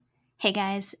Hey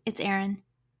guys, it's Erin.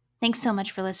 Thanks so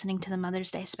much for listening to the Mother's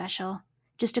Day special.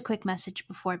 Just a quick message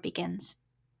before it begins.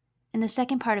 In the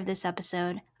second part of this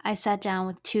episode, I sat down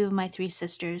with two of my three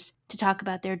sisters to talk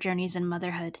about their journeys in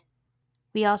motherhood.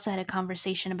 We also had a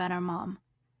conversation about our mom,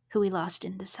 who we lost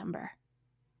in December.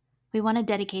 We want to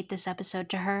dedicate this episode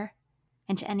to her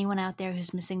and to anyone out there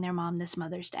who's missing their mom this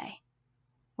Mother's Day.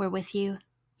 We're with you,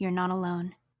 you're not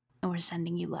alone, and we're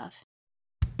sending you love.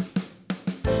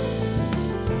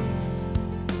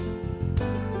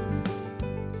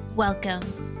 Welcome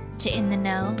to In the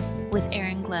Know with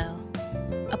Erin Glow,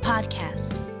 a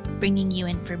podcast bringing you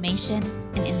information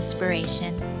and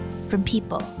inspiration from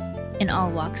people in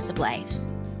all walks of life.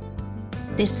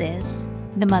 This is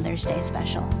the Mother's Day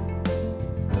special.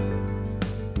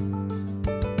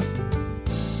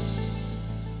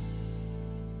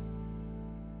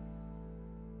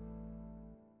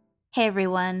 Hey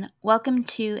everyone, welcome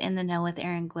to In the Know with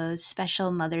Erin Glow's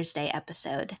special Mother's Day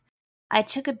episode. I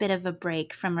took a bit of a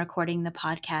break from recording the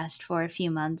podcast for a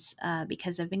few months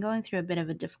because I've been going through a bit of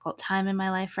a difficult time in my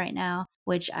life right now,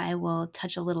 which I will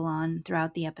touch a little on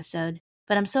throughout the episode.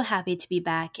 But I'm so happy to be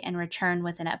back and return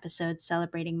with an episode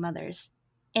celebrating mothers.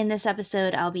 In this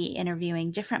episode, I'll be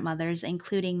interviewing different mothers,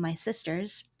 including my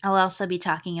sisters. I'll also be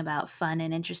talking about fun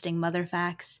and interesting mother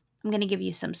facts. I'm going to give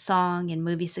you some song and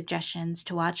movie suggestions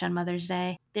to watch on Mother's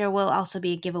Day. There will also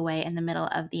be a giveaway in the middle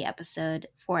of the episode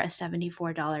for a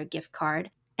 $74 gift card,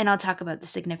 and I'll talk about the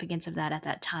significance of that at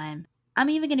that time.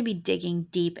 I'm even going to be digging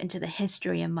deep into the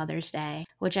history of Mother's Day,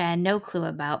 which I had no clue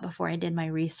about before I did my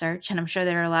research, and I'm sure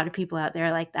there are a lot of people out there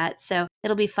like that, so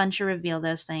it'll be fun to reveal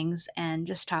those things and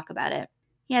just talk about it.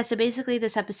 Yeah, so basically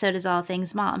this episode is all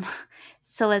things mom.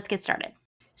 So let's get started.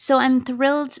 So I'm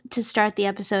thrilled to start the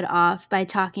episode off by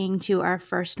talking to our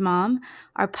first mom,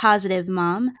 our positive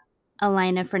mom,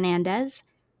 Alina Fernandez.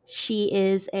 She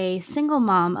is a single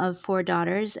mom of 4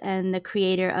 daughters and the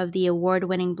creator of the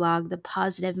award-winning blog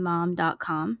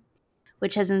thepositivemom.com,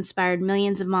 which has inspired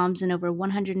millions of moms in over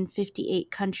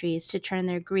 158 countries to turn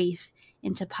their grief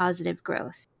into positive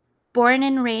growth. Born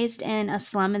and raised in a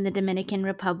slum in the Dominican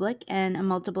Republic and a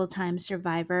multiple time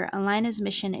survivor, Alina's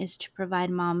mission is to provide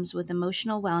moms with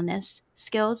emotional wellness,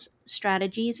 skills,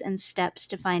 strategies, and steps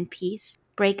to find peace,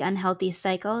 break unhealthy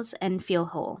cycles, and feel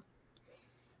whole.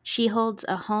 She holds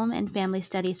a home and family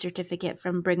studies certificate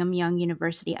from Brigham Young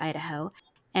University, Idaho,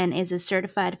 and is a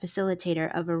certified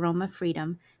facilitator of Aroma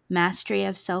Freedom, Mastery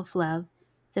of Self-Love,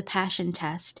 the Passion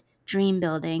Test, Dream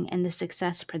Building, and the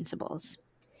Success Principles.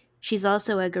 She's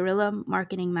also a guerrilla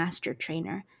marketing master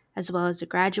trainer, as well as a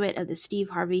graduate of the Steve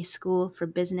Harvey School for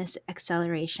Business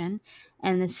Acceleration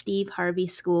and the Steve Harvey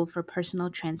School for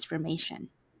Personal Transformation.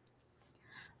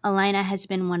 Alina has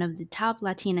been one of the top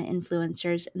Latina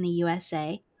influencers in the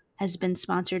USA, has been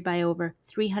sponsored by over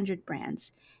 300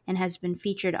 brands, and has been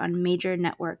featured on major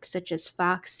networks such as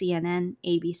Fox, CNN,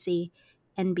 ABC,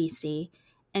 NBC,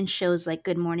 and shows like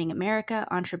Good Morning America,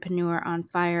 Entrepreneur on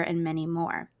Fire, and many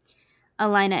more.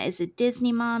 Alina is a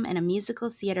Disney mom and a musical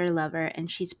theater lover,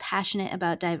 and she's passionate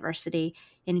about diversity,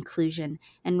 inclusion,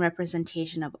 and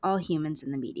representation of all humans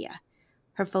in the media.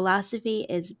 Her philosophy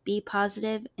is be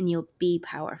positive and you'll be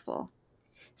powerful.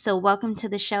 So, welcome to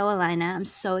the show, Alina. I'm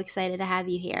so excited to have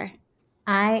you here.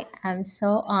 I am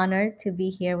so honored to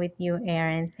be here with you,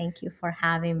 Erin. Thank you for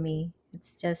having me.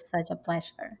 It's just such a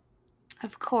pleasure.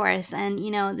 Of course. And,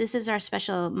 this is our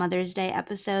special Mother's Day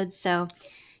episode. So,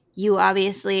 you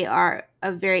obviously are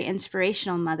a very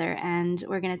inspirational mother, and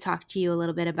we're going to talk to you a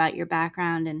little bit about your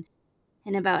background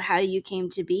and about how you came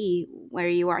to be where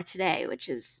you are today, which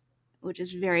is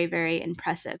very, very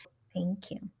impressive.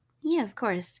 Thank you. Yeah, of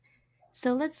course.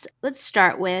 So let's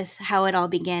start with how it all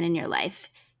began in your life.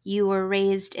 You were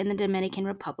raised in the Dominican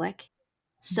Republic. Mhm.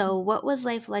 So what was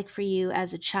life like for you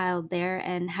as a child there,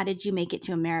 and how did you make it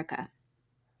to America?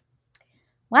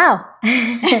 Wow.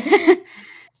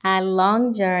 A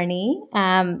long journey.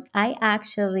 I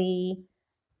actually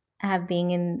have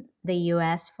been in the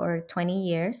US for 20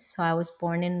 years. So I was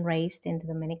born and raised in the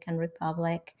Dominican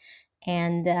Republic.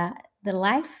 And the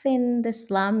life in the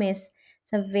slum is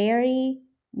it's a very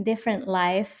different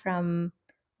life from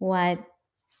what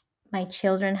my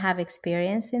children have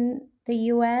experienced in the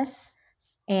US.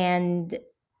 And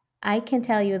I can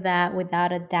tell you that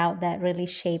without a doubt, that really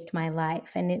shaped my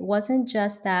life. And it wasn't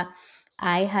just that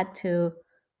I had to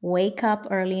wake up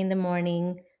early in the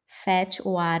morning, fetch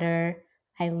water.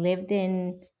 I lived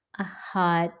in a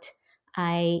hut.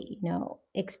 I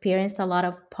experienced a lot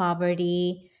of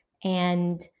poverty.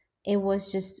 And it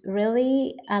was just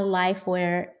really a life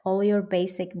where all your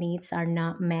basic needs are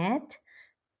not met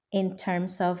in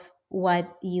terms of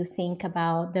what you think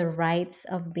about the rights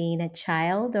of being a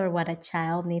child, or what a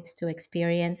child needs to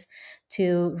experience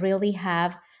to really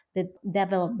have the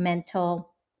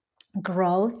developmental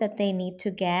growth that they need to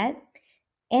get.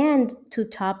 And to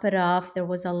top it off, there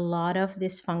was a lot of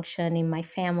dysfunction in my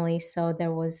family. So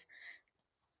there was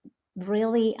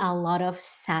really a lot of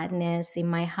sadness in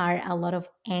my heart, a lot of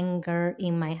anger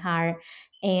in my heart,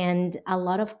 and a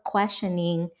lot of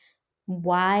questioning.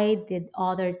 Why did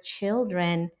other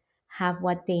children have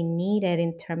what they needed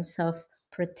in terms of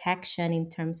protection, in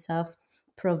terms of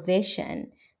provision,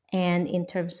 and in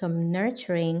terms of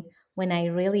nurturing, when I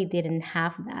really didn't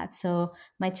have that? So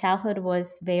my childhood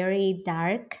was very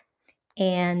dark,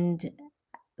 and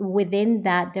within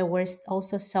that there were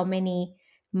also so many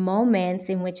moments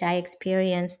in which I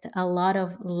experienced a lot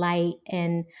of light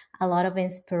and a lot of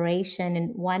inspiration.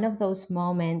 And one of those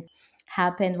moments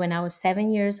happened when I was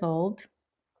 7 years old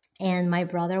and my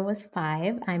brother was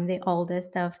five. I'm the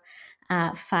oldest of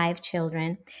five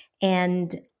children.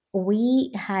 And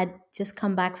we had just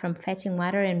come back from fetching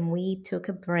water, and we took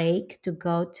a break to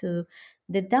go to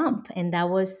the dump. And that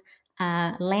was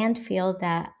a landfill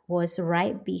that was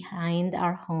right behind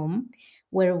our home,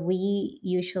 where we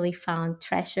usually found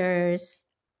treasures,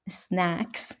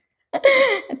 snacks,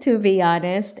 to be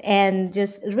honest, and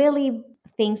just really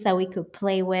things that we could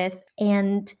play with.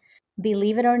 And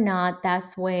believe it or not,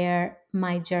 that's where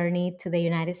my journey to the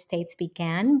United States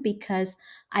began, because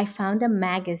I found a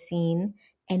magazine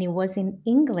and it was in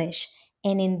English.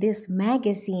 And in this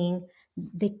magazine,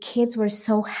 the kids were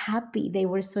so happy. They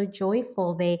were so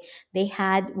joyful. They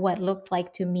had what looked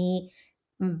like to me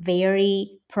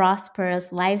very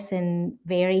prosperous lives and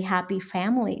very happy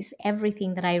families,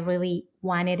 everything that I really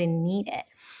wanted and needed.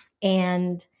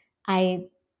 And I,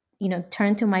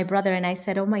 turned to my brother and I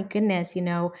said, oh my goodness,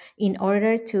 in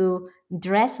order to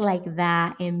dress like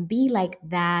that and be like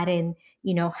that and,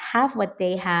 have what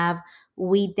they have,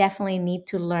 we definitely need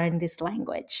to learn this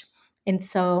language. And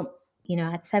so,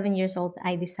 at 7 years old,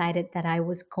 I decided that I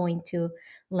was going to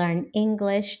learn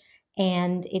English.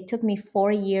 And it took me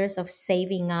 4 years of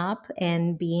saving up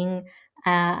and being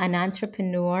an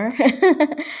entrepreneur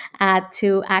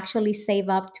to actually save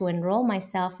up to enroll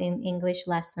myself in English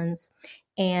lessons.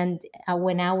 And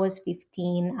when I was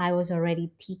 15, I was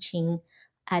already teaching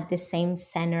at the same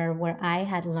center where I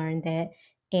had learned it.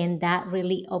 And that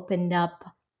really opened up,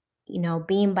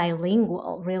 being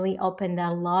bilingual really opened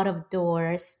a lot of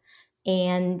doors.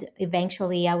 And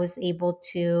eventually I was able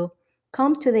to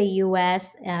come to the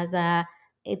US as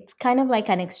it's kind of like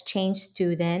an exchange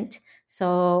student.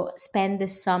 So spend the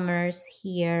summers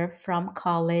here from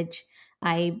college.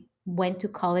 I went to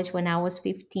college when I was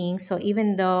 15. So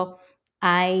even though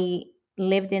I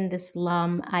lived in the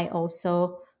slum, I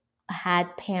also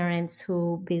had parents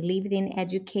who believed in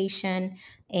education,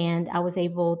 and I was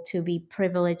able to be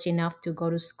privileged enough to go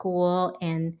to school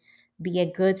and be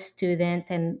a good student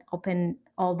and open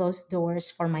all those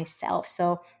doors for myself.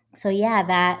 So yeah,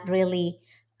 that really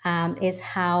is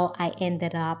how I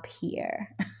ended up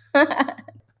here.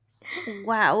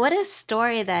 Wow, what a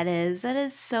story that is. That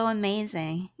is so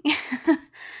amazing.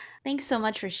 Thanks so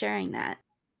much for sharing that.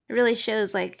 It really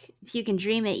shows like if you can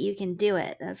dream it, you can do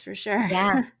it. That's for sure.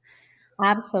 Yeah,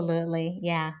 absolutely.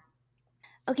 Yeah.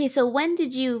 Okay, so when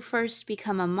did you first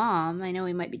become a mom? I know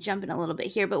we might be jumping a little bit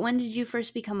here, but when did you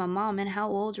first become a mom and how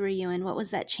old were you and what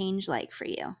was that change like for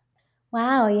you?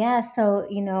 Wow, yeah. So,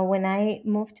 when I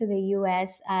moved to the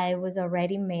US, I was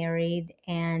already married,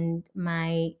 and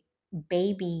my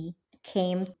baby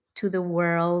came to the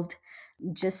world.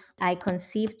 Just I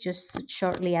conceived just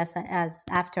shortly as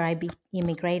after I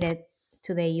immigrated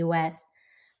to the US.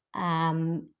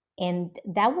 And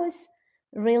that was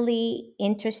really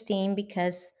interesting,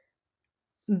 because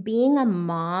being a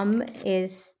mom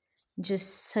is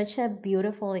just such a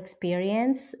beautiful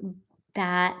experience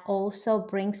that also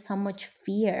brings so much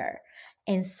fear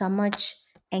and so much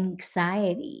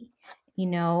anxiety.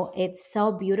 It's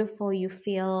so beautiful.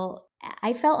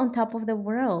 I felt on top of the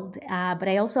world, but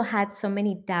I also had so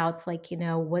many doubts, like,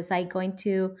 was I going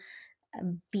to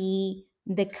be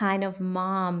the kind of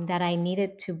mom that I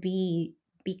needed to be,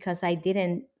 because I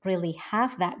didn't really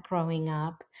have that growing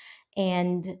up?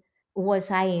 And was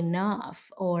I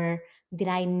enough, or did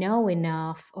I know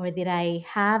enough, or did I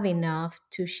have enough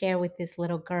to share with this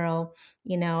little girl?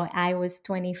 I was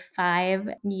 25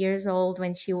 years old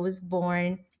when she was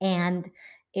born, and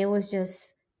it was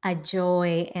just a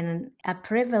joy and a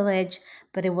privilege,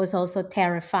 but it was also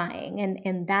terrifying.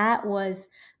 And that was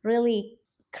really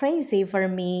crazy for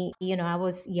me. I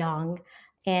was young,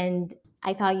 and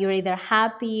I thought you're either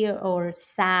happy or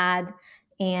sad.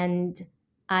 And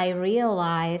I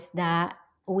realized that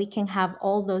we can have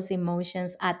all those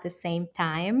emotions at the same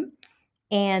time.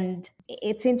 And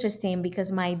it's interesting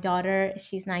because my daughter,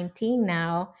 she's 19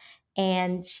 now,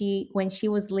 and she when she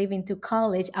was leaving to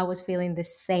college, I was feeling the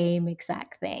same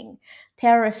exact thing.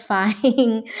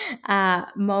 Terrifying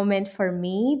moment for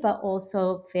me, but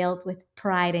also filled with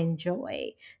pride and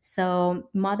joy. So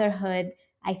motherhood,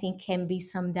 I think, can be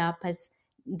summed up as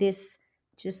this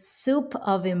just soup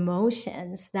of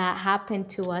emotions that happen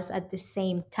to us at the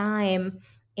same time,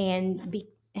 and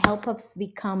help us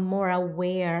become more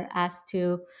aware as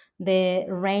to the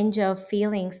range of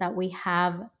feelings that we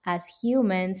have as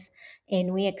humans,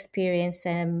 and we experience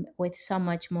them with so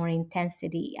much more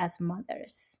intensity as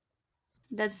mothers.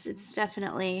 It's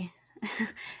definitely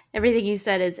everything you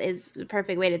said is the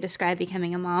perfect way to describe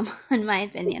becoming a mom, in my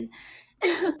opinion.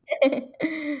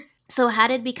 So, how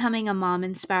did becoming a mom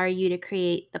inspire you to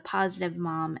create the Positive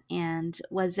Mom? And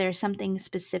was there something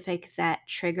specific that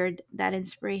triggered that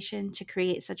inspiration to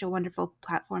create such a wonderful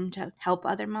platform to help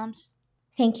other moms?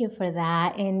 Thank you for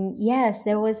that. And yes,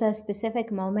 there was a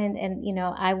specific moment, and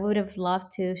I would have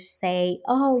loved to say,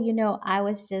 oh, I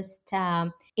was just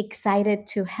excited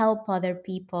to help other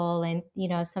people, and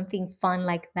something fun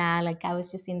like that. Like I was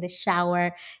just in the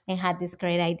shower and had this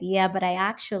great idea, but I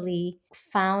actually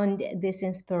found this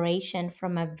inspiration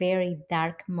from a very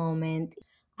dark moment.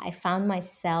 I found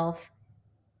myself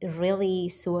really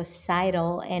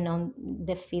suicidal and in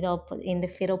the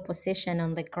fetal position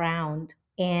on the ground,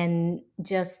 and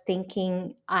just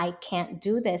thinking I can't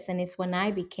do this. And it's when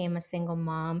I became a single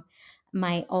mom.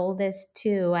 My oldest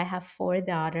two, I have four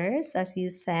daughters, as you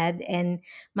said, and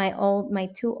my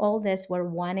two oldest were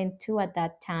 1 and 2 at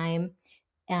that time.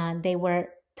 They were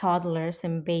toddlers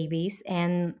and babies,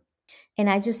 and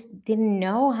I just didn't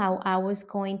know how I was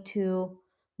going to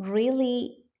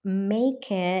really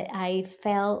make it. I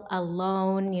felt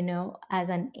alone, as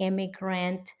an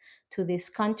immigrant to this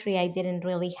country. I didn't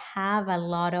really have a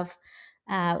lot of,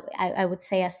 I would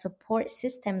say, a support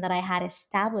system that I had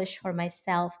established for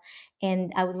myself.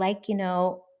 And I would like,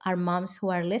 our moms who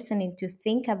are listening to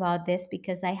think about this,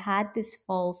 because I had this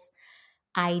false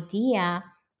idea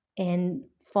and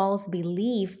false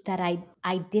belief that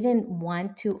I didn't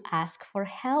want to ask for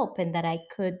help and that I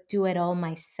could do it all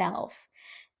myself.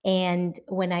 And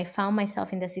when I found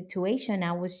myself in the situation,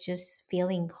 I was just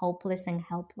feeling hopeless and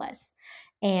helpless.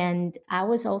 And I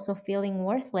was also feeling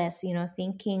worthless,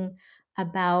 thinking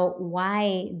about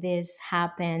why this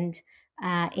happened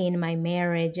in my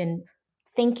marriage, and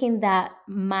thinking that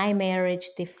my marriage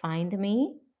defined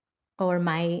me, or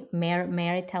my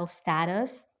marital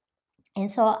status.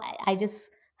 And so I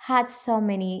just had so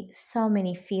many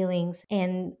feelings,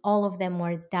 and all of them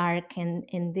were dark,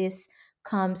 and this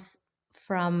comes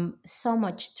from so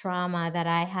much trauma that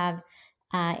I have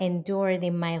endured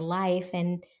in my life,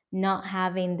 and not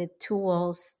having the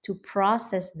tools to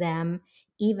process them.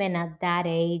 Even at that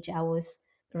age, I was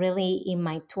really in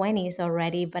my 20s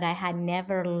already, but I had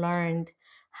never learned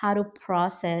how to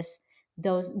process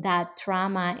that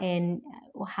trauma, and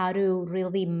how to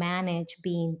really manage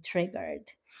being triggered.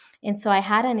 And so I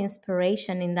had an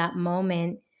inspiration in that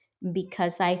moment,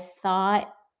 because I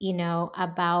thought,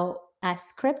 about a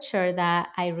scripture that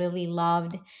I really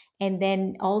loved, and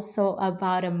then also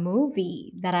about a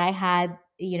movie that I had,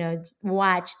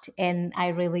 watched and I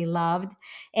really loved.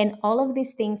 And all of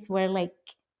these things were like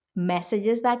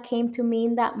messages that came to me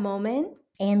in that moment.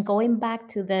 And going back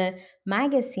to the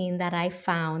magazine that I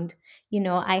found,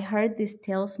 I heard this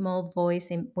still small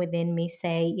voice within me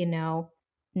say,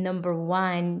 number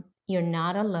one, you're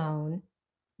not alone.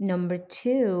 Number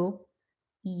two,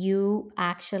 you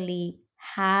actually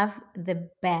have the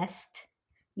best.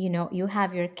 You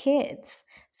have your kids.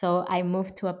 So I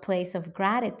moved to a place of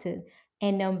gratitude.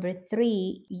 And number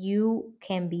three, you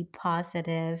can be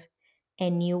positive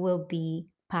and you will be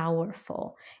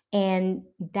powerful. And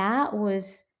that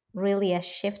was really a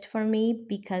shift for me,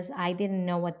 because I didn't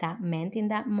know what that meant in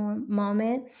that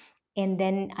moment. And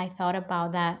then I thought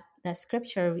about that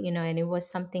scripture, and it was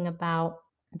something about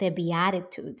the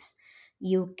beatitudes.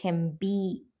 You can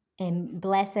be, and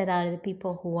blessed are the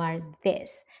people who are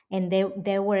this. And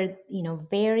there were,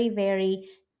 very, very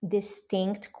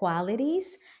distinct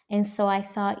qualities. And so I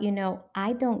thought,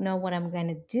 I don't know what I'm going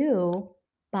to do,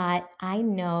 but I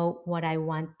know what I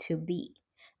want to be.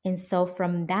 And so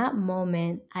from that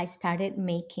moment, I started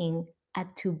making a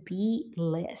to be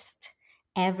list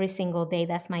every single day.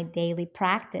 That's my daily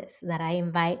practice that I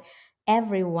invite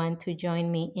everyone to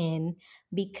join me in,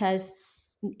 because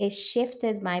it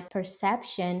shifted my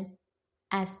perception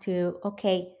as to,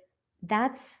 okay,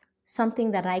 that's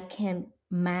something that I can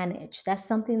manage. That's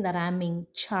something that I'm in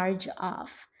charge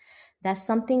of. That's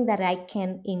something that I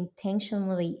can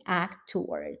intentionally act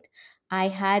toward. I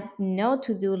had no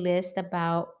to-do list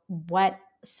about what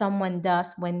someone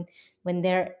does when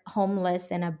they're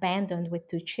homeless and abandoned with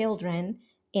two children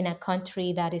in a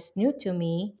country that is new to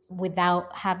me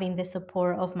without having the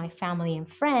support of my family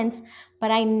and friends.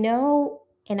 But I know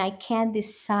and I can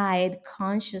decide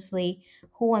consciously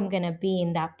who I'm going to be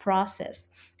in that process.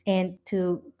 And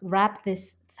to wrap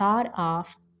this thought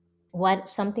off, what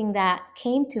something that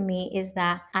came to me is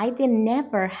that I did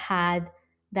never had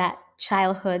that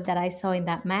childhood that I saw in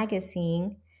that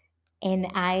magazine, and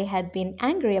I had been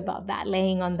angry about that,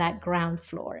 laying on that ground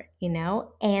floor,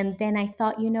 And then I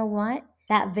thought, you know what?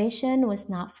 That vision was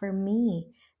not for me.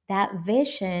 That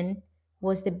vision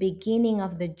was the beginning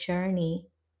of the journey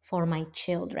for my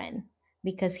children.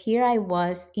 Because here I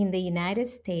was in the United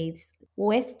States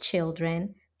with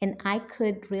children, and I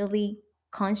could really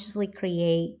consciously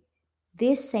create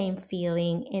this same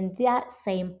feeling and that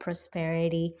same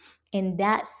prosperity and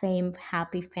that same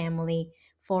happy family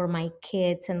for my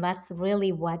kids. And that's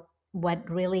really what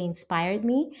really inspired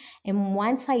me. And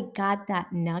once I got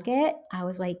that nugget, I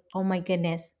was like, oh my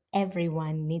goodness,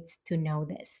 everyone needs to know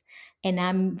this. And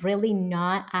I'm really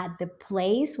not at the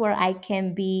place where I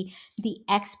can be the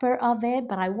expert of it,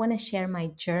 but I want to share my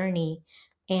journey,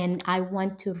 and I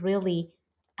want to really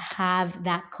have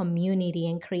that community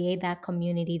and create that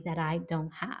community that I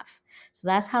don't have. So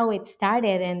that's how it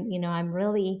started. And, I'm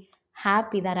really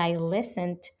happy that I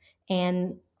listened.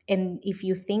 And if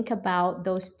you think about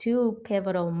those two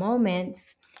pivotal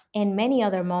moments and many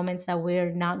other moments that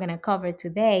we're not going to cover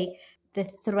today, the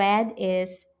thread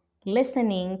is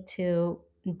listening to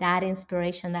that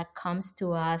inspiration that comes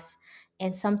to us.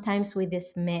 And sometimes we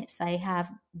dismiss. I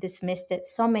have dismissed it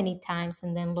so many times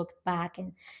and then looked back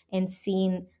and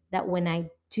seen that when I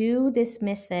do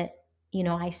dismiss it,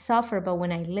 I suffer. But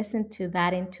when I listen to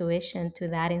that intuition, to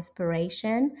that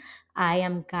inspiration, I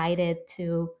am guided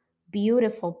to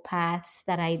beautiful paths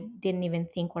that I didn't even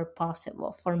think were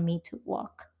possible for me to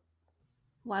walk.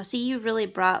 Wow, so you really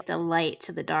brought the light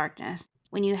to the darkness.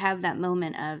 When you have that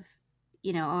moment of,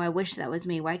 oh, I wish that was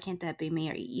me. Why can't that be me?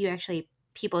 Or you actually,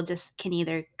 people just can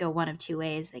either go one of two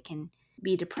ways. They can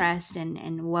be depressed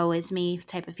and woe is me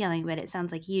type of feeling, but it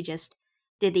sounds like you just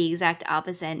did the exact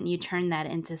opposite and you turned that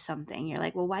into something. You're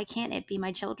like, well, why can't it be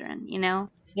my children,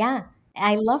 Yeah,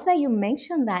 I love that you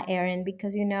mentioned that, Erin,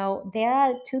 because there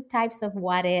are two types of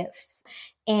what ifs,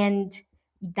 and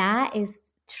that is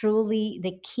truly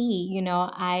the key.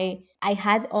 I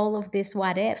had all of these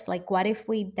what ifs, like what if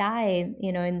we die,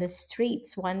 in the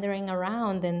streets wandering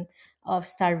around and of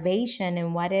starvation,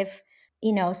 and what if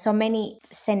so many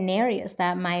scenarios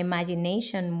that my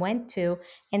imagination went to,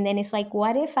 and then it's like,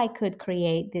 what if I could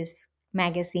create this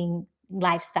magazine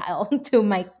lifestyle to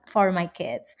my for my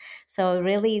kids? So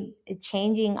really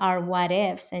changing our what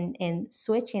ifs and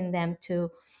switching them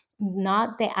to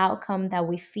not the outcome that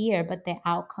we fear, but the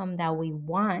outcome that we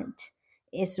want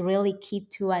is really key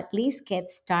to at least get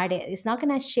started. It's not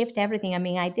going to shift everything. I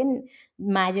mean, I didn't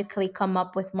magically come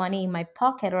up with money in my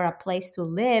pocket or a place to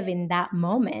live in that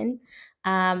moment.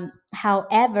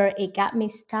 However, it got me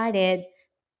started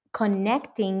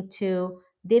connecting to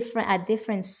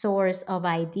different source of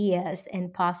ideas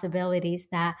and possibilities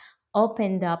that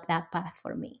opened up that path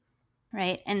for me.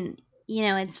 Right. And,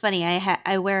 it's funny.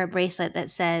 I wear a bracelet that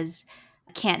says,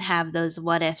 can't have those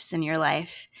what ifs in your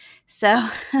life. So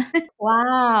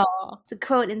Wow. it's a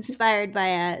quote inspired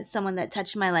by someone that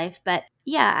touched my life. But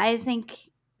yeah, I think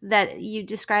that you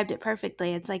described it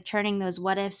perfectly. It's like turning those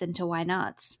what ifs into why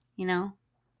nots.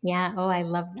 Yeah. Oh, I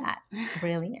love that.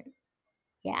 Brilliant.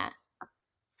 Yeah.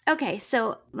 Okay,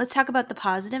 so let's talk about The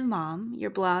Positive Mom,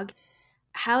 your blog.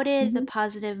 How did The Mhm.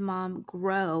 Positive Mom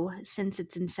grow since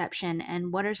its inception,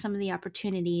 and what are some of the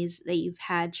opportunities that you've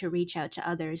had to reach out to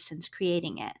others since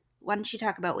creating it? Why don't you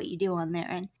talk about what you do on there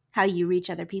and how you reach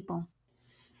other people?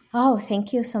 Oh,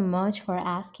 thank you so much for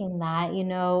asking that.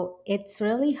 It's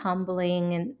really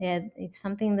humbling, and it's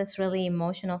something that's really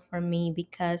emotional for me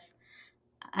because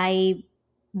I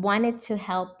wanted to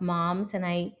help moms, and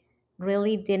I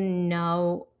really didn't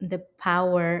know the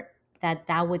power that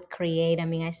that would create. I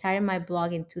mean, I started my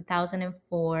blog in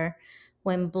 2004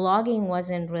 when blogging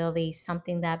wasn't really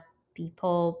something that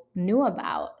people knew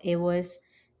about. It was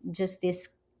just this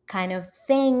kind of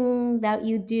thing that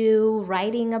you do,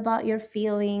 writing about your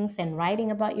feelings and writing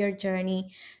about your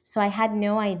journey. So I had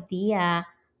no idea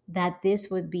that this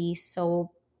would be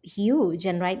so huge.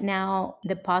 And right now,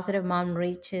 the Positive Mom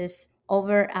reaches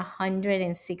over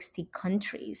 160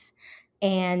 countries.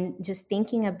 And just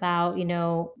thinking about,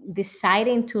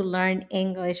 deciding to learn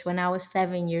English when I was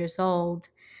 7 years old,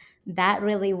 that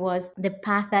really was the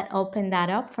path that opened that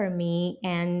up for me.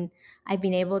 And I've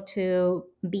been able to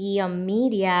be on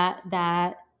media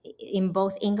that in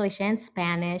both English and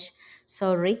Spanish.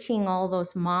 So reaching all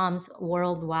those moms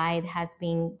worldwide has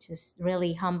been just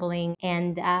really humbling,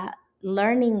 and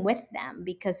learning with them,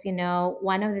 because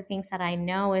one of the things that I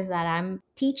know is that I'm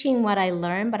teaching what I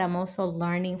learn, but I'm also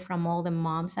learning from all the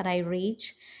moms that I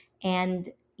reach. And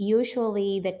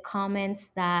usually the comments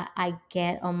that I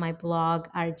get on my blog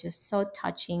are just so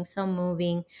touching, so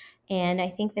moving. And I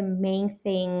think the main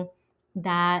thing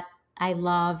that I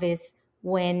love is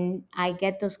when I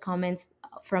get those comments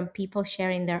from people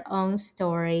sharing their own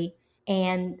story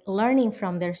and learning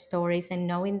from their stories and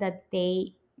knowing that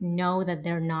they know that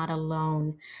they're not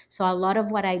alone. So a lot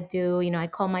of what I do, I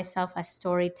call myself a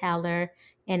storyteller,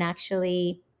 and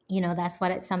actually, that's what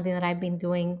it's something that I've been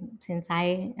doing since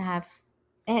I have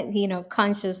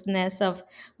consciousness of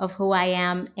who I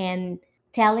am. And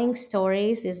telling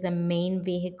stories is the main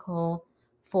vehicle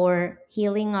for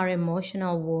healing our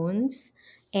emotional wounds.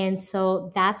 And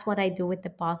so that's what I do with the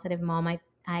Positive Mom.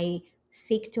 I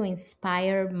seek to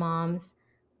inspire moms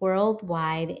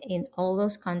worldwide in all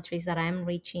those countries that I'm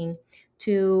reaching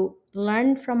to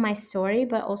learn from my story,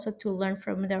 but also to learn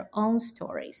from their own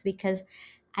stories, because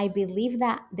I believe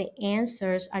that the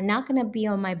answers are not going to be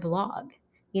on my blog.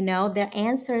 Their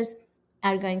answers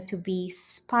are going to be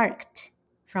sparked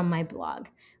from my blog.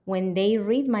 When they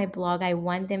read my blog, I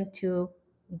want them to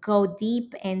go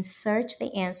deep and search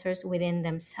the answers within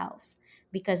themselves,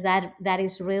 because that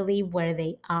is really where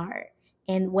they are.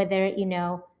 And whether,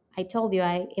 I told you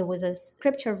it was a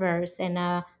scripture verse and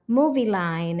a movie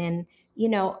line, and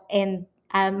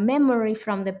a memory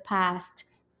from the past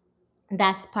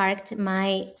that sparked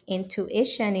my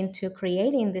intuition into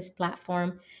creating this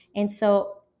platform. And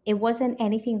so it wasn't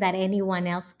anything that anyone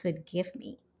else could give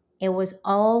me, it was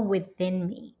all within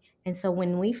me. And so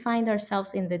when we find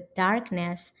ourselves in the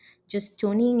darkness, just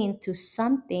tuning into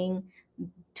something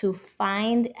to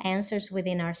find answers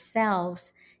within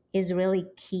ourselves is really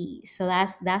key. So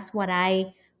that's what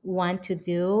I want to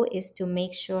do, is to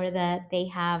make sure that they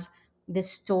have the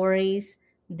stories,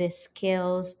 the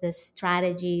skills, the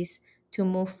strategies to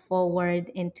move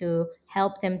forward and to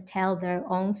help them tell their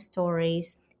own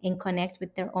stories and connect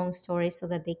with their own stories so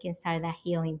that they can start that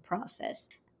healing process.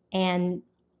 And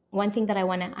one thing that I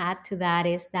want to add to that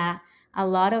is that a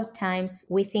lot of times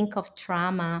we think of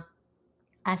trauma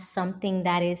as something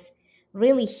that is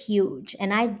really huge.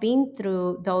 And I've been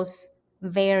through those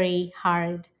very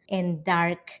hard and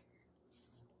dark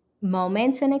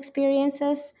moments and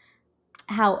experiences.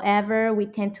 However, we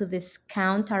tend to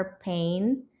discount our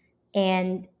pain,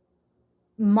 and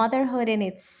motherhood in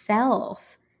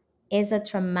itself is a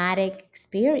traumatic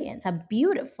experience, a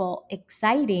beautiful,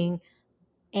 exciting,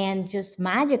 and just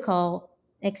magical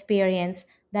experience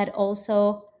that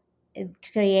also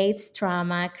creates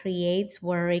trauma, creates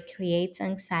worry, creates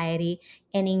anxiety.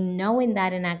 And in knowing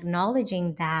that and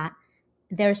acknowledging that,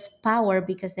 there's power,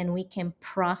 because then we can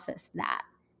process that.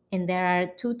 And there are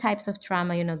two types of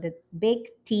trauma, the big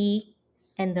T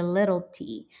and the little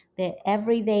t, the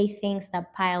everyday things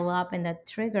that pile up and that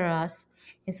trigger us.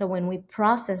 And so when we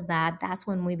process that, that's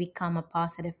when we become a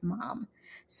positive mom.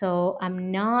 So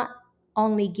I'm not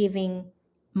only giving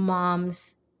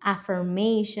moms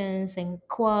affirmations and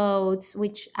quotes,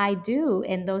 which I do,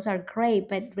 and those are great,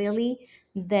 but really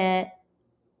the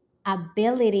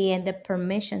ability and the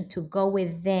permission to go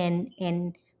within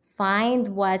and find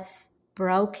what's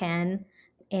broken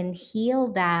and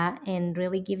heal that, and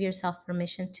really give yourself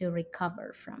permission to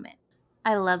recover from it.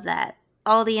 I love that.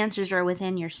 All the answers are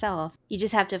within yourself. You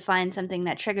just have to find something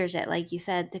that triggers it, like you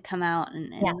said, to come out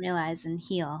Yeah. and realize and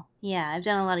heal. Yeah, I've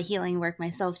done a lot of healing work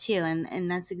myself too,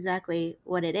 and that's exactly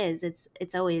what it is.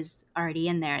 It's always already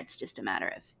in there. It's just a matter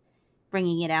of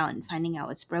bringing it out and finding out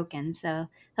what's broken. So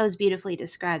that was beautifully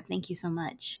described. Thank you so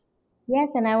much.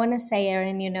 Yes, and I want to say,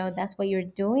 Erin, that's what you're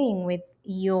doing with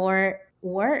your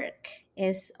work,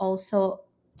 is also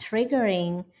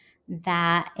triggering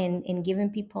that, and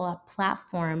giving people a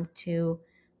platform to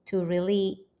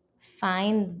really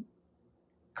find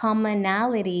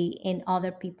commonality in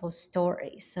other people's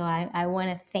stories. So I want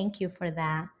to thank you for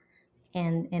that,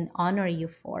 and honor you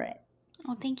for it.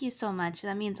 Oh, thank you so much.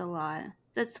 That means a lot.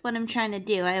 That's what I'm trying to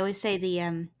do. I always say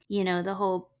the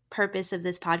whole purpose of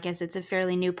this podcast, it's a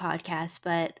fairly new podcast,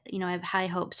 but I have high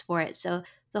hopes for it. So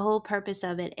the whole purpose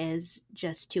of it is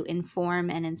just to inform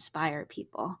and inspire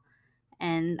people.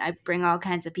 And I bring all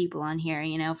kinds of people on here,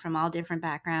 from all different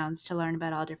backgrounds to learn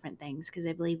about all different things because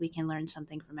I believe we can learn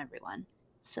something from everyone.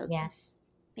 So Yes.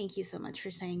 thank you so much for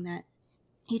saying that.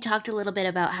 You talked a little bit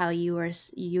about how you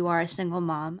are a single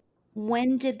mom.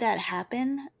 When did that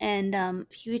happen? And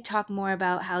if you could talk more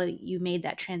about how you made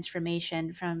that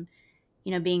transformation from,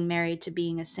 being married to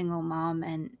being a single mom,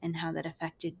 and how that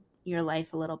affected your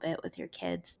life a little bit with your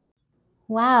kids.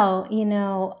 Wow,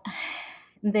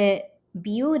 the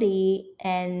beauty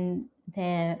and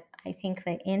I think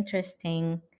the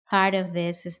interesting part of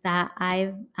this is that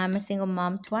I'm a single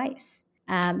mom twice.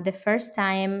 The first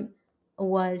time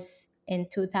was in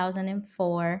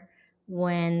 2004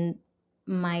 when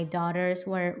my daughters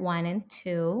were 1 and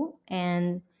 2,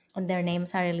 and their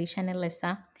names are Alicia and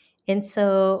Alyssa. And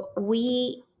so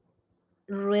we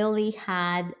really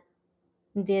had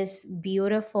this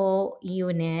beautiful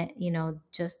unit,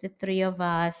 just the three of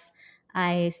us.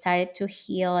 I started to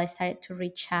heal, I started to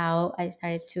reach out, I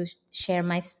started to share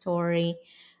my story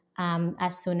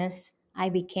as soon as I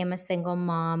became a single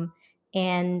mom.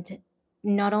 And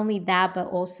not only that, but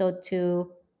also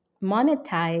to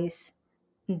monetize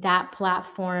that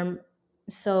platform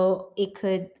so it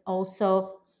could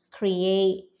also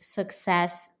create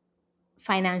success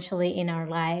financially in our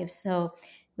lives. So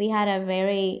we had a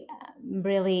very,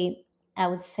 really, I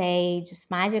would say,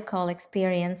 just magical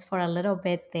experience for a little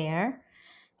bit there.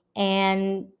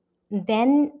 And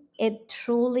then it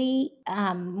truly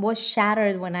was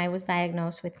shattered when I was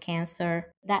diagnosed with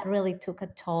cancer. That really took a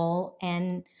toll.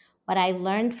 And what I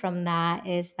learned from that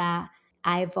is that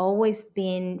I've always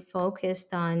been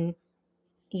focused on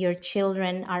your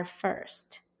children are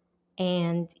first,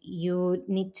 and you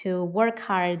need to work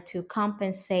hard to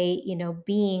compensate,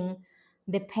 being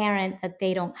the parent that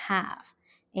they don't have.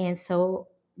 And so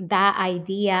that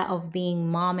idea of being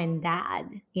mom and dad,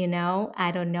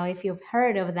 I don't know if you've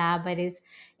heard of that, but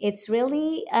it's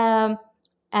really a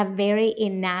very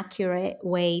inaccurate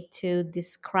way to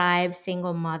describe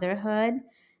single motherhood,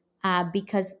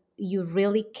 because you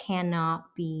really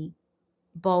cannot be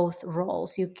both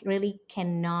roles. You really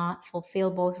cannot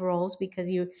fulfill both roles because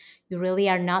you really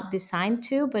are not designed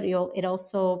to, but it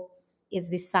also is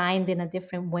designed in a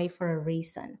different way for a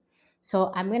reason.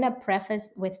 So I'm going to preface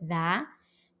with that,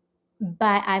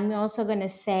 but I'm also going to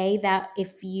say that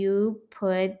if you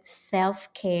put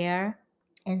self-care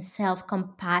and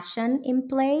self-compassion in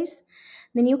place,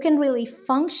 then you can really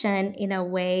function in a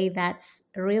way that's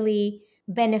really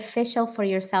beneficial for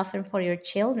yourself and for your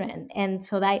children. And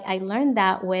so that I learned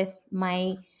that with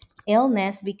my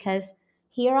illness, because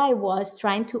here I was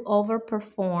trying to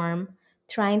overperform,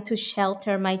 trying to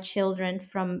shelter my children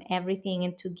from everything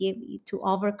and to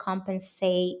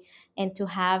overcompensate and to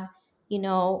have,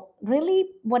 really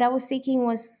what I was seeking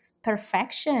was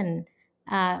perfection,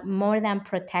 more than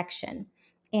protection.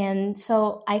 And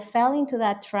so I fell into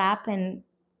that trap and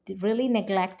really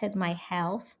neglected my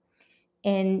health,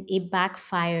 and it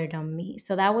backfired on me.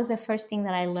 So that was the first thing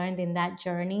that I learned in that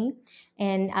journey.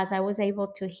 And as I was able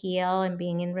to heal and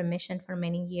being in remission for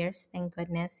many years, thank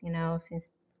goodness, since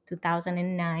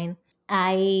 2009,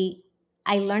 I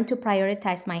I learned to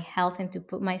prioritize my health and to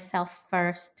put myself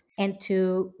first and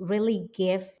to really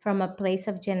give from a place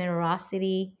of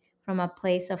generosity, from a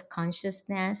place of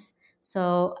consciousness.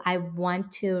 So I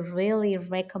want to really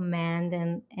recommend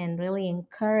and really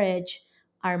encourage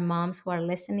our moms who are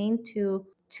listening to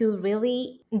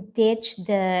really ditch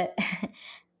the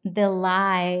the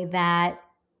lie that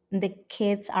the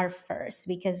kids are first,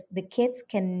 because the kids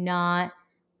cannot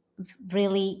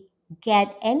really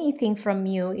get anything from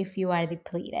you if you are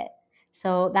depleted.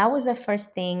 So that was the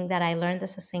first thing that I learned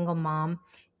as a single mom.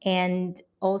 And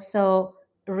also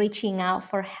reaching out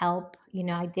for help.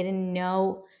 I didn't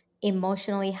know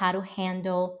emotionally how to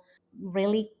handle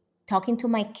really talking to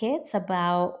my kids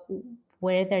about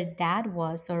where their dad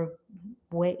was, or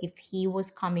where, if he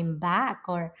was coming back,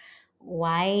 or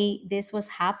why this was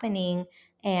happening.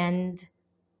 And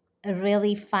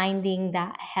really finding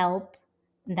that help,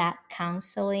 that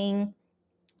counseling,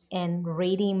 and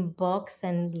reading books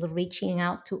and reaching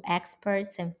out to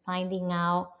experts and finding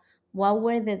out what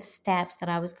were the steps that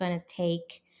I was going to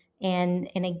take. And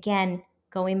again,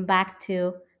 going back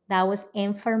to, that was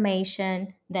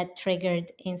information that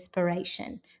triggered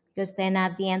inspiration, because then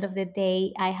at the end of the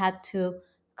day I had to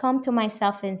come to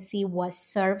myself and see what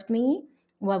served me,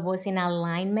 what was in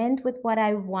alignment with what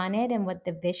I wanted and what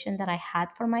the vision that I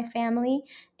had for my family,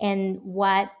 and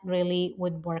what really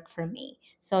would work for me.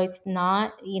 So it's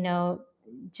not,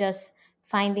 just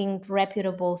finding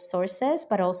reputable sources,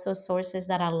 but also sources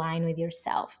that align with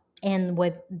yourself and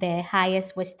with the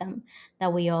highest wisdom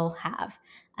that we all have.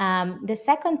 The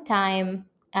second time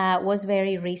was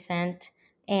very recent.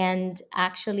 And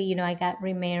actually, I got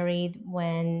remarried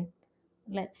when,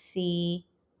 let's see,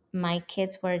 my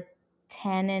kids were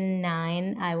 10 and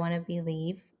 9, I want to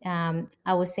believe.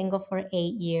 I was single for 8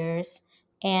 years.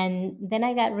 And then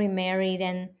I got remarried,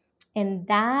 and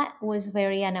that was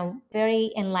very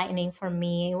enlightening for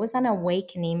me. It was an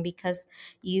awakening because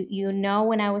you know,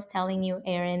 when I was telling you,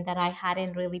 Erin, that I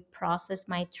hadn't really processed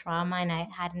my trauma, and I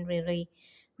hadn't really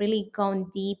gone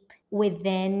deep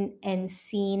within and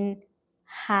seen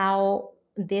how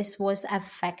this was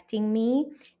affecting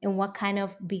me and what kind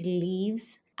of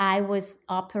beliefs I was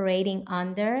operating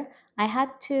under. I had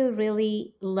to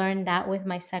really learn that with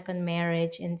my second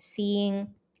marriage, and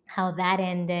seeing how that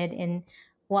ended, and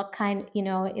what kind,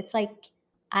 it's like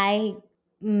I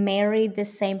married the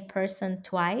same person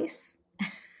twice.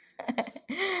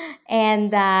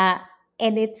 and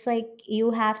and it's like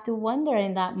you have to wonder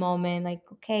in that moment, like,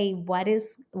 okay, what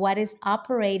is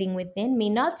operating within me,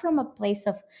 not from a place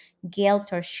of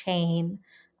guilt or shame,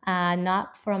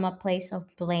 not from a place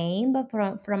of blame, but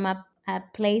from a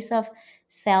place of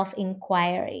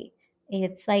self-inquiry.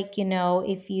 It's like,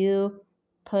 if you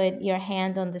put your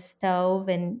hand on the stove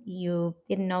and you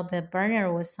didn't know the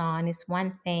burner was on, is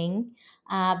one thing,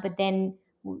 but then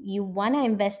you want to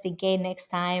investigate next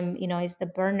time, is the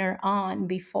burner on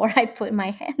before I put my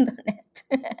hand on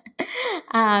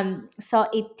it. So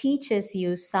it teaches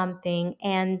you something,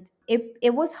 and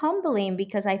it was humbling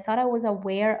because I thought I was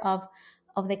aware of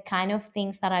the kind of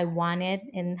things that I wanted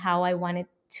and how I wanted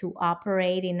to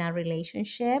operate in a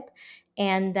relationship,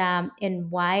 and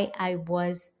why I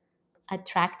was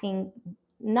attracting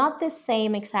not the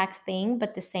same exact thing,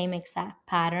 but the same exact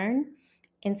pattern.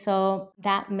 And so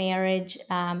that marriage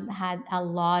had a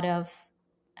lot of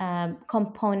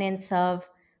components of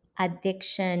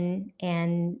addiction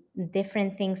and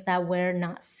different things that were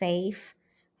not safe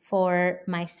for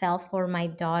myself or my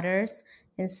daughters.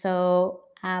 And so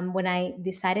when I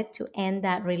decided to end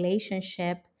that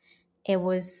relationship, it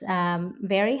was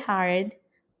very hard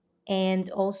and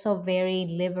also very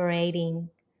liberating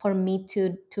for me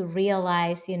to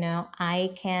realize,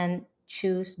 I can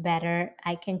choose better,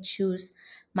 I can choose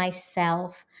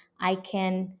myself, I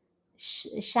can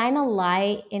shine a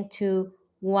light into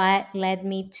what led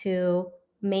me to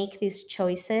make these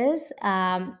choices,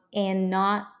 and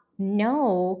not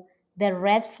know the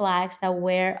red flags that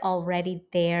were already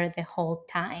there the whole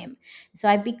time. So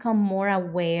I become more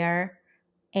aware,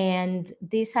 and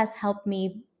this has helped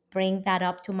me bring that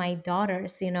up to my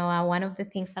daughters. One of the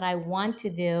things that I want to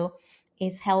do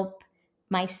is help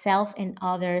myself and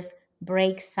others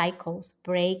break cycles,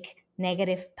 break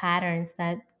negative patterns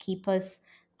that keep us,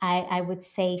 I would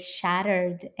say,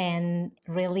 shattered and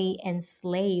really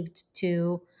enslaved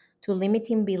to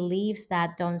limiting beliefs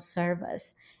that don't serve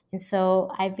us. And so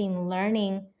I've been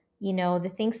learning,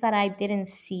 the things that I didn't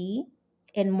see,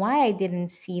 and why I didn't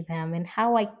see them, and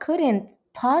how I couldn't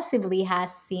possibly have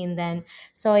seen them.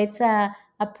 So it's a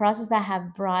process that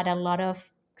have brought a lot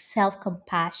of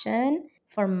self-compassion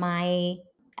for my,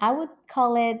 I would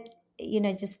call it,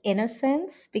 just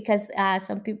innocence, because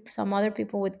some other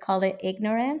people would call it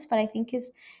ignorance, but I think is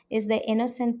the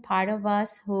innocent part of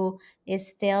us who is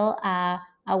still a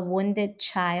wounded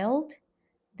child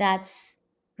that's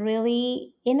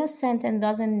really innocent and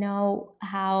doesn't know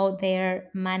how they're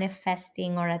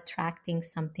manifesting or attracting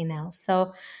something else.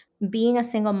 So, being a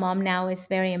single mom now is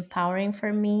very empowering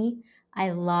for me.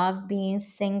 I love being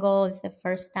single. It's the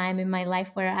first time in my life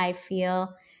where I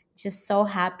feel just so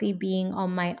happy being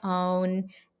on my own,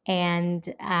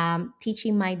 and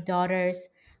teaching my daughters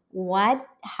what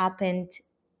happened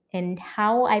and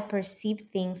how I perceive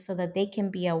things so that they can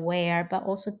be aware, but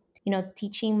also,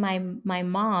 teaching my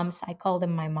moms, I call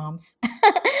them my moms,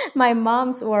 my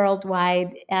moms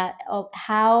worldwide, of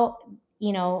how,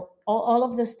 all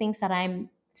of those things that I'm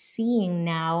seeing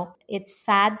now. It's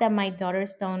sad that my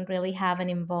daughters don't really have an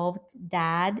involved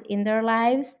dad in their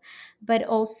lives, but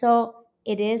also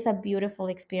it is a beautiful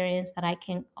experience that I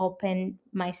can open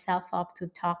myself up to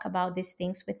talk about these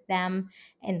things with them,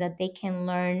 and that they can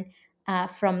learn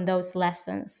from those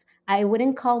lessons. I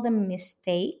wouldn't call them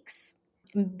mistakes,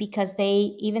 because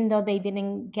they, even though they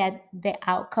didn't get the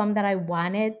outcome that I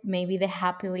wanted, maybe the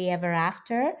happily ever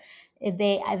after,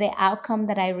 the outcome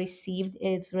that I received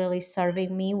is really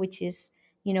serving me, which is,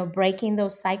 breaking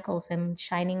those cycles and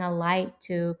shining a light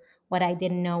to what I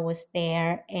didn't know was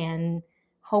there, and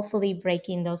hopefully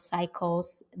breaking those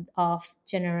cycles of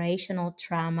generational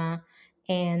trauma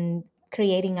and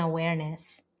creating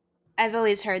awareness. I've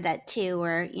always heard that too,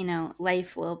 where,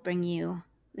 life will bring you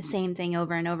the same thing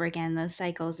over and over again, those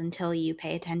cycles, until you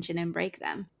pay attention and break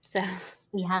them. So,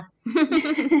 Yeah.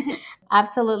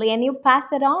 Absolutely. And you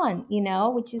pass it on,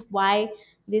 which is why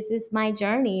this is my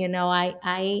journey.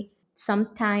 I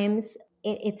sometimes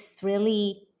it's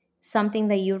really something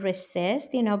that you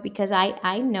resist, because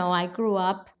I know I grew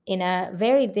up in a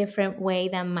very different way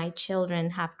than my children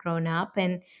have grown up.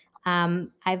 And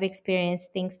I've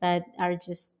experienced things that are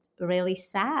just really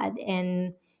sad.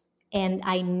 And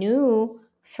I knew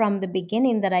from the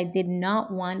beginning that I did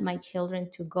not want my children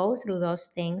to go through those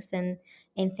things. And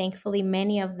thankfully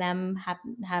many of them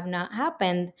have not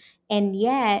happened. And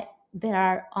yet there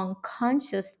are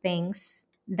unconscious things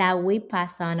that we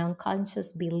pass on,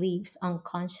 unconscious beliefs,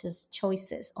 unconscious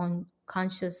choices,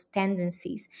 unconscious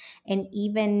tendencies. And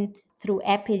even through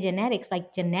epigenetics,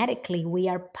 like genetically, we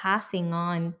are passing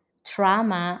on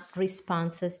trauma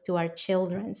responses to our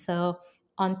children. So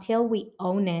until we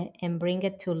own it and bring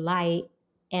it to light,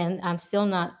 and I'm still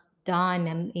not done,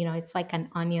 and it's like an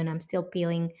onion, I'm still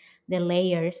peeling the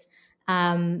layers.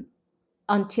 um,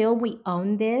 until we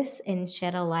own this and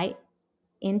shed a light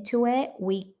into it,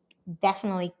 we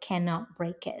definitely cannot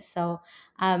break it. So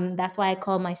that's why I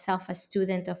call myself a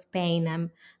student of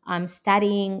pain. I'm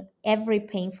studying every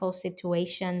painful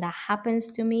situation that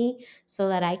happens to me so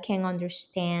that I can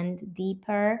understand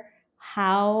deeper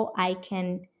how I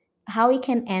can how it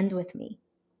can end with me.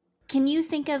 Can you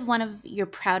think of one of your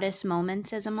proudest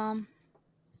moments as a mom?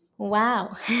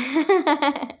 Wow.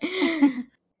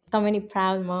 So many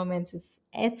proud moments.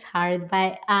 It's hard,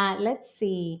 but let's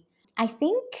see. I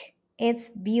think it's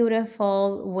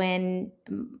beautiful when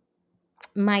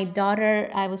my daughter,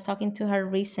 I was talking to her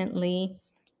recently,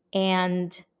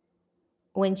 and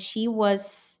when she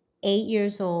was 8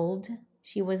 years old,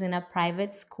 she was in a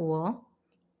private school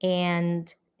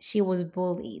and she was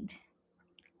bullied.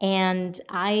 And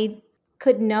I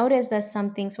could notice that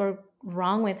some things were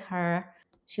wrong with her.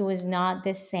 She was not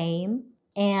the same.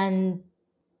 And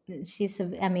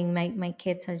I mean, my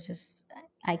kids are just,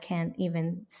 I can't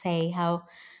even say how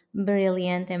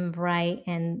brilliant and bright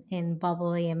and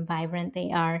bubbly and vibrant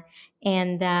they are.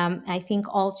 And I think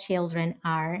all children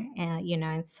are,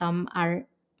 and some are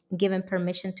given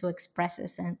permission to express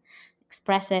it,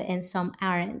 and some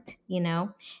aren't.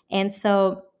 And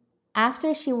so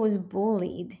after she was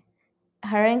bullied,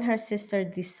 her and her sister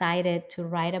decided to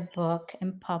write a book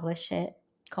and publish it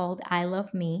called I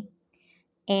Love Me.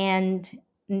 And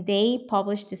they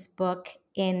published this book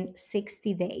in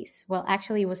 60 days. Well,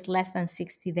 actually, it was less than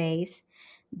 60 days.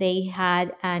 They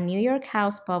had a New York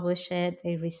house publish it.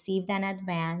 They received an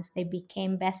advance. They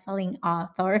became best-selling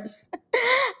authors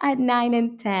at 9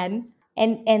 and 10.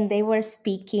 And they were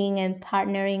speaking and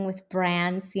partnering with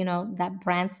brands, that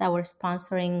brands that were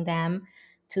sponsoring them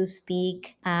to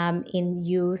speak in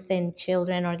youth and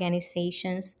children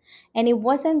organizations. And it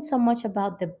wasn't so much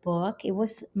about the book, it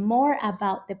was more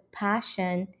about the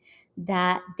passion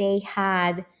that they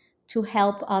had to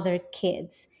help other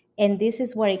kids. And this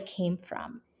is where it came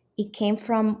from. It came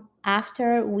from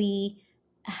after we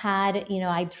had,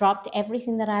 I dropped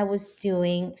everything that I was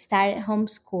doing, started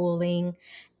homeschooling.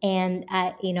 And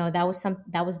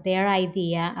that was their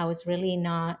idea. I was really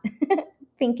not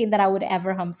thinking that I would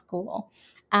ever homeschool.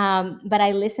 But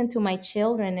I listen to my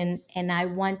children, and I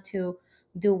want to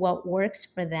do what works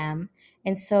for them.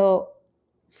 And so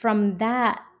from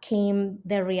that came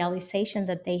the realization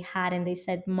that they had, and they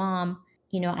said, Mom,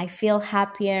 I feel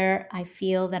happier. I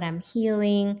feel that I'm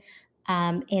healing.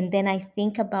 And then I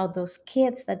think about those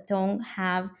kids that don't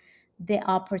have the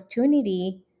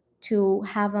opportunity to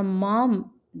have a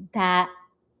mom that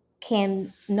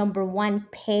can, number one,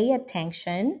 pay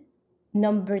attention,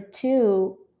 number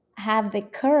two, have the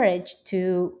courage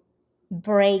to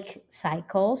break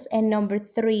cycles, and number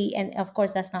three, and of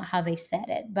course that's not how they said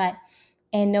it, but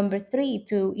and number three,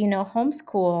 to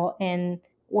homeschool and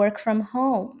work from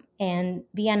home and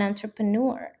be an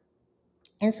entrepreneur.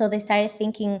 And so they started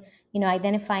thinking,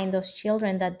 identifying those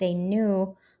children that they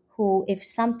knew who, if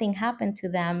something happened to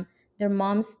them, their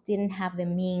moms didn't have the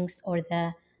means or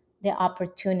the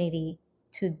opportunity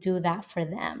to do that for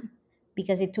them,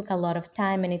 because it took a lot of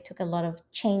time and it took a lot of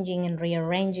changing and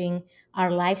rearranging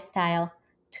our lifestyle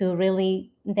to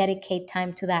really dedicate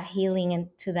time to that healing and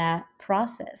to that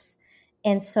process.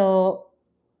 And so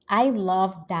I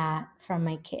love that from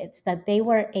my kids, that they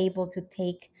were able to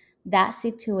take that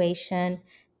situation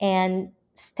and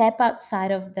step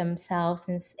outside of themselves,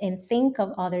 and think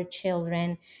of other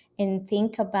children, and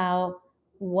think about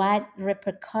what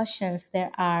repercussions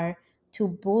there are to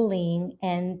bullying,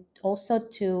 and also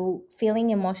to feeling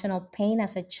emotional pain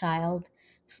as a child,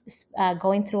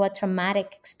 going through a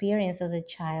traumatic experience as a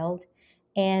child.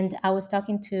 And I was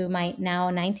talking to my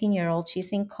now 19-year-old.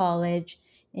 She's in college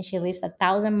and she lives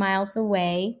 1,000 miles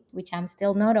away, which I'm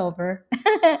still not over.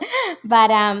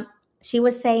 But she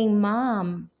was saying,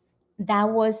 Mom, that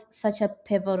was such a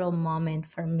pivotal moment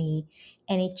for me,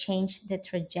 and it changed the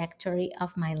trajectory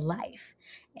of my life.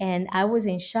 And I was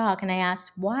in shock, and I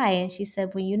asked why, and she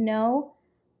said, well,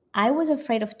 I was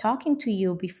afraid of talking to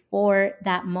you before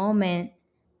that moment,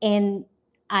 and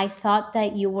I thought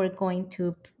that you were going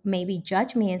to maybe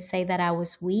judge me and say that I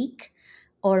was weak,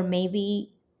 or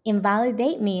maybe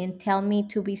invalidate me and tell me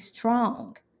to be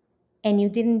strong. And you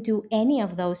didn't do any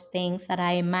of those things that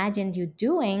I imagined you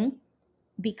doing,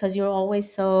 because you're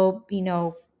always so,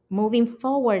 moving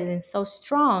forward and so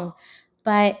strong.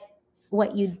 But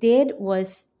what you did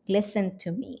was listen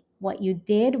to me. What you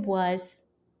did was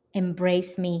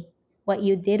embrace me. What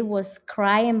you did was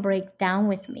cry and break down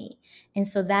with me. And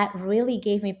so that really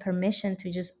gave me permission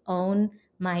to just own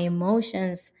my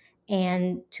emotions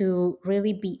and to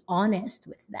really be honest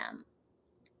with them.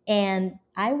 And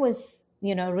I was,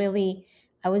 really,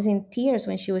 I was in tears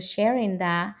when she was sharing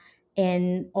that.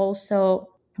 And also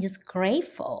just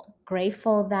grateful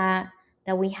that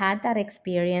we had that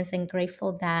experience, and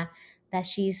grateful that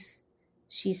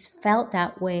she's felt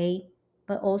that way,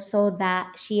 but also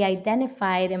that she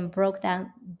identified and broke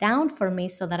down for me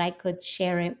so that I could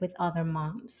share it with other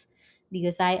moms,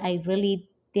 because I really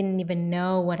didn't even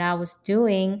know what I was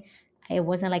doing. It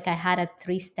wasn't like I had a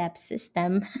 3-step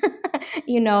system.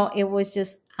 It was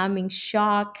just, I'm in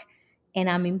shock and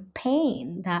I'm in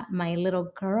pain that my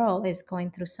little girl is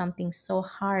going through something so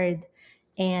hard.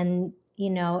 And,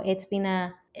 it's been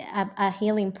a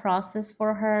healing process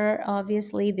for her.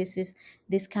 Obviously,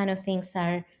 these kind of things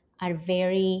are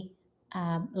very,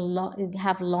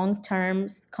 have long term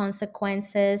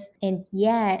consequences. And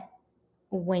yet,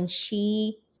 when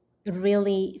she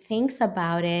really thinks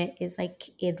about it, it's like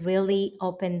it really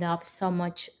opened up so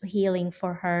much healing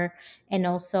for her. And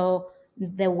also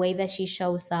the way that she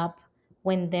shows up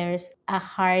when there's a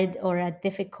hard or a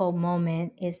difficult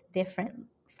moment is different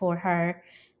for her.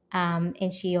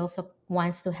 And she also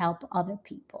wants to help other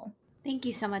people. Thank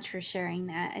you so much for sharing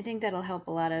that. I think that'll help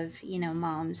a lot of,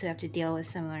 moms who have to deal with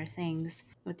similar things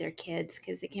with their kids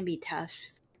because it can be tough.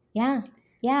 Yeah.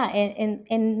 Yeah.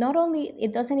 And not only,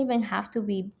 it doesn't even have to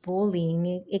be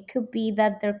bullying. It could be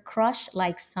that their crush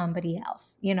likes somebody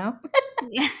else. Yeah.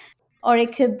 Or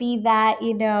it could be that,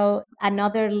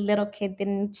 another little kid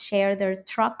didn't share their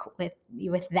truck with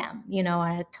them, or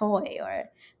a toy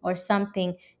or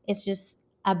something. It's just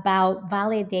about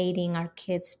validating our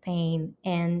kids' pain.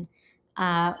 And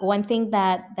one thing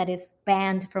that is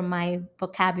banned from my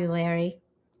vocabulary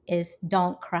is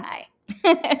don't cry.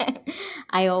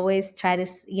 I always try to,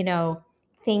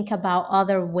 think about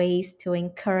other ways to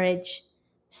encourage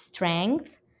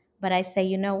strength. But I say,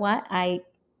 you know what?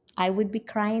 I would be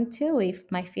crying too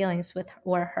if my feelings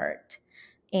were hurt.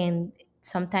 And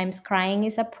sometimes crying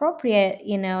is appropriate,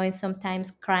 and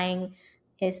sometimes crying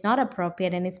is not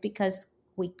appropriate. And it's because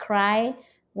we cry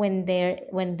when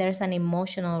there's an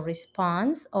emotional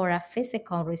response or a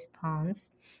physical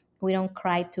response. We don't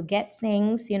cry to get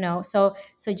things. So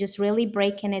just really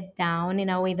breaking it down in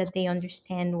a way that they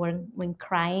understand when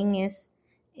crying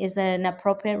is an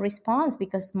appropriate response,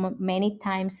 because many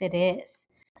times it is.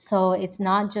 So it's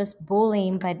not just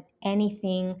bullying, but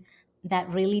anything that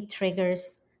really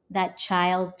triggers that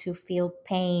child to feel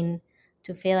pain,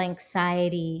 to feel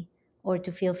anxiety, or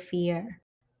to feel fear.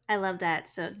 I love that.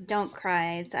 So don't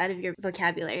cry. It's out of your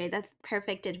vocabulary. That's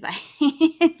perfect advice.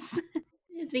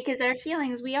 It's because our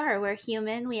feelings, we're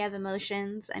human, we have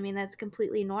emotions. I mean, that's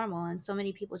completely normal. And so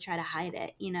many people try to hide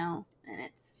it, and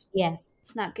Yes.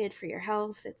 it's not good for your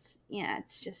health. It's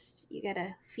just, you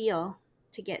gotta feel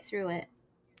to get through it.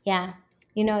 Yeah.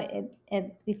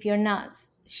 If you're not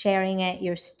sharing it,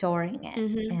 you're storing it.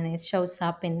 Hmm. And it shows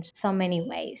up in so many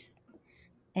ways.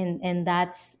 And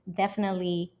that's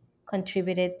definitely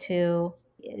contributed to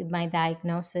my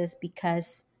diagnosis,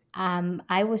 because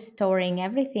I was storing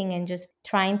everything and just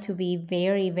trying to be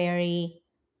very, very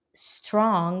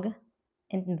strong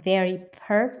and very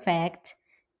perfect.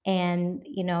 And,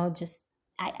 just,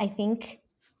 I think,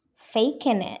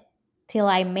 faking it till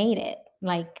I made it,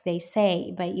 like they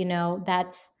say. But,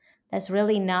 that's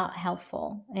really not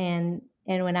helpful. And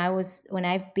when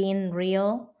I've been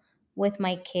real with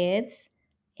my kids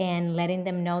and letting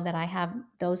them know that I have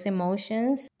those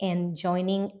emotions and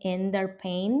joining in their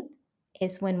pain,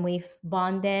 is when we've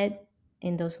bonded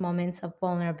in those moments of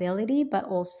vulnerability, but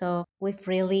also we've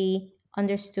really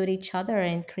understood each other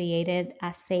and created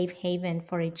a safe haven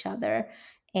for each other,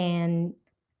 and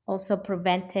also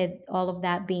prevented all of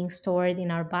that being stored in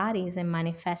our bodies and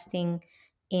manifesting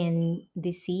in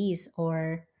disease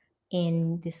or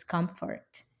in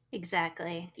discomfort.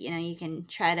 Exactly. You can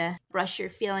try to brush your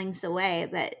feelings away,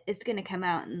 but it's going to come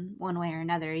out in one way or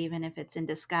another, even if it's in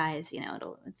disguise.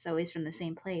 It's always from the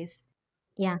same place.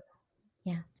 Yeah,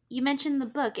 yeah. You mentioned the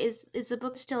book. Is the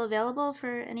book still available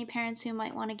for any parents who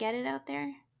might want to get it out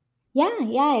there? Yeah,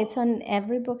 yeah, it's on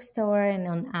every bookstore and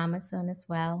on Amazon as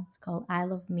well. It's called I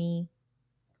Love Me,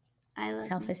 I love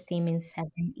Self me. Esteem in 7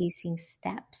 Easy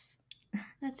Steps.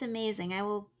 That's amazing. I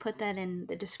will put that in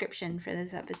the description for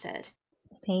this episode.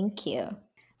 Thank you.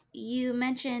 You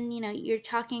mentioned, you're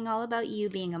talking all about you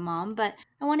being a mom, but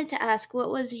I wanted to ask, what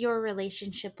was your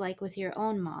relationship like with your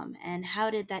own mom, and how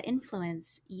did that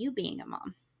influence you being a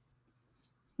mom?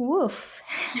 Woof.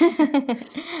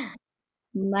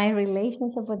 My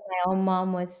relationship with my own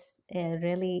mom was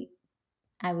really,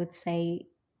 I would say,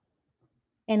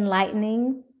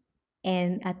 enlightening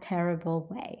in a terrible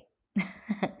way.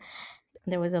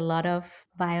 There was a lot of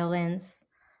violence,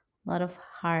 a lot of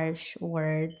harsh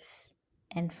words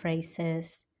and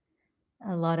phrases,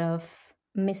 a lot of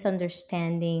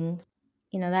misunderstanding,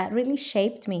 that really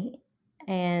shaped me.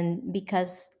 And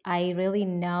because I really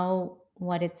know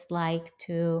what it's like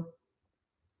to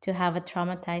have a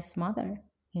traumatized mother,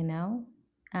 and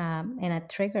a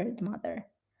triggered mother.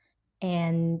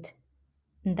 And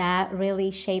that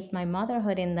really shaped my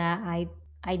motherhood in that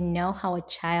I know how a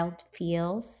child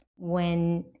feels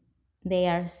when they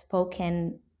are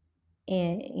spoken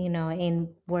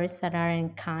in words that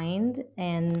aren't kind,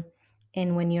 and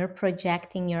when you're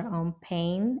projecting your own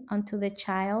pain onto the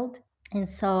child. And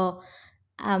so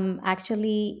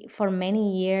actually for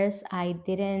many years I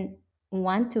didn't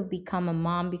want to become a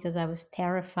mom because I was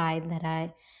terrified that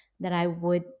I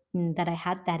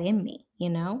had that in me,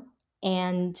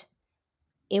 and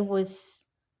it was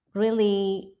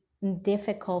really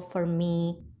difficult for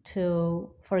me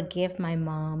to forgive my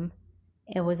mom.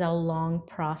 It was a long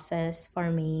process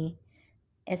for me,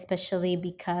 especially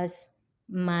because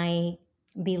my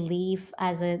belief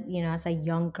as a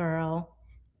young girl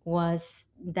was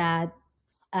that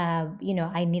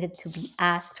I needed to be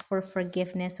asked for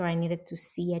forgiveness, or I needed to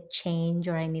see a change,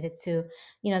 or I needed to,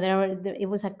 it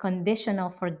was a conditional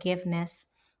forgiveness.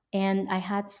 And I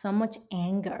had so much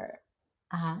anger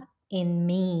in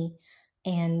me,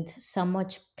 and so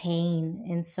much pain,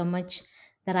 and so much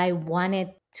that I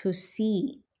wanted to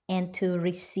see and to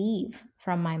receive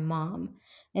from my mom.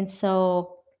 And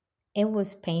so it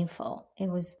was painful. It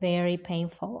was very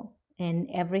painful. And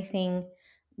everything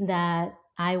that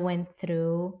I went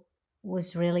through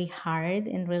was really hard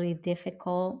and really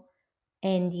difficult.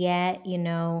 And yet,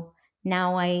 now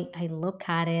I look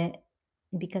at it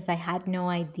because I had no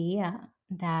idea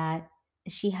that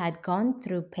she had gone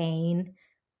through pain.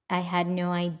 I had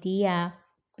no idea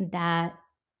that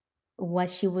what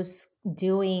she was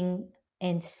doing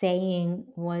and saying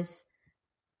was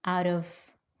out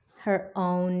of her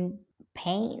own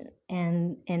pain,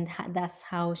 and that's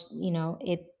how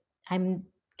it. I'm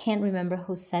can't remember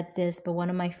who said this, but one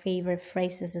of my favorite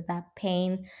phrases is that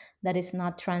pain that is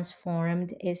not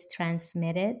transformed is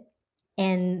transmitted.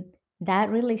 And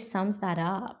that really sums that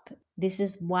up. This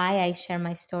is why I share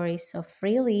my story so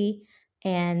freely,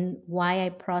 and why I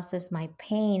process my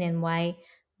pain, and why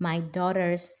my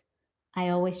daughters, I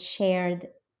always shared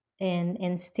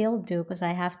and still do, because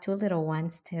I have two little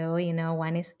ones too.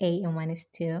 One is 8 and one is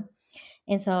 2.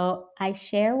 And so I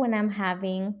share when I'm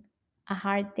having a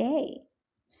hard day,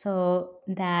 so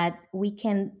that we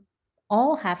can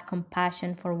all have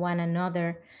compassion for one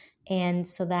another, and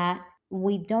so that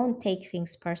we don't take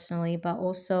things personally, but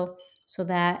also so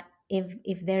that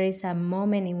if there is a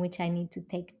moment in which I need to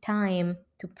take time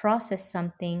to process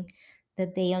something,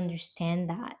 that they understand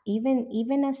that,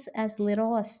 even as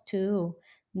little as 2.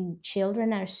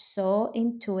 Children are so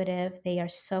intuitive, they are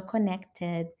so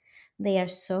connected, they are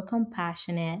so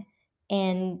compassionate,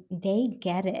 and they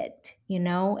get it,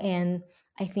 and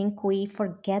I think we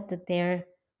forget that they're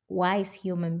wise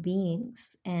human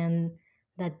beings, and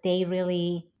that they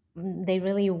really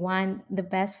want the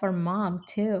best for mom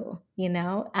too.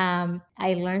 I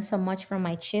learned so much from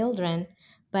my children,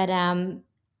 but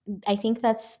I think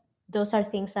those are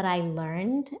things that I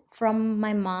learned from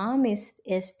my mom, is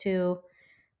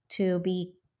to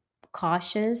be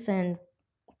cautious and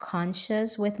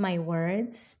conscious with my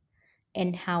words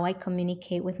and how I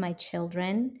communicate with my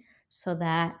children, so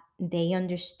that they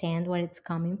understand where it's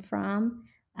coming from.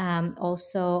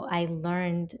 Also, I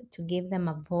learned to give them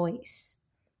a voice,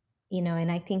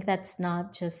 and I think that's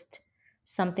not just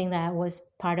something that was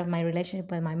part of my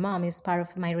relationship with my mom, it's part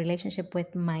of my relationship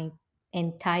with my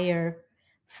entire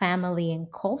family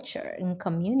and culture and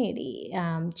community.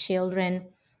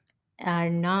 Children are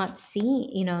not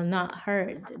seen, not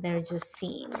heard, they're just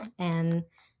seen. And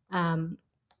um,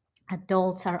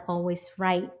 adults are always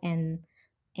right, and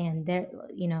their,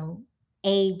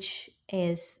 age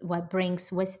is what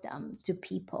brings wisdom to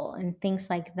people, and things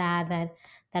like that,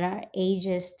 that are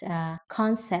ageist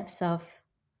concepts of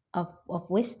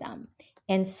wisdom.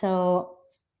 And so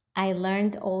I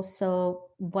learned also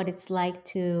what it's like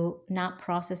to not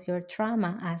process your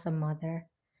trauma as a mother,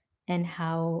 and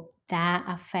how that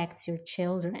affects your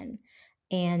children.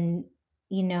 And,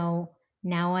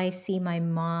 now I see my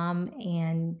mom,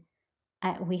 and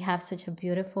we have such a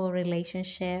beautiful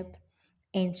relationship,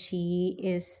 and she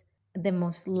is the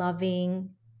most loving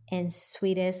and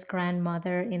sweetest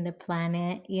grandmother in the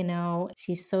planet.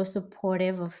 She's so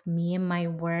supportive of me and my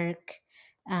work.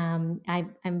 I'm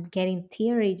getting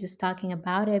teary just talking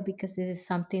about it, because this is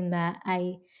something that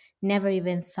I never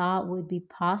even thought would be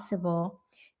possible.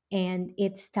 And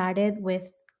it started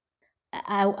with,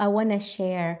 I want to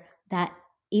share that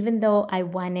even though I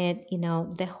wanted,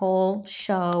 the whole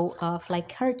show of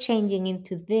like her changing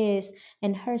into this,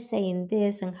 and her saying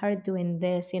this, and her doing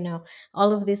this,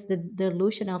 all of this, the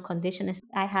delusional conditions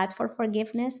I had for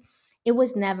forgiveness, it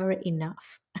was never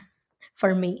enough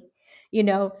for me. You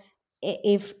know,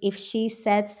 if she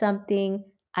said something,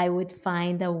 I would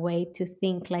find a way to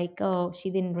think like, oh, she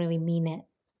didn't really mean it,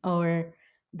 or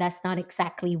that's not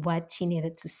exactly what she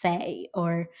needed to say,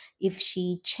 or if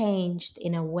she changed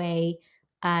in a way,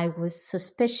 I was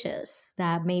suspicious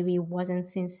that maybe it wasn't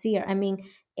sincere. I mean,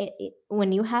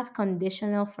 when you have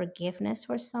conditional forgiveness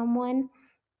for someone,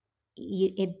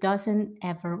 it doesn't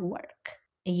ever work.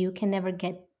 You can never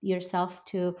get yourself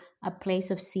to a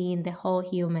place of seeing the whole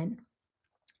human.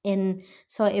 And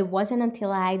so it wasn't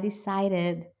until I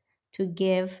decided to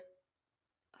give,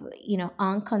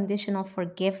 unconditional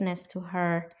forgiveness to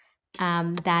her,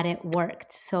 that it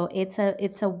worked. So it's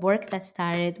a work that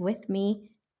started with me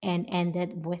and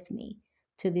ended with me,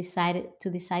 to decide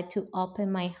to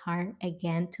open my heart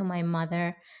again to my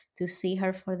mother, to see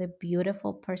her for the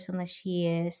beautiful person that she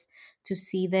is, to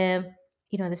see the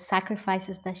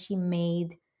sacrifices that she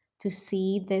made, to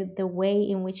see the way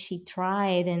in which she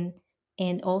tried,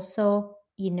 and also,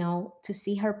 to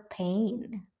see her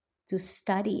pain, to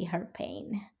study her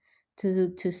pain,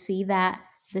 to see that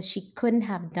she couldn't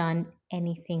have done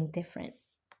anything different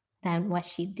than what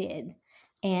she did,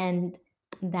 and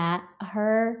that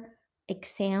her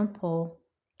example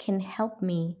can help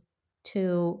me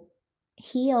to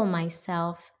heal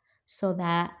myself, so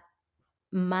that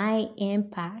my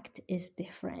impact is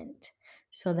different,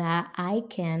 so that I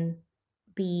can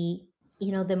be,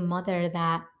 the mother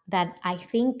that I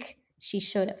think she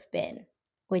should have been,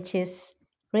 which is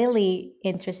really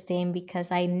interesting,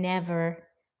 because I never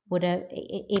would have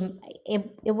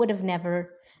it would have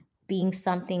never been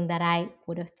something that I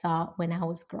would have thought when I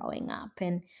was growing up.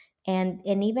 And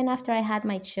even after I had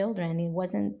my children, it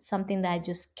wasn't something that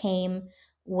just came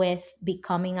with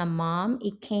becoming a mom.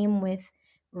 It came with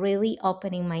really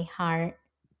opening my heart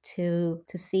to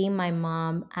see my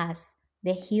mom as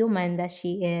the human that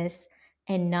she is,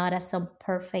 and not as some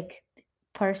perfect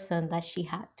person that she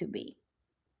had to be.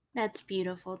 That's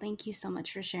beautiful. Thank you so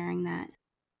much for sharing that.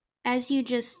 As you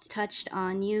just touched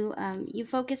on, you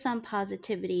focus on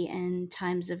positivity in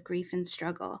times of grief and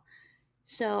struggle.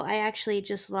 So I actually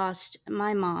just lost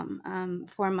my mom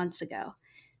 4 months ago.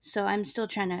 So I'm still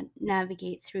trying to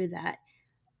navigate through that.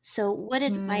 So what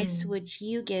advice Hmm. would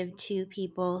you give to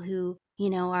people who,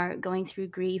 are going through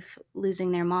grief,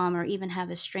 losing their mom, or even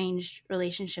have estranged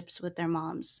relationships with their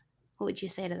moms? What would you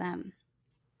say to them?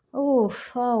 Oh,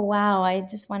 wow. I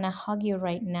just want to hug you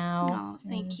right now. Oh,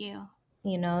 thank you.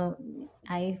 You know,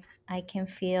 I can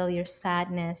feel your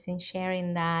sadness in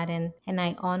sharing that, and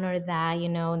I honor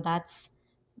that.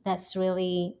 That's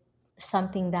really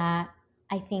something that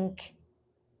I think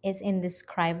is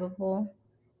indescribable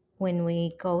when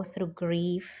we go through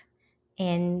grief.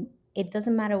 And it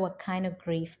doesn't matter what kind of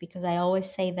grief, because I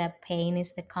always say that pain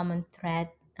is the common thread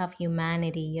of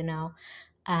humanity.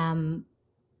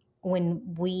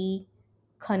 When we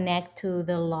connect to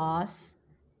the loss,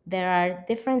 there are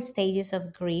different stages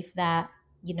of grief that,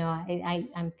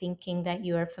 I'm thinking that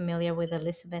you are familiar with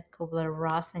Elizabeth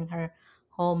Kubler-Ross and her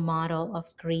whole model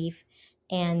of grief,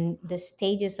 and the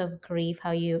stages of grief,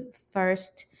 how you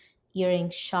first, you're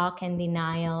in shock and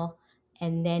denial,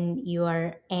 and then you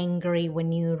are angry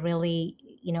when you really,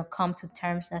 come to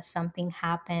terms that something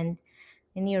happened,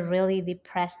 and you're really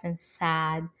depressed and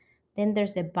sad. Then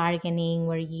there's the bargaining,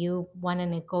 where you want to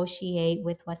negotiate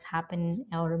with what's happened,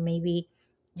 or maybe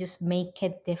just make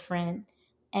it different.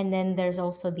 And then there's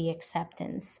also the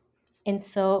acceptance. And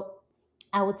so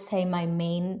I would say my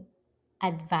main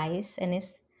advice, and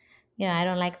I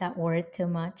don't like that word too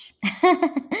much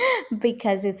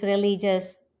because it's really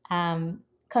just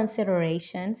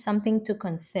consideration, something to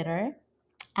consider.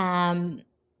 Um,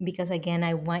 because again,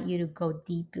 I want you to go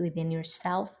deep within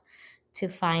yourself to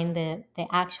find the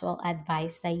actual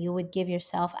advice that you would give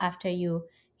yourself after you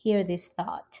hear this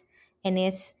thought. And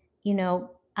it's,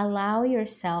 allow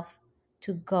yourself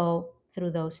to go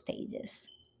through those stages.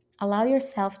 Allow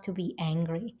yourself to be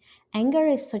angry. Anger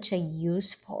is such a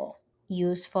useful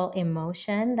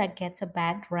emotion that gets a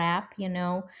bad rap,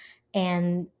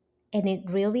 and it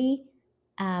really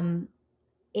um,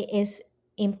 it is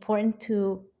important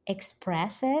to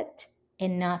express it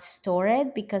and not store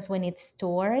it, because when it's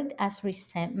stored as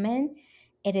resentment,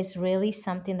 it is really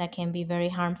something that can be very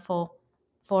harmful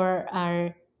for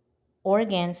our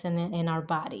organs and in our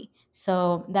body.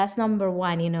 So that's number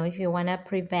one. If you want to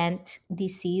prevent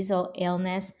disease or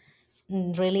illness,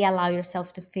 really allow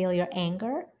yourself to feel your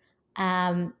anger.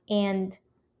 And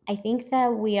I think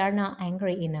that we are not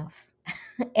angry enough.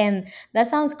 And that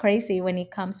sounds crazy when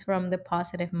it comes from the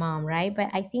positive mom, right?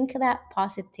 But I think that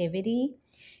positivity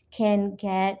can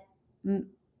get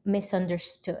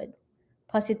misunderstood.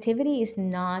 Positivity is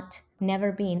not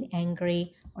never being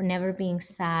angry or never being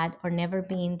sad or never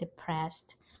being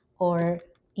depressed, or,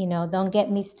 don't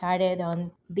get me started on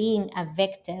being a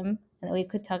victim. And we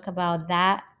could talk about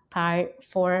that part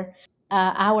for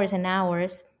hours and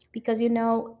hours, because,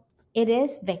 it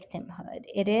is victimhood.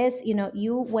 It is,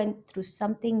 you went through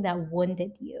something that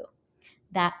wounded you,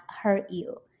 that hurt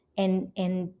you,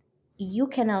 and you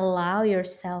can allow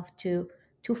yourself to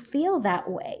feel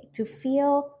that way, to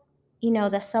feel,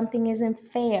 that something isn't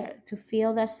fair, to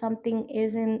feel that something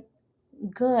isn't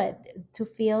good, to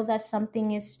feel that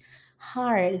something is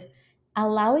hard.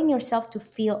 Allowing yourself to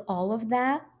feel all of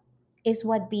that is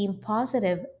what being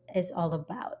positive is all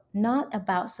about, not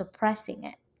about suppressing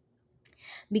it.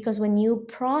 Because when you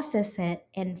process it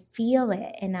and feel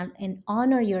it, and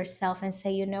honor yourself and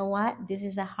say, you know what, this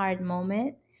is a hard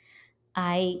moment,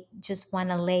 I just want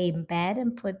to lay in bed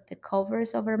and put the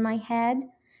covers over my head.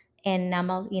 And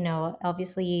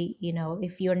obviously,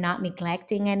 if you're not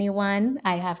neglecting anyone,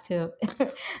 I have to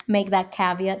make that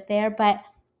caveat there. But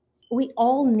we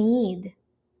all need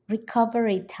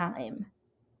recovery time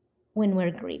when we're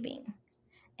grieving.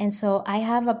 And so I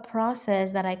have a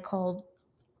process that I call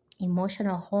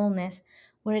emotional wholeness,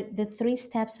 where the three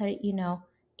steps are,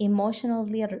 emotional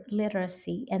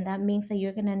literacy. And that means that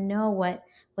you're going to know what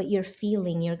you're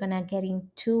feeling. You're going to get in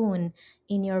tune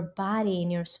in your body, in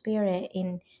your spirit,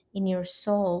 in your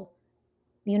soul.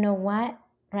 You know what,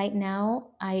 right now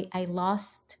I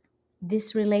lost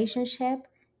this relationship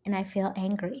and I feel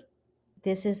angry.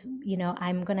 This is,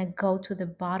 I'm going to go to the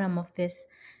bottom of this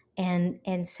and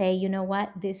say, you know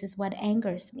what, this is what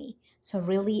angers me. So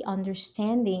really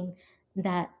understanding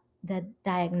that, the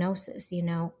diagnosis,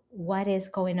 what is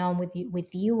going on with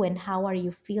you and how are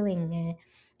you feeling,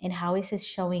 and how is it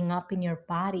showing up in your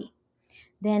body.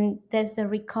 Then there's the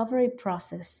recovery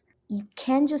process. You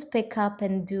can't just pick up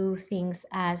and do things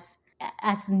as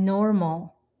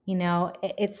normal.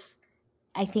 It's,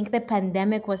 I think the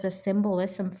pandemic was a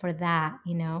symbolism for that,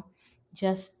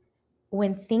 just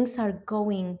when things are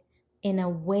going in a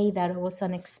way that was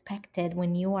unexpected,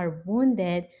 when you are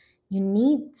wounded, you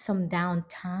need some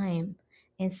downtime.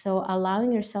 And so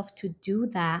allowing yourself to do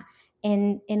that.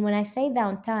 And when I say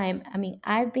downtime, I mean,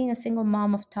 I've been a single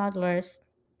mom of toddlers,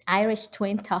 Irish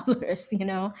twin toddlers,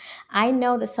 I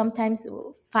know that sometimes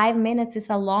 5 minutes is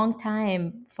a long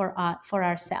time for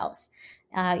ourselves.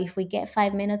 If we get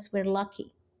 5 minutes, we're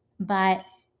lucky. But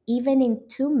even in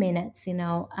 2 minutes,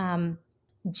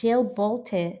 Jill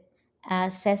Bolte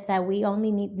says that we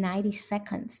only need 90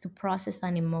 seconds to process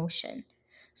an emotion.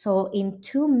 So in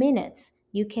 2 minutes,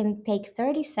 you can take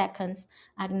 30 seconds,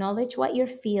 acknowledge what you're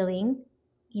feeling,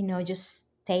 just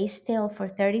stay still for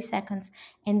 30 seconds,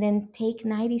 and then take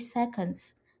 90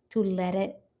 seconds to let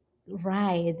it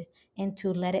ride and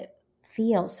to let it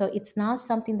feel. So it's not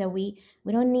something that we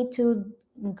don't need to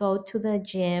go to the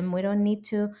gym. We don't need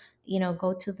to,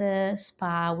 go to the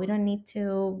spa. We don't need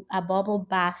to a bubble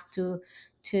bath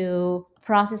to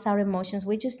process our emotions.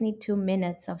 We just need 2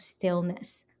 minutes of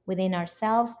stillness within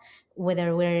ourselves,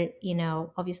 whether we're,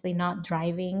 obviously not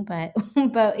driving, but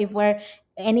but if we're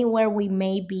anywhere we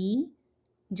may be,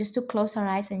 just to close our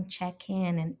eyes and check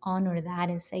in and honor that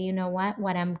and say, you know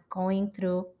what I'm going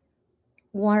through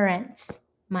warrants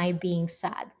my being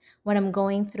sad. What I'm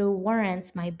going through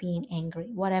warrants my being angry.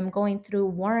 What I'm going through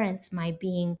warrants my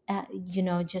being,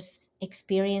 just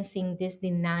experiencing this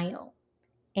denial.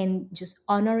 And just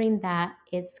honoring that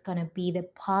is going to be the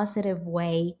positive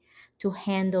way to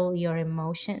handle your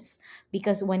emotions.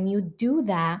 Because when you do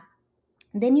that,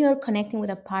 then you're connecting with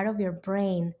a part of your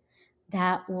brain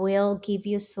that will give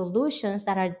you solutions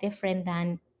that are different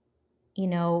than, you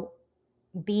know,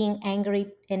 being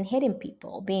angry and hitting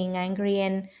people, being angry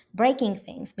and breaking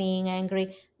things, being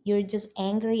angry. You're just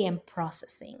angry and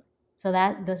processing. So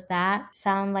that, does that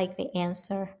sound like the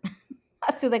answer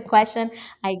to the question?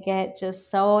 I get just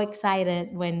so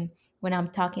excited when I'm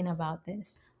talking about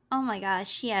this. Oh my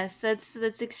gosh, yes, that's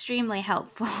extremely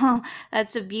helpful.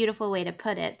 That's a beautiful way to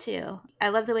put it too. I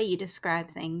love the way you describe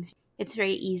things. It's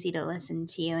very easy to listen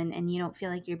to you, and you don't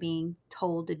feel like you're being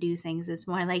told to do things. It's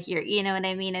more like you're, you know what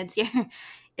I mean? It's your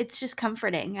it's just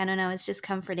comforting. I don't know, it's just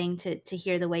comforting to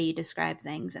hear the way you describe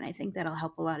things, and I think that'll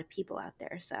help a lot of people out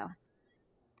there. So,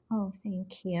 Oh,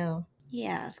 thank you.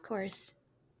 yeah, of course.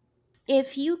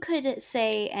 If you could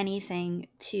say anything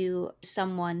to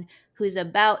someone who's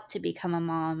about to become a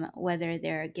mom, whether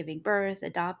they're giving birth,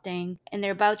 adopting, and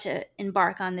they're about to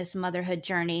embark on this motherhood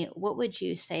journey, what would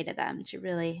you say to them to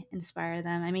really inspire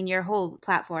them? I mean, your whole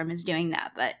platform is doing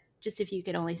that, but just if you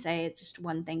could only say just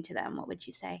one thing to them, what would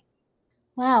you say?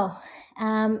 Wow.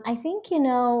 I think,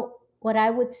 what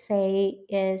I would say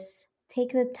is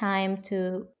take the time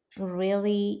to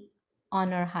really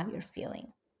honor how you're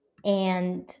feeling.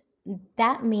 And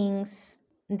that means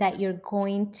that you're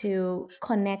going to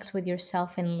connect with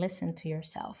yourself and listen to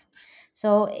yourself.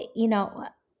 So,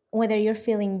 whether you're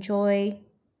feeling joy,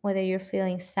 whether you're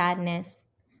feeling sadness,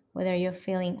 whether you're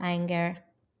feeling anger,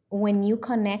 when you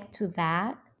connect to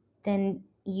that, then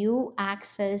you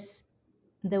access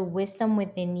the wisdom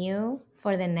within you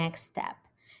for the next step.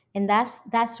 And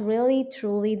that's really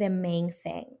truly the main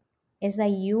thing, is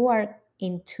that you are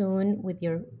in tune with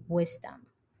your wisdom,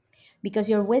 because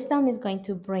your wisdom is going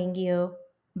to bring you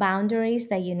boundaries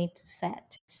that you need to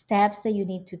set, steps that you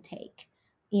need to take,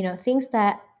 things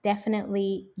that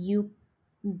definitely you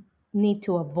need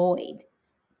to avoid,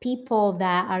 people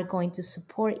that are going to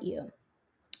support you.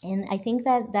 And I think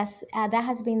that that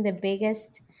has been the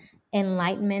biggest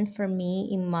enlightenment for me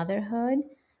in motherhood,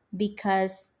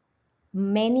 because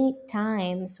many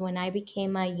times when I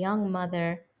became a young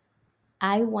mother,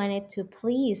 I wanted to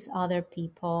please other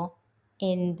people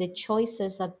in the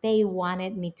choices that they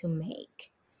wanted me to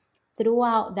make.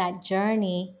 Throughout that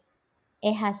journey,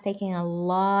 it has taken a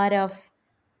lot of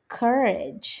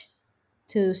courage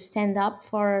to stand up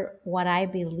for what I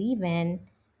believe in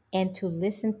and to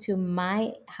listen to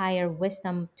my higher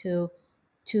wisdom, to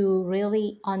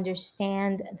really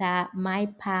understand that my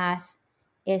path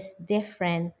is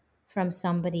different from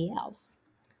somebody else.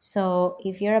 So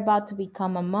if you're about to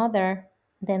become a mother,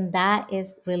 then that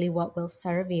is really what will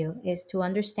serve you, is to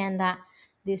understand that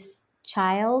this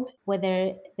child,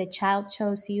 whether the child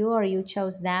chose you or you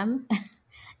chose them,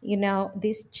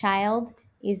 this child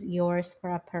is yours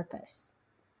for a purpose.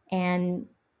 And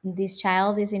this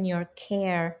child is in your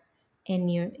care, in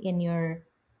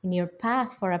your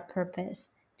path for a purpose,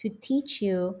 to teach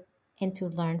you and to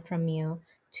learn from you,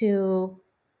 to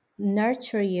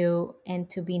nurture you and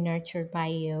to be nurtured by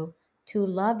you, to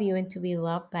love you and to be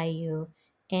loved by you.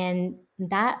 And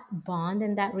that bond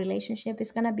and that relationship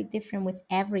is going to be different with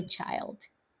every child.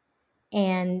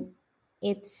 And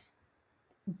it's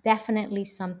definitely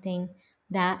something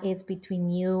that is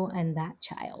between you and that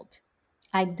child.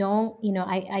 I don't,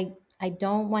 I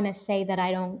don't want to say that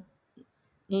I don't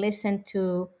listen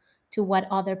to what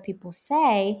other people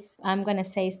say. I'm going to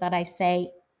say is that I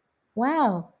say,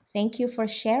 wow, thank you for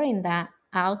sharing that.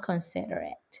 I'll consider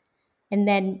it. And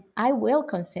then I will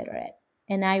consider it,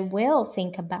 and I will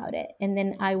think about it. And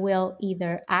then I will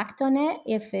either act on it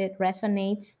if it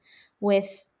resonates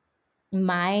with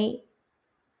my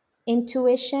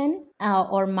intuition,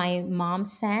 or my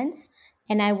mom's sense,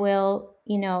 and I will,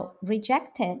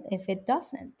 reject it if it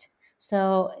doesn't.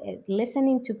 So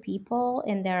listening to people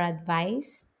and their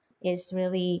advice is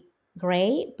really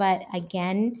great, but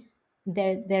again,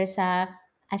 there's a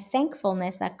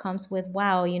thankfulness that comes with,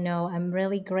 wow, I'm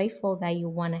really grateful that you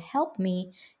want to help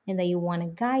me and that you want to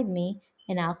guide me,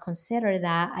 and I'll consider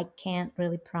that. I can't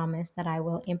really promise that I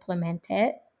will implement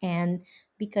it, and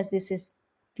because this is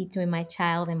between my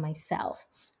child and myself.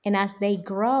 And as they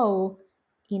grow,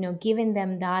 giving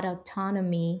them that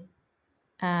autonomy.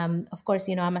 Of course,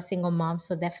 I'm a single mom,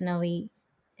 so definitely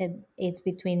it's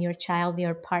between your child,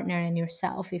 your partner, and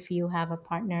yourself if you have a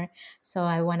partner. So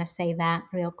I want to say that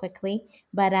real quickly.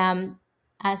 But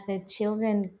as the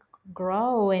children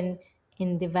grow and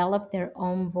develop their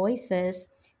own voices,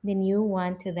 then you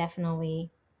want to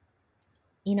definitely,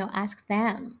 ask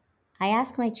them. I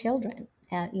ask my children,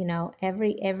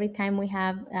 every time we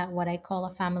have what I call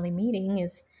a family meeting,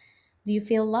 is, do you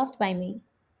feel loved by me?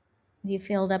 Do you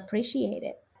feel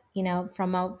appreciated?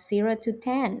 from a 0 to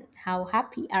 10, how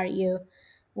happy are you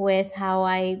with how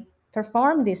I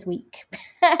performed this week?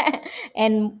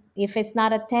 And if it's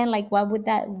not a 10, like what would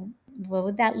that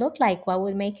look like? What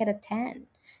would make it a 10?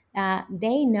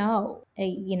 They know,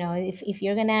 if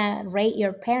you're gonna rate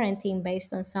your parenting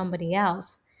based on somebody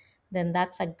else, then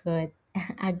that's a good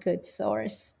a good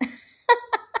source.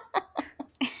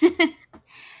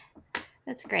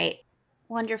 That's great.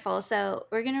 Wonderful. So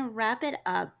we're going to wrap it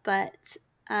up, but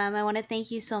I want to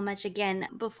thank you so much again.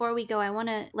 Before we go, I want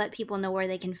to let people know where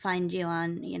they can find you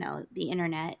on, the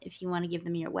internet. If you want to give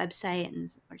them your website and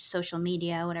or social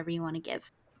media, whatever you want to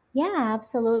give. Yeah,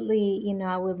 absolutely.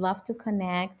 I would love to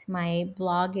connect. My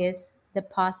blog is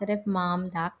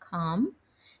thepositivemom.com.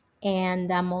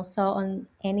 And I'm also on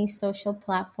any social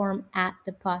platform at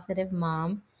The Positive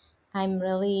Mom. I'm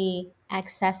really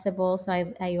accessible, so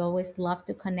I always love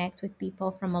to connect with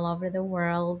people from all over the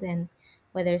world, and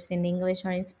whether it's in English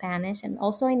or in Spanish, and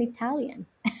also in Italian.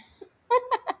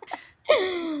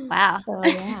 Wow. So,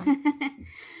 yeah.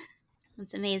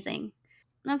 That's amazing.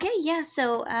 Okay, yeah.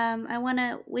 So I want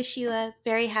to wish you a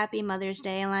very happy Mother's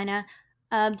Day, Elena.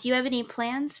 Do you have any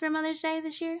plans for Mother's Day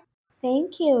this year?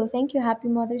 Thank you. Thank you. Happy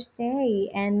Mother's Day.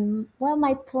 And well,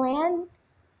 my plan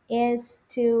is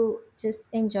to just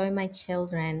enjoy my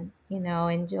children.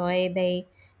 Enjoy. They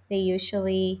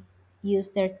usually use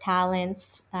their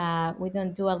talents. We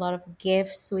don't do a lot of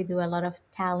gifts, we do a lot of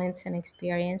talents and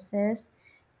experiences.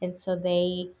 And so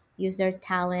they use their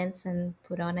talents and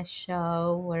put on a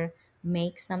show or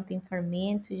make something for me,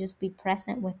 and to just be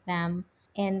present with them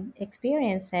and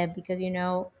experience it, because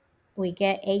we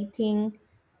get 18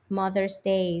 Mother's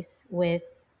Days with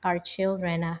our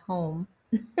children at home.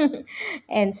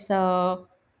 And so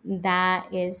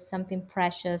that is something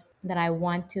precious that I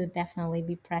want to definitely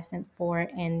be present for,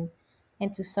 and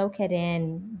to soak it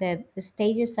in. The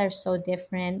stages are so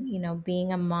different,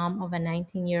 being a mom of a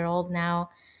 19-year-old now,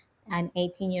 an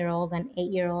 18-year-old, an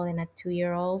 8-year-old, and a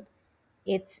 2-year-old.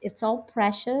 It's all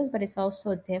precious, but it's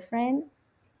also different,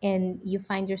 and you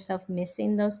find yourself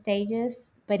missing those stages.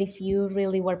 But if you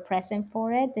really were present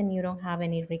for it, then you don't have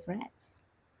any regrets.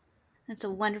 That's a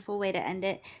wonderful way to end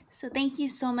it. So thank you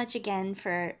so much again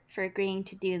for agreeing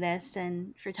to do this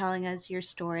and for telling us your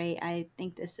story. I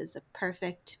think this is a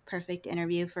perfect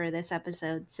interview for this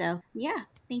episode. So, yeah,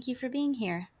 thank you for being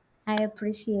here. I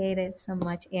appreciate it so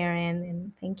much, Erin,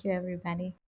 and thank you,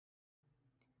 everybody.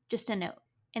 Just a note,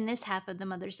 in this half of the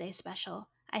Mother's Day special,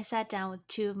 I sat down with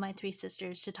two of my three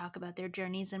sisters to talk about their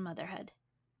journeys in motherhood.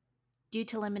 Due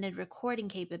to limited recording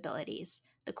capabilities,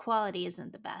 the quality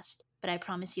isn't the best, but I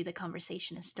promise you the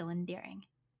conversation is still endearing.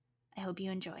 I hope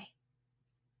you enjoy.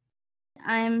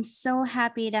 I'm so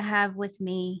happy to have with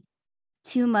me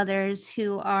two mothers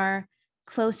who are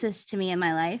closest to me in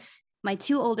my life. My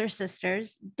two older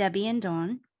sisters, Debbie and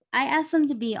Dawn. I asked them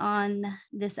to be on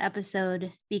this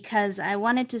episode because I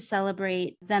wanted to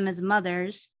celebrate them as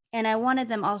mothers. And I wanted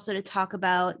them also to talk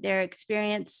about their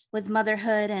experience with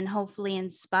motherhood and hopefully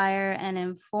inspire and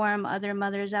inform other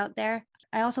mothers out there.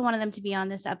 I also wanted them to be on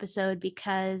this episode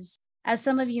because, as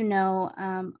some of you know,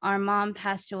 our mom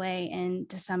passed away in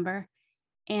December,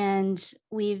 and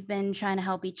we've been trying to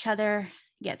help each other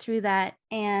get through that.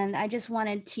 And I just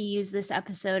wanted to use this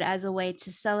episode as a way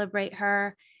to celebrate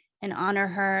her and honor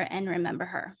her and remember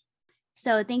her.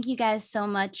 So thank you guys so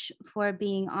much for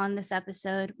being on this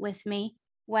episode with me.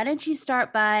 Why don't you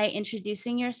start by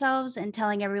introducing yourselves and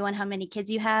telling everyone how many kids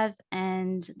you have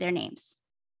and their names?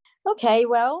 Okay,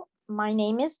 well, my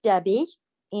name is Debbie,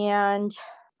 and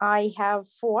I have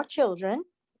 4 children,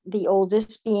 the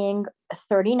oldest being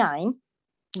 39,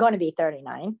 going to be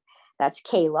 39. That's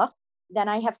Kayla. Then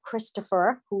I have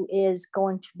Christopher, who is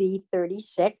going to be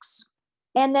 36.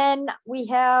 And then we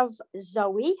have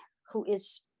Zoe, who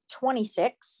is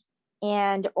 26,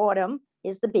 and Autumn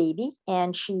is the baby,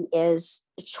 and she is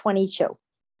 22.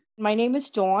 My name is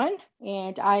Dawn,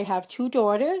 and I have 2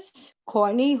 daughters,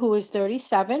 Courtney, who is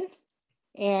 37,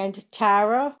 and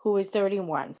Tara, who is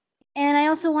 31. And I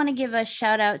also want to give a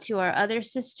shout out to our other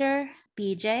sister,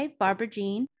 BJ, Barbara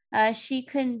Jean. She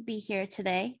couldn't be here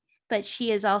today, but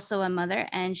she is also a mother,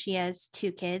 and she has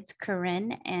 2 kids,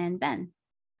 Corinne and Ben.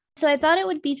 So I thought it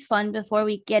would be fun before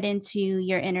we get into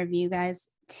your interview, guys,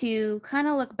 to kind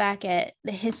of look back at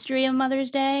the history of Mother's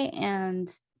Day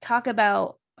and talk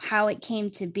about how it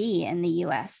came to be in the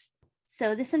US.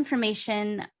 So this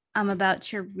information I'm about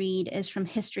to read is from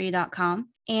history.com.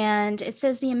 And it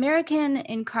says the American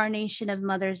incarnation of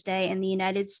Mother's Day in the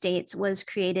United States was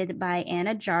created by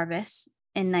Anna Jarvis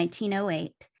in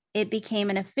 1908. It became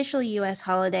an official US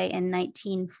holiday in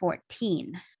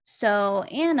 1914. So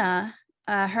Anna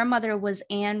Her mother was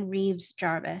Anne Reeves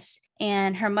Jarvis,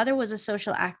 and her mother was a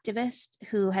social activist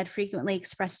who had frequently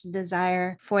expressed a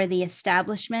desire for the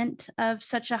establishment of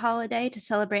such a holiday to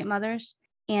celebrate mothers.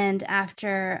 And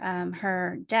after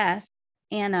her death,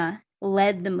 Anna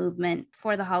led the movement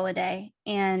for the holiday,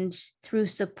 and through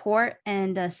support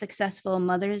and a successful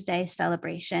Mother's Day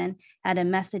celebration at a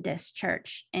Methodist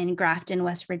church in Grafton,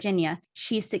 West Virginia,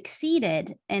 she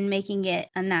succeeded in making it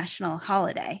a national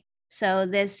holiday. So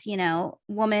this,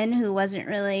 woman who wasn't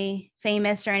really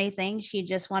famous or anything, she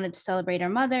just wanted to celebrate her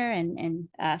mother and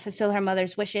fulfill her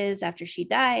mother's wishes after she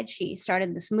died. She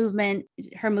started this movement.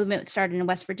 Her movement started in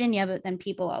West Virginia, but then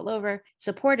people all over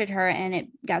supported her, and it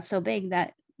got so big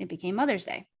that it became Mother's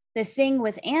Day. The thing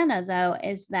with Anna, though,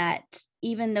 is that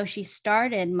even though she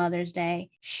started Mother's Day,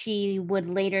 she would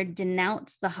later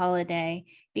denounce the holiday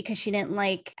because she didn't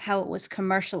like how it was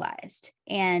commercialized.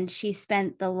 And she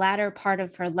spent the latter part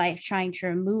of her life trying to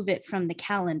remove it from the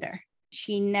calendar.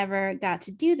 She never got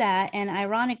to do that. And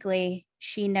ironically,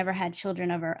 she never had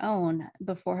children of her own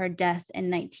before her death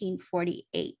in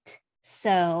 1948.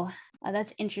 So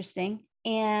that's interesting.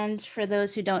 And for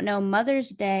those who don't know, Mother's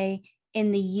Day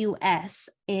in the US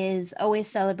is always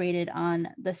celebrated on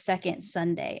the second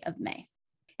Sunday of May.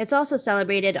 It's also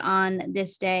celebrated on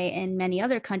this day in many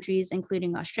other countries,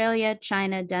 including Australia,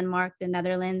 China, Denmark, the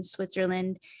Netherlands,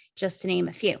 Switzerland, just to name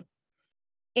a few.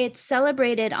 It's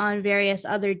celebrated on various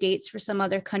other dates for some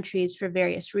other countries for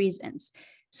various reasons.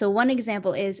 So one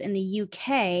example is in the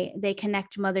UK, they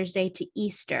connect Mother's Day to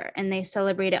Easter, and they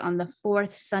celebrate it on the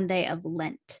fourth Sunday of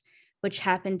Lent, which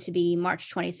happened to be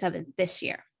March 27th this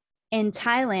year. In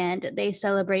Thailand, they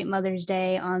celebrate Mother's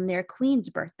Day on their queen's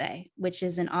birthday, which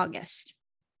is in August.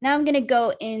 Now I'm going to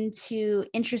go into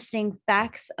interesting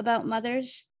facts about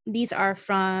mothers. These are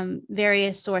from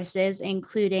various sources,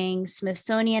 including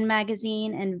Smithsonian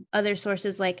Magazine and other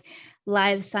sources like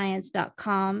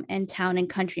livescience.com and Town and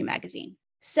Country Magazine.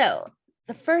 So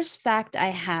the first fact I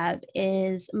have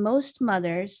is most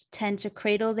mothers tend to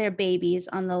cradle their babies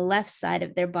on the left side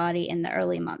of their body in the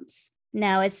early months.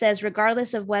 Now, it says,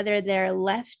 regardless of whether they're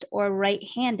left or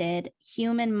right-handed,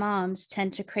 human moms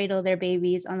tend to cradle their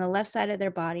babies on the left side of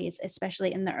their bodies,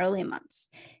 especially in the early months.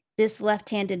 This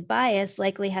left-handed bias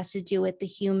likely has to do with the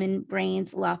human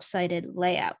brain's lopsided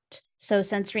layout. So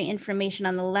sensory information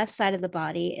on the left side of the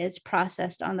body is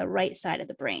processed on the right side of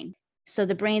the brain. So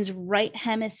the brain's right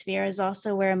hemisphere is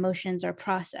also where emotions are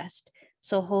processed.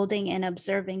 So holding and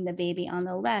observing the baby on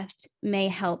the left may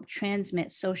help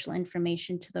transmit social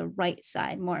information to the right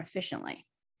side more efficiently.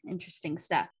 Interesting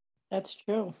stuff. That's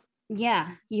true.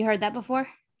 Yeah. You heard that before?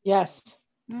 Yes.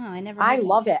 No, I never. I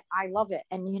love it. I love it.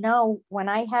 And when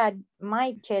I had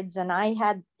my kids and I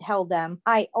had held them,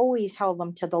 I always held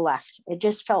them to the left. It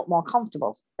just felt more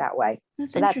comfortable that way.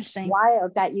 That's so interesting. That's why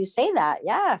that you say that.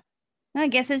 Yeah. I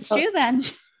guess it's true then.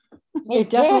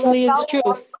 It definitely is true.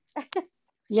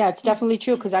 Yeah, it's definitely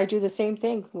true because I do the same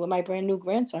thing with my brand new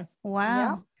grandson.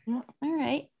 Wow. Yeah. All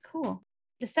right, cool.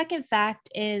 The second fact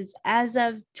is, as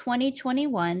of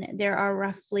 2021, there are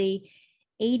roughly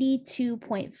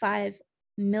 82.5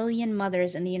 million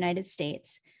mothers in the United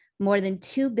States, more than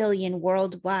 2 billion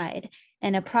worldwide,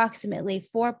 and approximately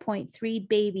 4.3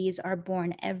 babies are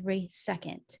born every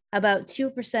second. About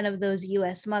 2% of those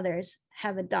US mothers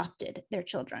have adopted their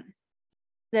children.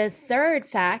 The third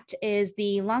fact is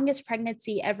the longest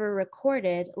pregnancy ever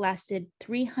recorded lasted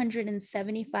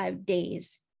 375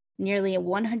 days, nearly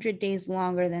 100 days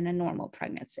longer than a normal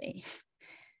pregnancy.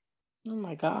 Oh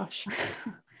my gosh.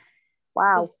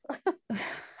 Wow.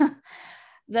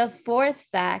 The fourth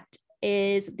fact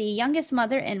is the youngest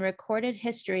mother in recorded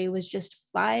history was just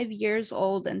 5 years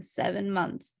old and 7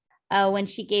 months when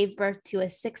she gave birth to a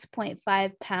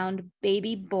 6.5-pound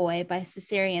baby boy by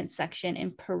cesarean section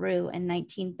in Peru in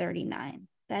 1939.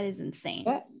 That is insane.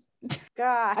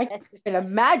 God. I can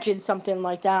imagine something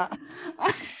like that.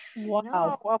 Wow.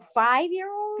 No, a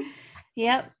 5-year-old?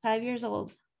 Yep, 5 years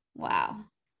old. Wow.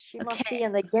 She must be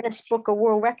in the Guinness Book of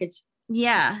World Records.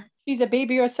 Yeah. She's a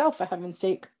baby herself, for heaven's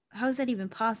sake. How is that even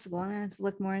possible? I'm going to have to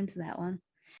look more into that one.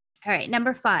 All right,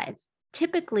 number 5.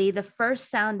 Typically, the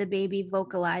first sound a baby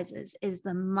vocalizes is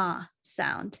the ma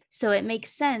sound. So it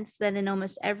makes sense that in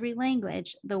almost every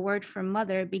language, the word for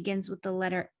mother begins with the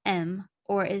letter M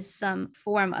or is some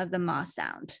form of the ma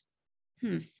sound.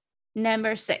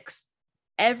 Number 6.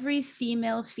 Every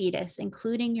female fetus,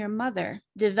 including your mother,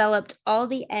 developed all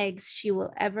the eggs she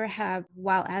will ever have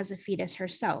while as a fetus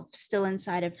herself, still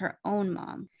inside of her own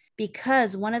mom.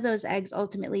 Because one of those eggs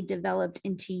ultimately developed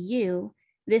into you,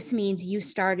 this means you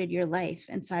started your life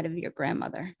inside of your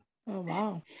grandmother. Oh,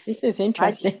 wow. This is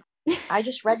interesting. I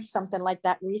just read something like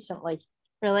that recently.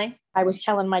 Really? I was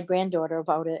telling my granddaughter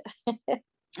about it.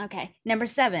 Okay. Number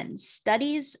 7,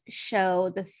 studies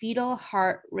show the fetal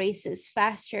heart races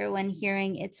faster when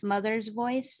hearing its mother's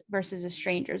voice versus a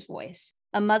stranger's voice.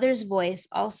 A mother's voice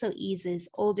also eases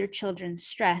older children's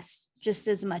stress just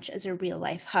as much as a real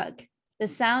life hug. The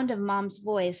sound of mom's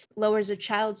voice lowers a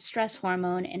child's stress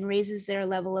hormone and raises their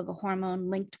level of a hormone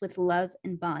linked with love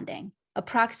and bonding.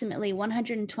 Approximately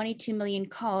 122 million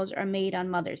calls are made on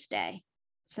Mother's Day.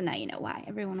 So now you know why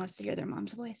everyone wants to hear their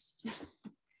mom's voice.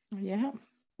 Yeah,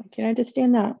 I can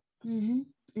understand that. Mm-hmm.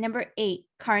 Number 8,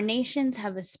 carnations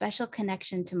have a special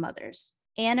connection to mothers.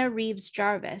 Anna Reeves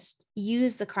Jarvis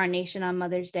used the carnation on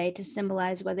Mother's Day to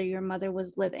symbolize whether your mother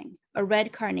was living. A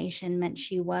red carnation meant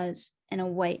she was, and a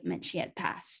white meant she had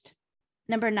passed.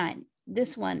 Number 9,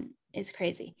 this one is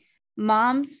crazy.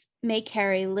 Moms may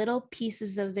carry little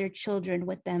pieces of their children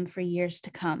with them for years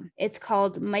to come. It's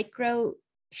called microchimerism.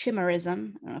 I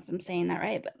don't know if I'm saying that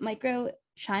right, but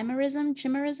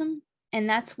chimerism. And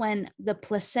that's when the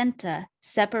placenta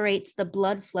separates the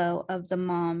blood flow of the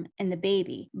mom and the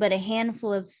baby. But a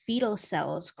handful of fetal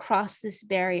cells cross this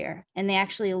barrier and they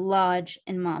actually lodge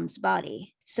in mom's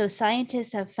body. So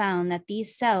scientists have found that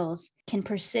these cells can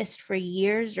persist for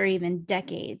years or even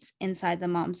decades inside the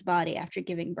mom's body after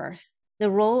giving birth.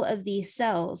 The role of these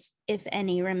cells, if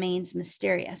any, remains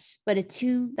mysterious, but a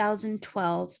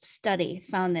 2012 study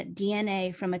found that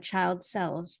DNA from a child's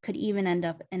cells could even end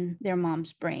up in their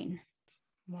mom's brain.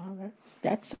 Wow,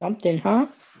 that's something, huh?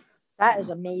 That is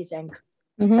amazing.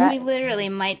 Mhm. That- We literally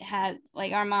might have,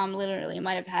 like, our mom literally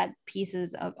might have had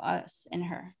pieces of us in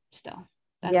her still.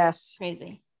 That's Yes.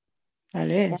 crazy. That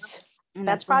is. And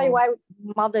That's the probably whole- why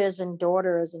mothers and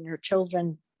daughters and their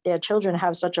children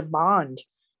have such a bond.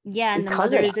 Yeah, and the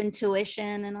because of mother's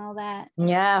intuition and all that.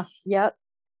 Yeah. Yep.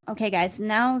 Okay, guys,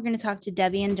 now we're going to talk to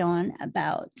Debbie and Dawn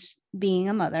about being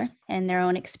a mother and their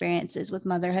own experiences with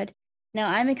motherhood. Now,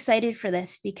 I'm excited for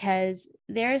this because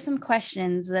there are some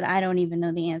questions that I don't even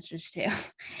know the answers to.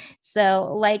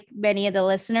 So, like many of the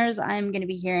listeners, I'm going to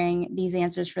be hearing these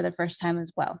answers for the first time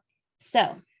as well.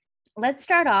 So, let's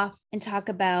start off and talk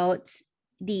about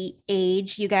the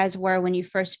age you guys were when you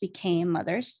first became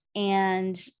mothers,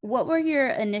 and what were your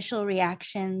initial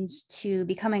reactions to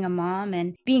becoming a mom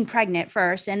and being pregnant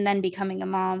first and then becoming a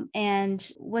mom. And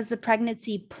was the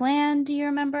pregnancy planned? Do you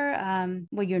remember?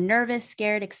 Were you nervous,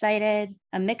 scared, excited,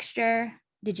 a mixture?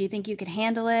 Did you think you could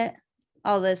handle it?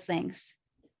 All those things.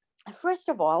 First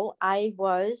of all, I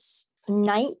was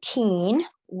 19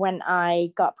 when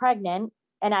I got pregnant.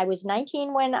 And I was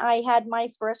 19 when I had my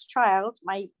first child,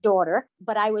 my daughter,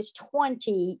 but I was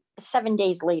 27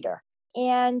 days later.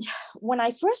 And when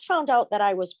I first found out that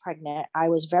I was pregnant, I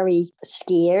was very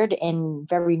scared and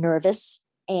very nervous.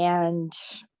 And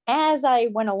as I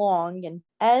went along and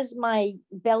as my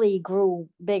belly grew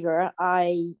bigger,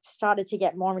 I started to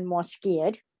get more and more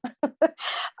scared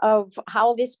of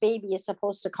how this baby is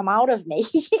supposed to come out of me.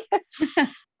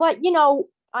 But,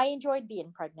 I enjoyed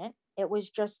being pregnant. It was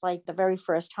just like the very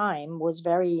first time was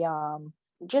very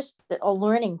just a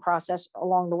learning process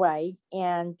along the way.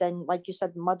 And then, like you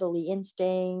said, motherly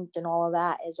instinct and all of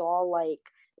that is all like,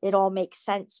 it all makes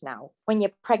sense now. When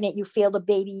you're pregnant, you feel the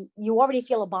baby, you already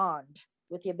feel a bond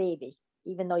with your baby,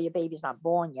 even though your baby's not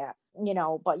born yet,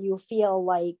 but you feel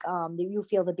like you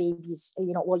feel the baby's,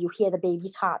 you hear the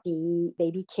baby's heartbeat,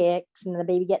 baby kicks, and the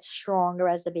baby gets stronger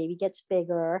as the baby gets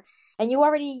bigger. And you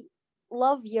already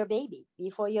love your baby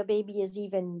before your baby is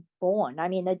even born. I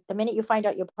mean, the minute you find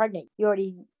out you're pregnant, you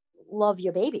already love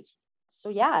your baby. So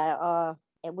yeah,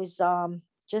 it was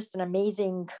just an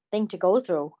amazing thing to go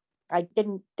through. I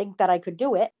didn't think that I could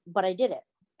do it, but I did it.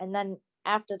 And then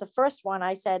after the first one,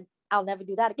 I said, I'll never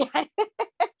do that again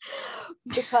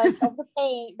because of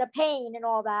the pain and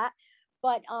all that.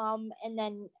 But and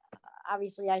then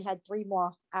obviously I had 3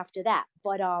 more after that.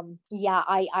 But yeah,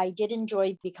 I did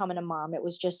enjoy becoming a mom. It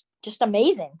was just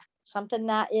amazing. Something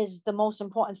that is the most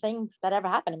important thing that ever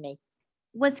happened to me.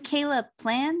 Was Kayla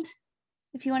planned?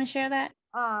 If you want to share that.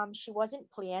 She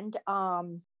wasn't planned.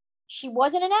 She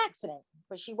wasn't an accident,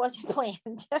 but she wasn't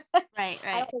planned. Right.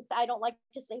 I don't like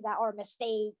to say that, or a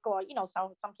mistake, or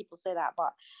some people say that,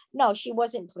 but no, she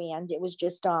wasn't planned. It was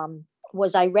just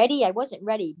was I ready? I wasn't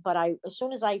ready, but as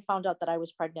soon as I found out that I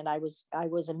was pregnant, I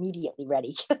was immediately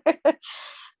ready.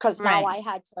 Because now I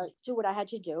had to do what I had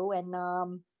to do. And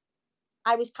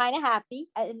I was kind of happy.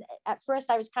 And at first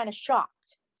I was kind of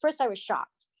shocked. First I was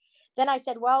shocked. Then I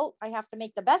said, well, I have to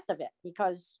make the best of it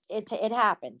because it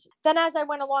happened. Then as I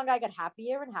went along, I got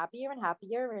happier and happier and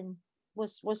happier, and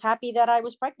was happy that I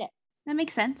was pregnant. That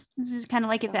makes sense. This is kind of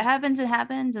like if it So, happens, it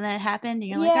happens, and then it happened, and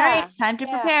you're like, all right, yeah, time to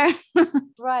yeah, prepare.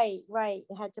 right.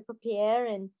 You had to prepare,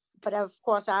 but of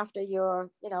course, after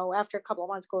after a couple of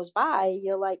months goes by,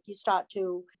 you start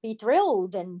to be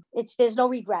thrilled, and there's no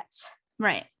regrets.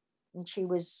 Right. And she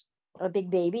was a big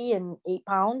baby and 8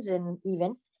 pounds and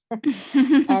even.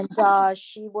 And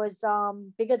she was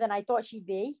bigger than I thought she'd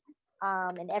be.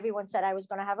 And everyone said I was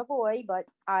going to have a boy, but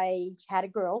I had a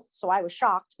girl. So I was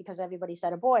shocked because everybody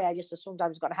said a boy. I just assumed I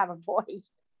was going to have a boy.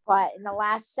 But in the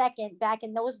last second, back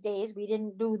in those days, we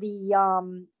didn't do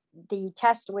the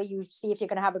test where you see if you're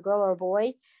going to have a girl or a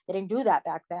boy. They didn't do that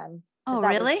back then. Oh,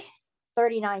 That was really?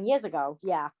 39 years ago.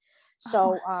 Yeah. Oh.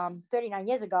 So 39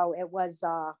 years ago, it was,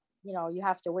 you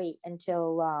have to wait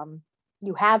until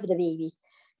you have the baby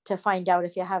to find out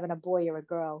if you're having a boy or a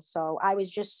girl. So I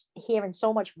was just hearing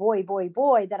so much boy, boy,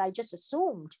 boy that I just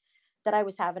assumed that I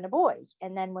was having a boy.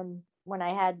 And then when I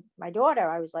had my daughter,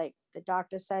 I was like, the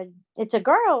doctor said, it's a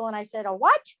girl. And I said, a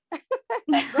what?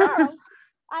 A girl?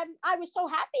 I was so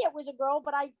happy it was a girl,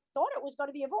 but I thought it was going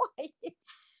to be a boy.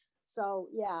 So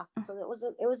yeah, so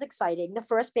it was exciting. The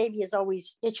first baby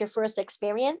it's your first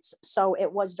experience. So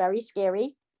it was very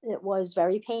scary. It was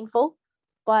very painful,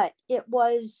 but it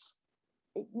was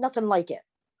nothing like it.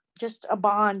 Just a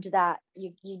bond that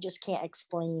you just can't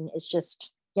explain. It's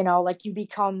just, like you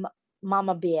become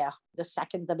mama bear the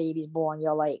second the baby's born.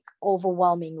 You're like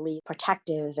overwhelmingly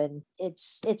protective, and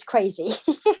it's crazy.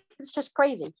 It's just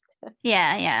crazy.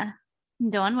 Yeah.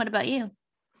 Dawn, what about you?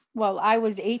 Well, I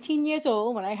was 18 years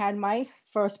old when I had my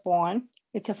firstborn.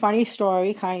 It's a funny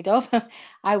story, kind of.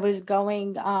 I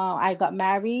got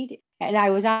married and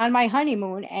I was on my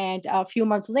honeymoon. And a few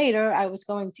months later, I was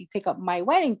going to pick up my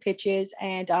wedding pictures.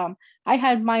 And I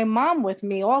had my mom with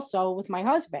me also with my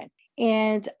husband.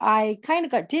 And I kind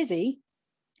of got dizzy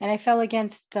and I fell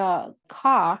against the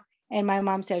car. And my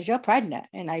mom says, "You're pregnant."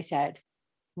 And I said,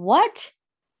 "What?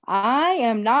 I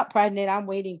am not pregnant. I'm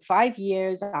waiting 5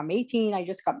 years. I'm 18. I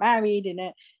just got married."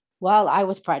 Well, I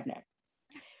was pregnant.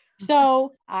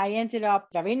 So I ended up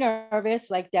very nervous.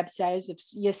 Like Deb says, if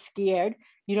you're scared,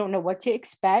 you don't know what to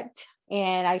expect.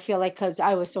 And I feel like because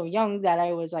I was so young that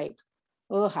I was like,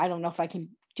 oh, I don't know if I can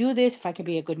do this, if I can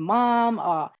be a good mom.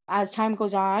 As time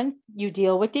goes on, you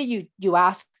deal with it. You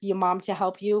ask your mom to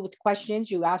help you with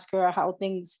questions. You ask her how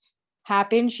things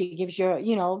happen. She gives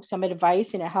you, some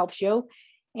advice and it helps you.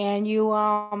 And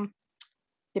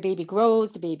the baby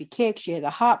grows, the baby kicks, you hear the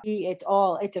heartbeat.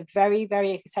 It's a very,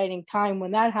 very exciting time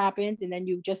when that happens. And then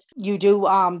you do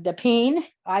the pain.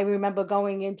 I remember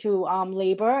going into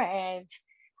labor, and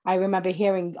I remember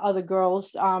hearing other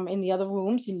girls in the other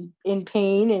rooms in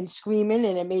pain and screaming,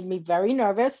 and it made me very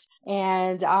nervous.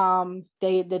 And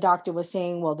the doctor was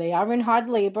saying, well, they are in hard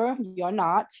labor, you're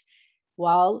not.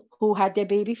 Well, who had their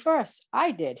baby first?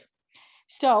 I did.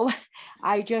 So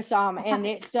I just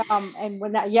and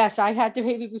when that yes, I had the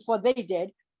baby before they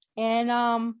did.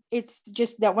 And it's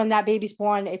just that when that baby's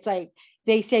born, it's like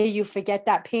they say you forget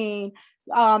that pain.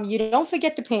 You don't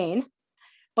forget the pain,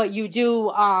 but you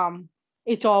do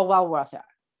it's all well worth it.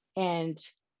 And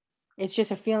it's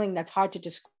just a feeling that's hard to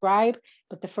describe,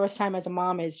 but the first time as a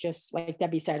mom is just like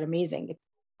Debbie said, amazing.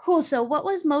 Cool. So, what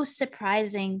was most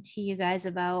surprising to you guys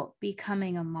about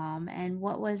becoming a mom, and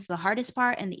what was the hardest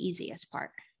part and the easiest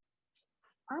part?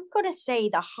 I'm going to say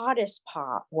the hardest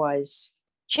part was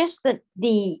just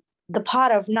the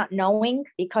part of not knowing,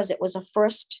 because it was a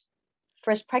first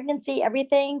pregnancy,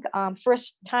 everything.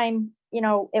 First time,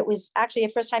 it was actually a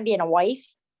first time being a wife.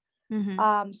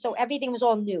 Mm-hmm. So everything was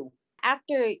all new.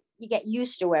 After you get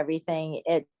used to everything,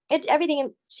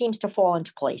 everything seems to fall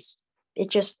into place.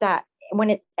 It's just that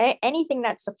when anything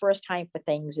that's the first time for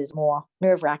things is more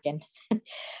nerve-wracking.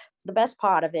 The best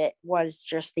part of it was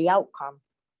just the outcome.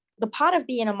 The part of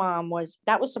being a mom was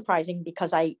surprising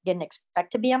because I didn't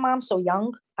expect to be a mom so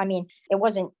young. I mean, it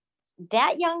wasn't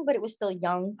that young, but it was still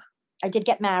young. I did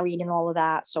get married and all of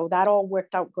that, so that all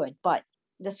worked out good. But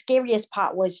the scariest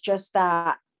part was just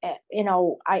that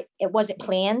it wasn't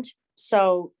planned.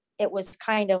 So it was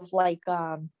kind of like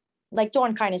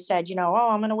Dawn kind of said, oh,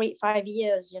 I'm gonna wait 5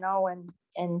 years,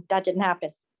 and that didn't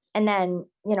happen. And then,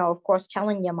 of course,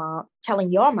 telling your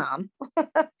mom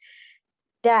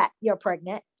that you're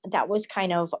pregnant, that was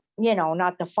kind of,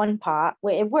 not the fun part.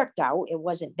 It worked out. It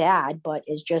wasn't bad, but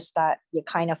it's just that you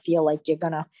kind of feel like you're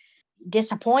going to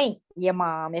disappoint your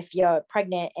mom if you're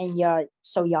pregnant and you're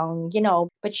so young,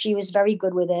 but she was very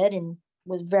good with it and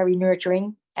was very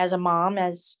nurturing as a mom,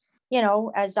 as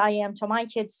I am to my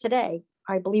kids today.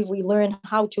 I believe we learn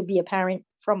how to be a parent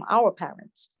from our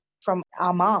parents, from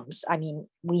our moms. I mean,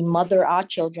 we mother our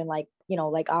children like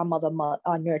like our mother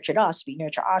nurtured us, we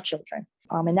nurture our children.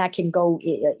 And that can go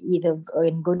either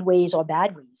in good ways or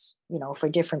bad ways, for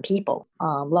different people.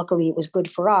 Luckily, it was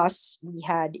good for us. We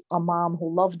had a mom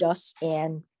who loved us,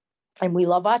 and we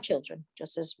love our children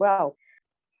just as well.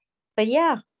 But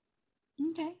yeah.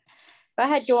 Okay. Go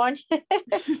ahead, Dawn.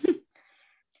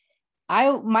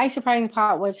 My surprising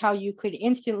part was how you could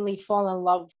instantly fall in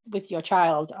love with your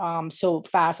child so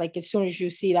fast. Like as soon as you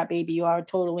see that baby, you are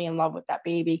totally in love with that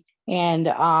baby. And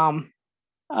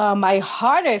my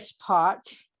hardest part,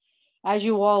 as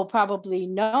you all probably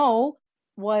know,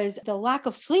 was the lack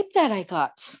of sleep that I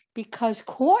got, because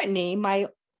Courtney, my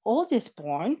oldest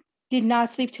born, did not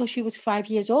sleep till she was 5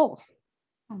 years old.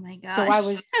 Oh my God.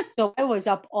 So I was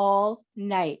up all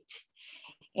night.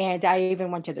 And I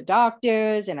even went to the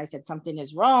doctors and I said, something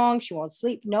is wrong. She won't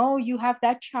sleep. No, you have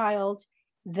that child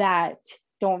that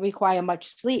don't require much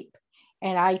sleep.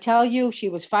 And I tell you, she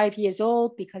was 5 years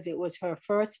old because it was her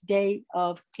first day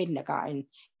of kindergarten.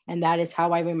 And that is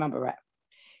how I remember it.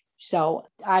 So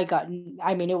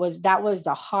that was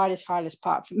the hardest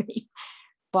part for me.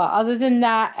 But other than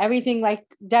that, everything, like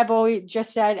Deborah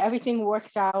just said, everything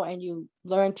works out and you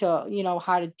learn to,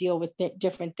 how to deal with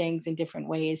different things in different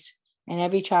ways. And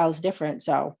every child's different.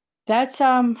 So that's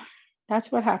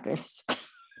what happens.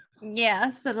 Yeah.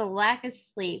 So the lack of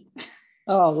sleep.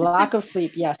 Oh, lack of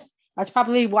sleep. Yes. That's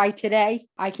probably why today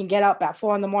I can get up at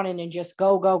 4 a.m. and just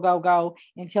go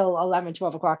until 11,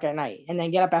 12 o'clock at night. And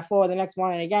then get up at 4 the next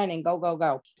morning again and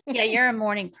go. Yeah. You're a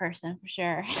morning person for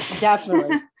sure.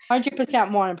 Definitely. 100%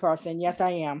 morning person. Yes,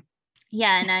 I am.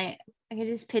 Yeah. And I could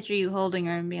just picture you holding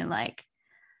her and being like,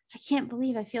 I can't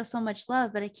believe I feel so much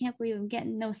love, but I can't believe I'm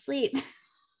getting no sleep.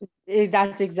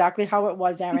 That's exactly how it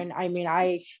was, Erin. I mean,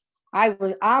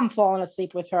 I'm falling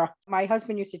asleep with her. My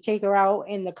husband used to take her out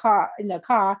in the car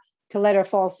to let her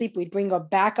fall asleep. We'd bring her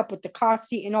back up with the car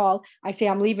seat and all. I say,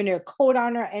 I'm leaving her coat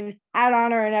on her and hat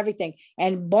on her and everything.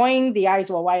 And boing, the eyes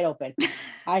were wide open.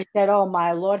 I said, oh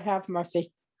my Lord, have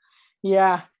mercy.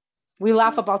 Yeah. We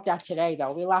laugh about that today,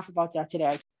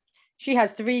 though. She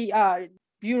has 3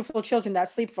 beautiful children that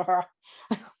sleep for her.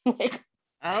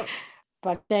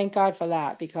 But thank God for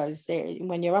that, because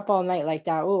when you're up all night like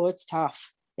that, it's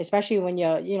tough. Especially when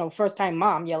you're, first time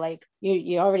mom, you're like,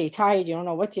 you're already tired. You don't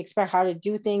know what to expect, how to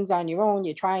do things on your own.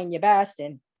 You're trying your best.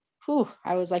 And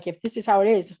I was like, if this is how it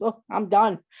is, I'm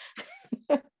done.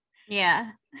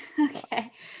 Yeah.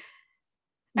 Okay.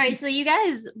 All right. So you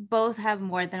guys both have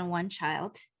more than one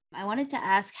child. I wanted to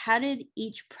ask, how did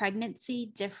each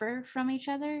pregnancy differ from each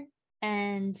other?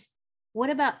 And what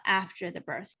about after the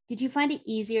birth? Did you find it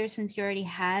easier, since you already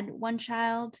had one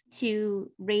child,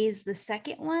 to raise the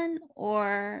second one?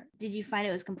 Or did you find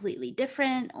it was completely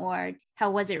different? Or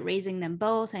how was it raising them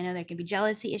both? I know there can be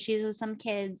jealousy issues with some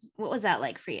kids. What was that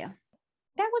like for you?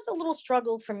 That was a little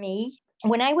struggle for me.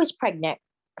 When I was pregnant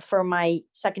for my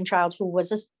second child, who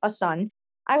was a son,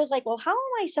 I was like, well, how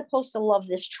am I supposed to love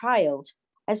this child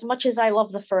as much as I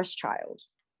love the first child?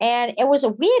 And it was a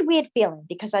weird feeling,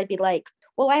 because I'd be like,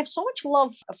 well, I have so much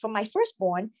love for my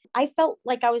firstborn. I felt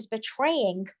like I was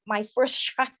betraying my first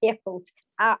child.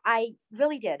 I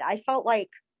really did. I felt like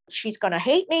she's going to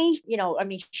hate me.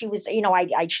 She was,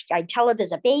 I tell her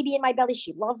there's a baby in my belly.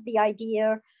 She loved the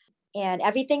idea, and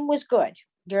everything was good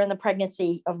during the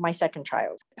pregnancy of my second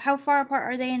child. How far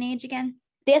apart are they in age again?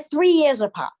 They're 3 years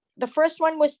apart. The first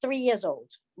one was 3 years old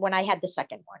when I had the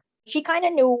second one. She kind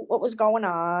of knew what was going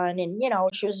on, and,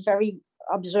 she was very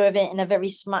observant and a very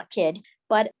smart kid.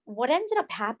 But what ended up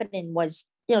happening was,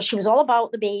 she was all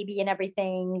about the baby and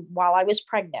everything while I was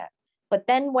pregnant. But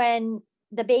then when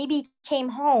the baby came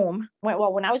home,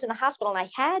 when I was in the hospital and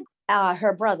I had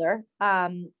her brother,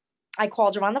 I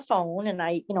called her on the phone and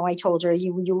I told her,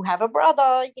 you have a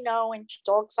brother, and she's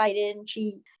all excited. And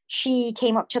she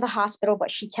came up to the hospital,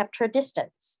 but she kept her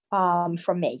distance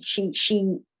from me.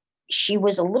 She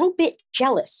was a little bit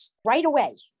jealous right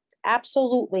away.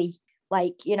 Absolutely.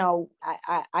 Like,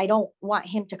 I don't want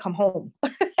him to come home.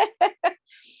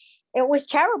 It was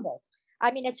terrible.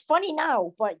 I mean, it's funny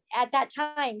now, but at that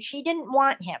time she didn't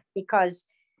want him, because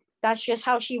that's just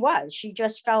how she was. She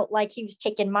just felt like he was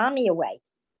taking mommy away,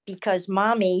 because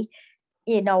mommy,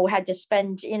 had to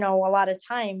spend, a lot of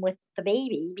time with the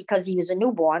baby, because he was a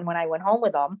newborn when I went home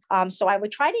with him. So I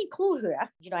would try to include her.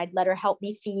 I'd let her help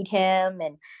me feed him,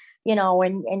 and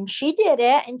and she did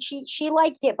it, and she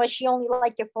liked it, but she only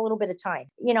liked it for a little bit of time.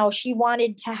 She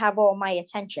wanted to have all my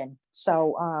attention.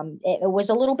 So it was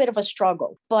a little bit of a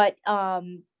struggle, but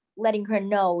letting her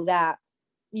know that,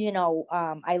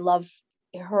 I love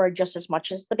her just as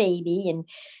much as the baby, and,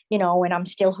 and I'm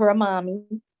still her mommy,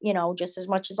 just as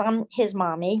much as I'm his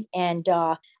mommy. And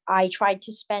I tried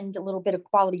to spend a little bit of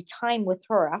quality time with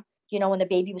her. When the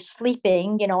baby was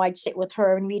sleeping, I'd sit with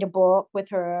her and read a book with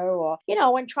her, or,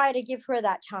 and try to give her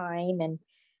that time. And,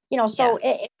 so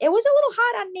it was a little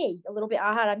hard on me, a little bit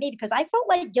hard on me, because I felt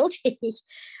like guilty,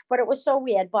 but it was so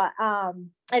weird. But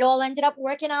it all ended up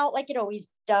working out like it always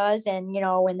does. And,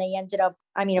 when they ended up,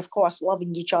 I mean, of course,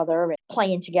 loving each other and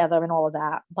playing together and all of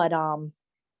that. But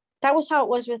that was how it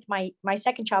was with my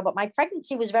second child. But my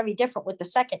pregnancy was very different with the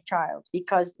second child,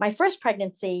 because my first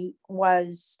pregnancy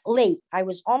was late. I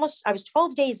was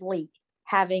 12 days late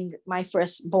having my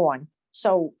firstborn.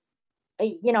 So,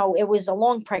 it was a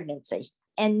long pregnancy.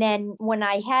 And then when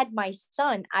I had my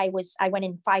son, I went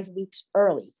in 5 weeks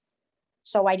early.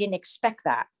 So I didn't expect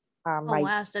that.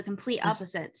 Wow. So complete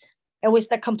opposites. It was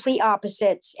the complete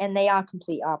opposites, and they are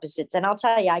complete opposites. And I'll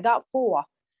tell you, I got 4.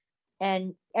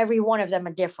 And every one of them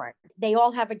are different. They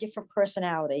all have a different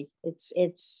personality.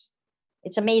 It's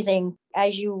amazing.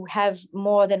 As you have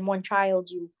more than one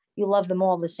child, you love them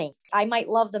all the same. I might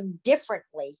love them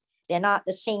differently. They're not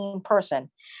the same person,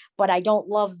 but I don't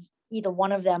love either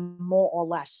one of them more or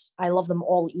less. I love them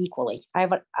all equally. I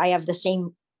have the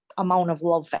same amount of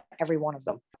love for every one of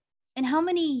them. And how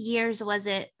many years was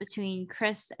it between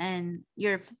Chris and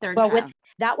your third child?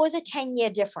 That was a 10-year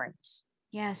difference.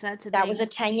 Yes, that was a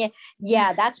 10-year.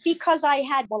 Yeah, that's because I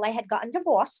had gotten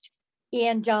divorced.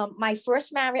 And my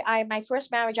first marriage,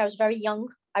 I was very young.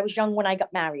 I was young when I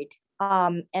got married.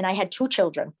 And I had 2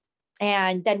 children.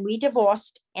 And then we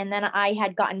divorced. And then I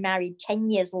had gotten married 10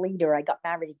 years later. I got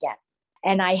married again.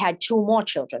 And I had 2 more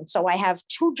children. So I have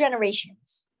 2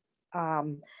 generations.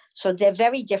 So they're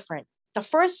very different. The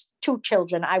first 2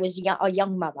 children, I was a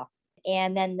young mother.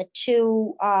 And then the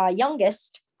 2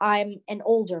 youngest, I'm an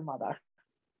older mother.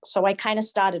 So I kind of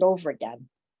started over again,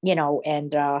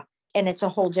 and it's a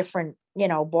whole different,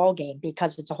 ball game,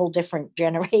 because it's a whole different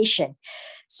generation.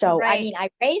 So, right. I mean, I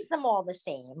raised them all the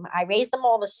same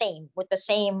with the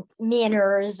same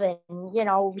manners and,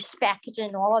 respect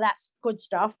and all of that good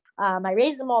stuff. I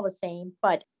raised them all the same,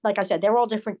 but like I said, they're all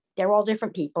different. They're all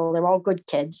different people. They're all good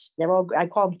kids. I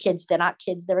call them kids. They're not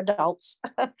kids. They're adults.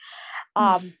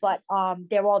 But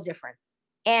they're all different.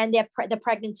 And the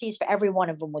pregnancies for every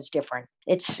one of them was different.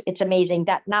 It's amazing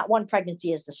that not one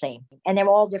pregnancy is the same. And they're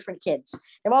all different kids.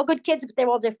 They're all good kids, but they're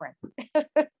all different.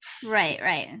 Right.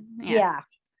 Yeah.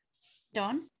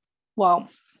 Dawn? Well,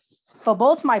 for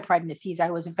both my pregnancies, I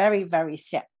was very, very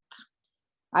sick.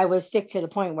 I was sick to the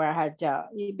point where I had to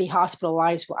be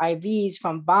hospitalized with IVs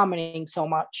from vomiting so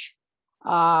much.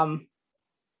 But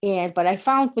I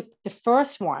found with the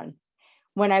first one,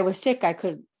 when I was sick, I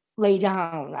could lay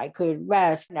down, I could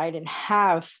rest, and I didn't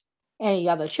have any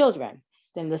other children.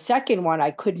 Then the second one,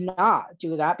 I could not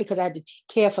do that because I had to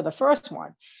care for the first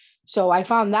one. So I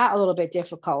found that a little bit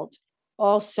difficult.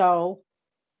 Also,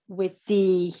 with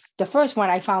the first one,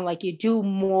 I found like you do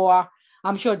more,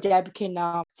 I'm sure Deb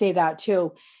can say that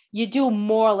too. You do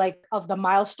more like of the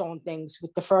milestone things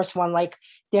with the first one, like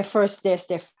their first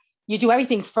you do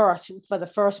everything first for the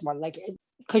first one, like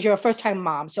because you're a first-time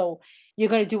mom. So you're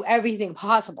going to do everything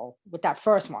possible with that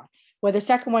first one. Where the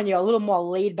second one, you're a little more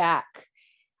laid back.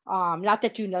 Not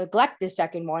that you neglect the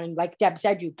second one. Like Deb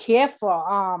said, you care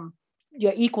for,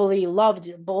 you're equally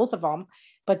loved, both of them.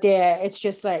 But it's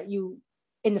just like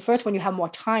in the first one, you have more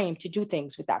time to do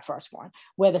things with that first one.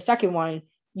 Where the second one,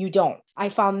 you don't. I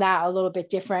found that a little bit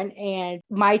different. And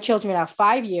my children are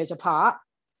 5 years apart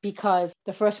because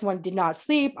the first one did not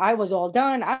sleep. I was all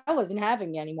done. I wasn't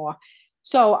having anymore.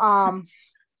 So,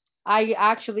 I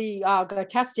actually got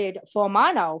tested for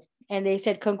mono, and they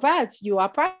said, congrats, you are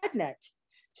pregnant.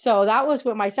 So that was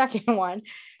with my second one.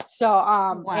 So,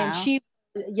 wow.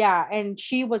 And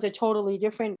she was a totally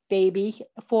different baby.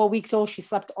 4 weeks old, she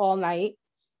slept all night.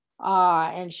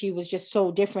 And she was just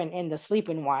so different in the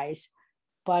sleeping wise.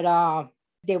 But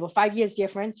they were 5 years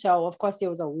different. So of course there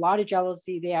was a lot of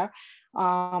jealousy there.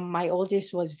 My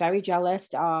oldest was very jealous.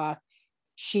 There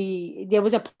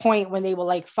was a point when they were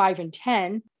like 5 and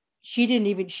 10. She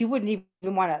wouldn't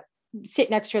even want to sit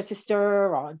next to her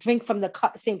sister or drink from the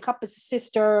same cup as her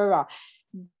sister, or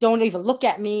don't even look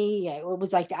at me. It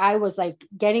was like, I was like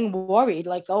getting worried,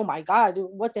 like, oh my God,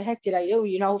 what the heck did I do?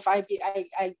 If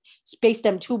I spaced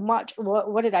them too much,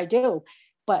 what did I do?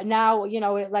 But now,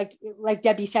 like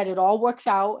Debbie said, it all works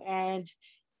out, and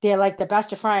they're like the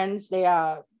best of friends. They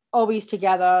are always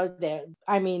together.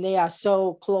 They are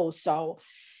so close. So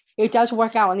it does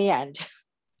work out in the end,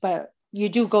 but you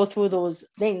do go through those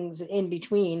things in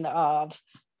between of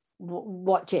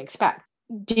what to expect.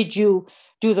 Did you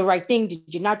do the right thing?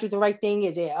 Did you not do the right thing?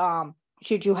 Is it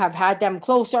should you have had them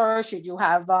closer? Should you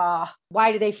have,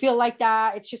 why do they feel like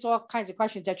that? It's just all kinds of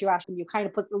questions that you ask, and you kind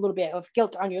of put a little bit of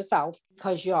guilt on yourself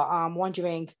because you're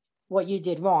wondering what you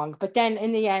did wrong. But then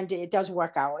in the end, it does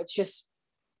work out. It's just,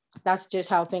 that's just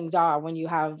how things are when you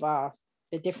have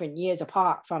the different years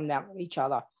apart from them, each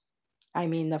other. I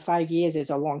mean, the 5 years is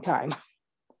a long time.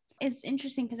 It's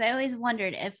interesting because I always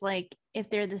wondered if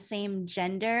they're the same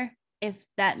gender, if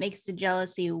that makes the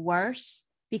jealousy worse.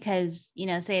 Because,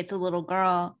 say it's a little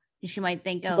girl, she might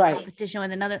think, Right. competition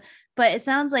with another. But it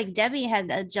sounds like Debbie had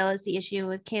a jealousy issue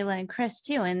with Kayla and Chris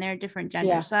too, and they're different genders.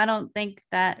 Yeah. So I don't think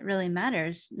that really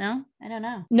matters. No, I don't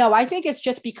know. No, I think it's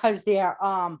just because they're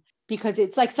because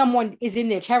it's like someone is in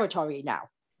their territory now.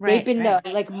 Right. They've been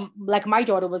like my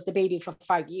daughter was the baby for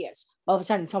 5 years. All of a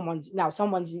sudden,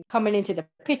 someone's coming into the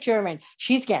picture, and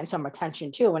she's getting some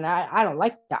attention too. And I don't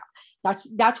like that.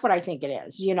 That's what I think it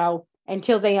is.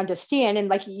 Until they understand, and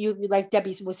like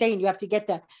Debbie was saying, you have to get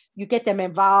them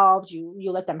involved.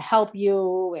 You let them help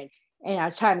you, and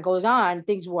as time goes on,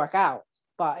 things work out.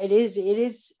 But it is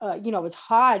it's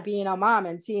hard being a mom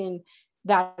and seeing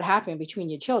that happen between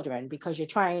your children because you're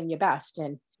trying your best,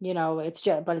 and it's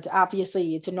just, but it's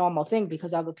obviously it's a normal thing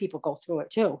because other people go through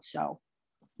it too. So.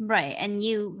 Right. And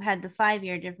you had the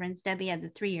 5-year difference. Debbie had the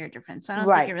 3-year difference. So I don't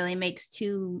Right. think it really makes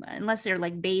unless they're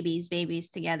like babies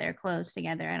together, close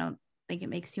together. I don't think it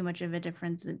makes too much of a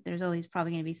difference. There's always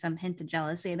probably going to be some hint of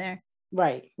jealousy there.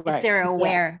 Right. If they're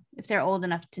aware, if they're old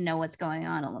enough to know what's going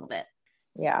on a little bit.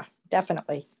 Yeah,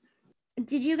 definitely.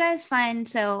 Did you guys find,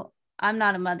 so I'm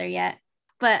not a mother yet,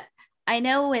 but I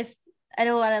know I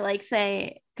don't want to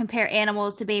say compare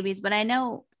animals to babies, but I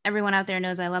know everyone out there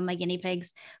knows I love my guinea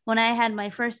pigs. When I had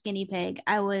my first guinea pig,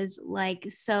 I was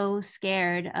so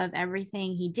scared of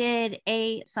everything he did.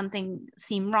 Something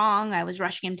seemed wrong. I was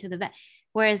rushing him to the vet.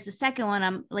 Whereas the second one,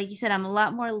 I'm like you said, I'm a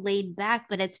lot more laid back,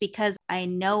 but it's because I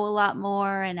know a lot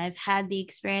more and I've had the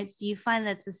experience. Do you find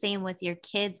that's the same with your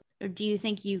kids? Or do you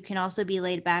think you can also be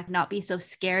laid back, not be so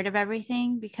scared of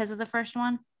everything because of the first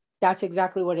one? That's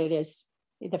exactly what it is.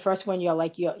 The first one,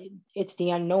 it's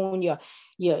the unknown.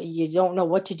 You don't know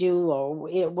what to do, or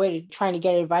we're trying to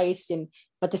get advice.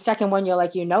 But the second one, you're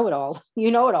like, you know it all.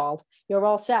 You're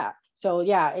all set. So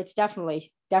yeah, it's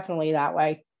definitely that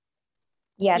way.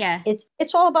 Yeah.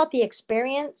 It's all about the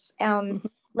experience.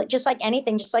 Just like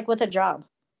anything, just like with a job,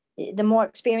 the more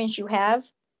experience you have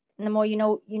and the more you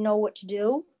know what to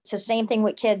do. It's the same thing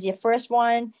with kids. Your first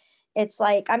one, it's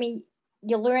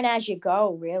you learn as you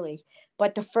go, really.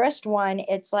 But the first one,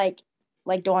 it's like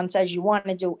Dawn says, you want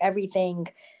to do everything,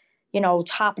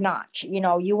 top notch.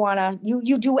 You want to,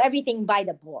 you do everything by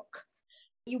the book.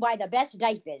 You buy the best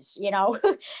diapers,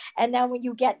 and then when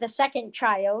you get the second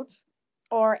child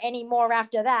or any more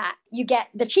after that, you get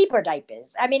the cheaper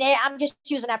diapers. I mean, I'm just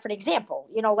using that for an example,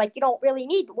 you don't really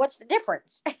need, what's the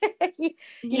difference?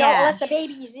 Unless the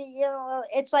baby's,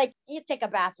 it's like you take a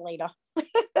bath later,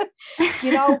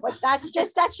 but that's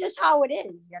just how it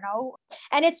is,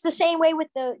 and it's the same way with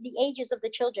the ages of the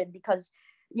children, because,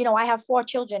 I have 4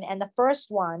 children, and the first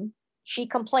one, she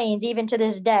complains even to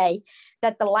this day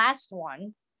that the last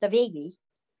one, the baby,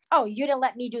 oh, you didn't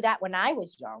let me do that when I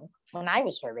was young, when I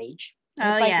was her age.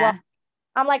 And it's yeah.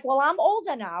 Well, I'm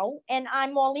older now and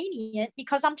I'm more lenient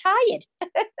because I'm tired.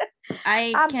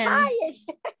 I'm tired.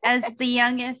 As the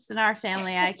youngest in our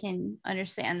family, I can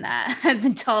understand that. I've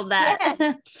been told that.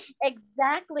 Yes,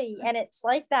 exactly. And it's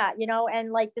like that,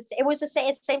 and this, it was the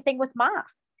same thing with Ma.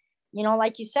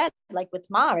 Like you said, with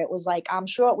Ma, it was I'm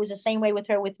sure it was the same way with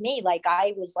her, with me.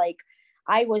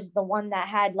 I was the one that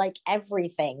had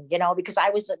everything, because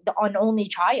I was the only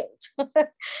child,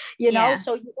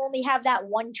 so you only have that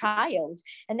one child.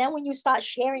 And then when you start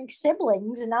sharing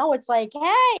siblings, and now it's hey,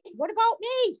 what about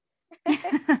me?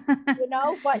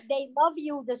 But they love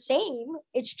you the same.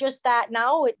 It's just that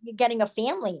now you're getting a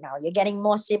family, now you're getting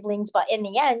more siblings, but in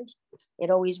the end,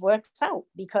 it always works out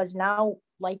because now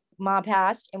Ma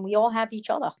passed and we all have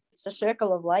each other. It's a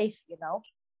circle of life,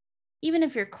 Even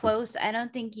if you're close, I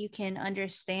don't think you can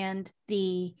understand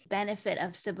the benefit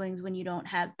of siblings when you don't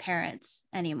have parents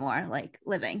anymore,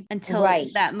 living until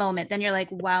that moment. Then you're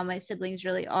wow, my siblings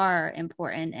really are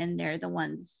important and they're the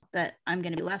ones that I'm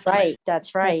going to be left with. Right.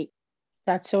 That's right.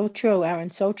 That's so true,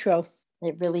 Erin. So true.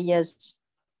 It really is.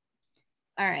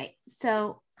 All right.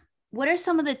 So what are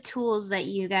some of the tools that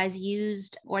you guys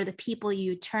used or the people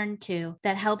you turned to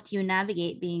that helped you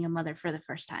navigate being a mother for the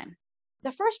first time?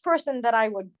 The first person that I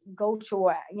would go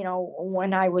to,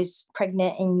 when I was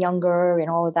pregnant and younger and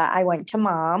all of that, I went to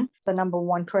Mom, the number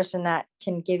one person that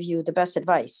can give you the best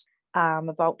advice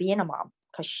about being a mom,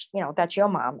 because, that's your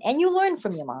mom and you learn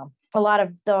from your mom. A lot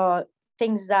of the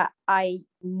things that I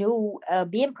knew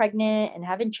being pregnant and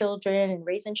having children and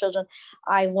raising children,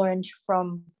 I learned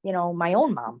from, my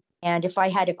own mom. And if I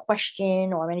had a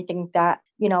question or anything like that,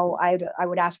 I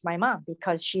would ask my mom,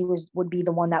 because she would be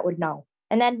the one that would know.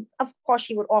 And then, of course,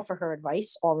 she would offer her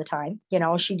advice all the time.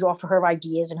 She'd offer her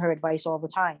ideas and her advice all the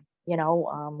time.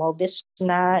 Well, this and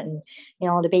that, and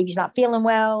the baby's not feeling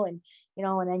well, and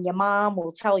then your mom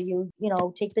will tell you,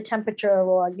 take the temperature,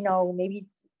 or maybe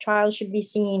trials should be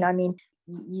seen. I mean,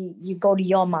 you go to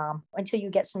your mom until you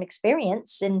get some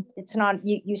experience, and it's not,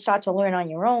 you start to learn on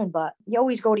your own, but you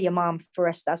always go to your mom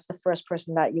first. That's the first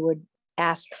person that you would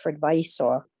ask for advice.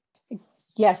 Or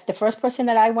Yes, the first person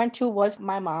that I went to was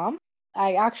my mom.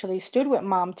 I actually stood with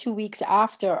mom 2 weeks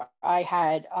after I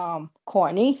had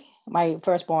Courtney, my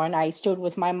firstborn. I stood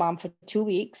with my mom for 2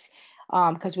 weeks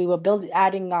because we were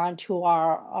adding on to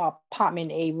our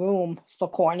apartment a room for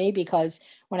Courtney, because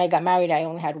when I got married, I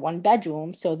only had one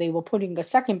bedroom. So they were putting a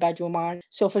second bedroom on.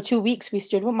 So for 2 weeks, we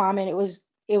stood with mom, and it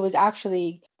was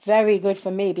actually very good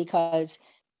for me, because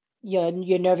you're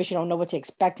nervous, you don't know what to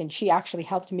expect. And she actually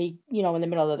helped me, in the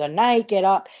middle of the night, get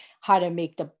up, how to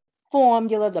make the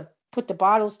formula, to put the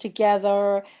bottles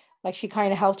together. Like, she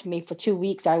kind of helped me for 2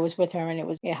 weeks. I was with her,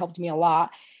 and it helped me a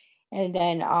lot. And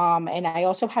then and I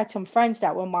also had some friends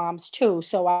that were moms too.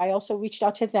 So I also reached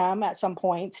out to them at some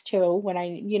points too, when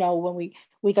when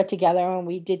we got together and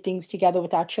we did things together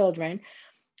with our children.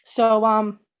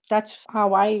 So that's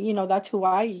that's who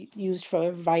I used for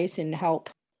advice and help.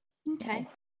 Okay.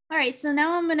 All right. So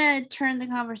now I'm going to turn the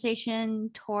conversation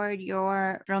toward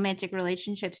your romantic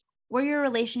relationships. Were your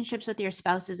relationships with your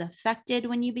spouses affected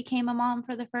when you became a mom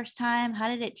for the first time? How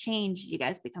did it change? Did you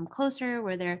guys become closer?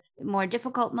 Were there more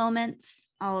difficult moments?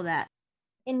 All of that.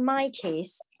 In my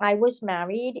case, I was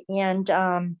married, and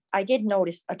I did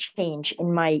notice a change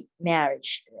in my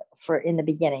marriage in the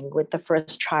beginning with the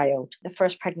first child, the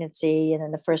first pregnancy, and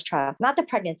then the first child. Not the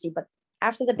pregnancy, but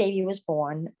after the baby was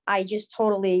born, I just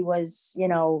totally was,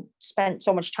 spent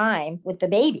so much time with the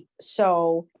baby.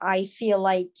 So I feel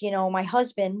like, my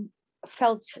husband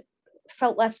felt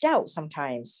left out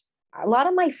sometimes. A lot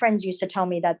of my friends used to tell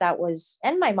me that was,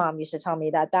 and my mom used to tell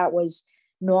me that was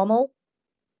normal.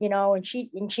 And she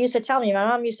used to tell me, my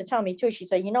mom used to tell me too, she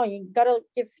said, you got to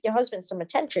give your husband some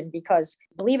attention, because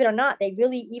believe it or not, they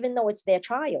really, even though it's their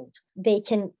child, they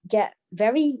can get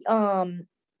very,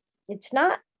 it's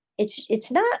not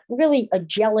really a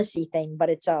jealousy thing, but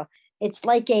it's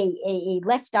like a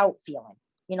left out feeling.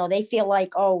 They feel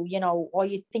like, oh, all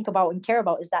you think about and care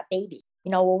about is that baby.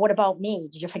 Well, what about me?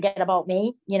 Did you forget about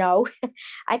me?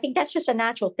 I think that's just a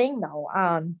natural thing, though.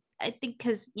 I think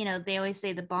because, they always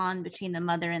say the bond between the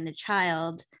mother and the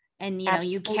child, and, you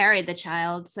Absolutely. carry the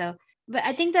child. So, but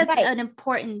I think that's Right. an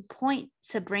important point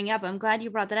to bring up. I'm glad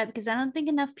you brought that up, because I don't think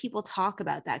enough people talk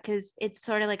about that, because it's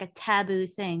sort of like a taboo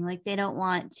thing. Like, they just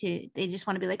want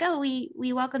to be like, oh,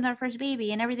 we welcomed our first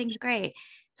baby and everything's great.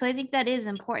 So I think that is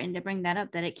important to bring that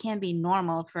up, that it can be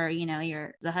normal for,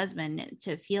 the husband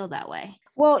to feel that way.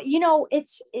 Well,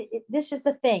 this is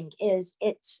the thing,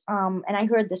 and I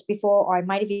heard this before, or I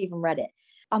might have even read it.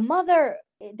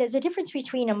 There's a difference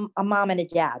between a mom and a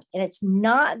dad. And it's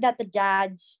not that the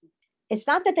dads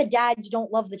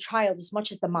don't love the child as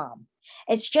much as the mom.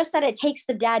 It's just that it takes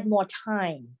the dad more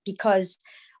time, because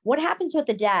what happens with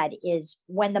the dad is,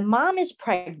 when the mom is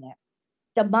pregnant,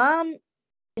 the mom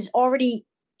is already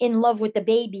in love with the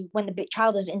baby when the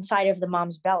child is inside of the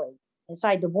mom's belly,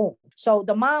 inside the womb. So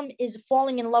the mom is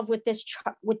falling in love with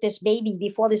this baby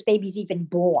before this baby's even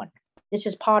born. This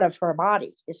is part of her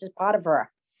body. This is part of her,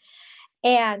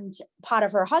 and part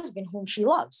of her husband, whom she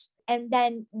loves. And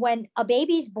then when a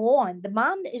baby's born, the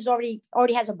mom is already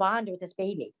has a bond with this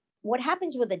baby. What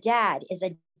happens with a dad is,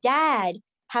 a dad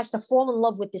has to fall in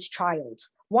love with this child.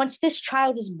 Once this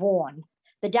child is born,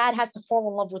 the dad has to fall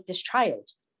in love with this child.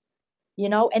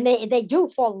 And they do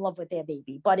fall in love with their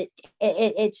baby, but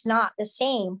it's not the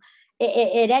same.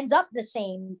 It ends up the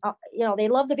same. They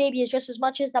love the baby just as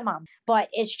much as the mom, but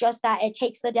it's just that it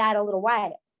takes the dad a little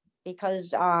while,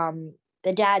 because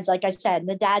the dads, like I said,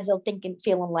 the dads are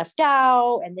feeling left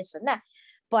out and this and that.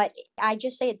 But I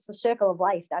just say it's the circle of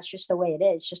life. That's just the way it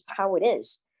is, just how it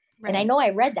is. Right. And I know I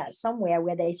read that somewhere,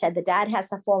 where they said the dad has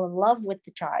to fall in love with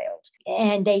the child,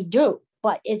 and they do.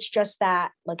 But it's just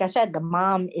that, like I said, the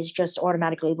mom is just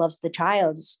automatically loves the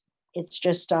child. It's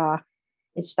just,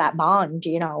 it's that bond,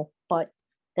 but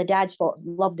the dads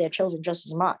love their children just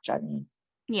as much. I mean,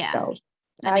 yeah, so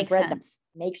that makes sense.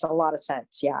 That makes a lot of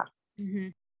sense. Yeah. Mm-hmm.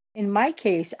 In my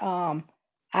case, I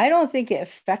don't think it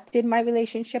affected my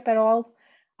relationship at all.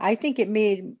 I think it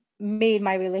made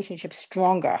my relationship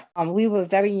stronger. We were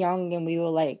very young, and we were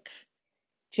like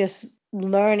just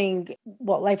learning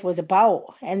what life was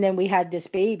about. And then we had this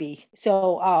baby.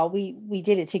 So we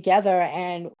did it together.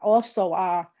 And also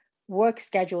our work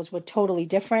schedules were totally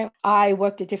different. I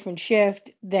worked a different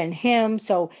shift than him.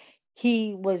 So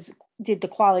he did the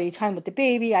quality time with the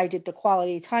baby. I did the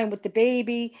quality time with the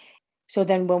baby. So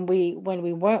then when we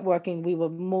weren't working, we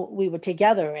were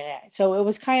together in it. So it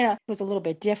was a little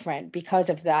bit different because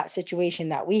of that situation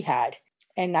that we had.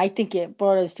 And I think it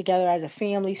brought us together as a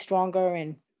family stronger,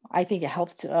 and I think it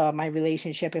helped my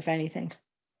relationship, if anything.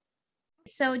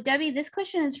 So, Debbie, this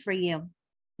question is for you.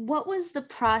 What was the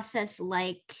process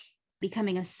like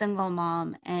becoming a single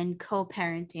mom and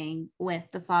co-parenting with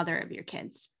the father of your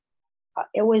kids?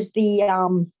 It was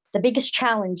the biggest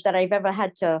challenge that I've ever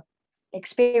had to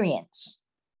experience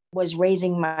was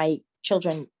raising my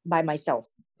children by myself.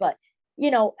 But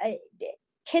you know,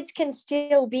 kids can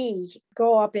still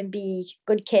grow up and be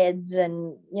good kids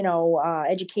and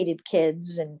educated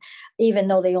kids, and even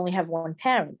though they only have one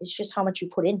parent, it's just how much you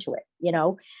put into it.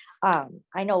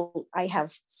 I know I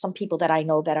have some people that I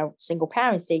know that are single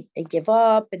parents. They give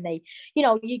up, and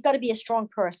you got to be a strong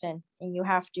person, and you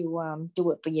have to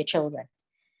do it for your children.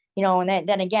 And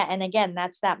then again,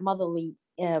 that's that motherly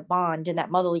bond and that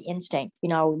motherly instinct.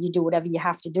 You do whatever you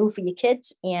have to do for your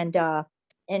kids, and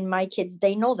my kids,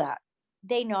 they know that.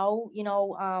 They know,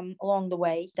 along the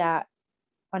way that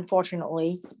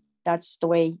unfortunately that's the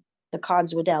way the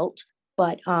cards were dealt.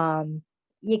 But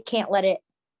you can't let it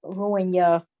ruin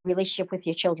your relationship with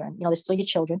your children. They're still your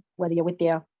children, whether you're with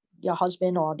your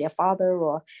husband or their father,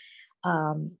 or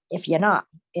if you're not,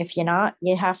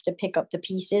 you have to pick up the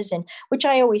pieces, and which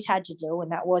I always had to do,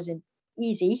 and that wasn't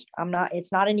easy.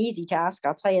 It's not an easy task,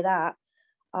 I'll tell you that.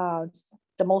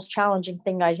 The most challenging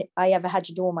thing I ever had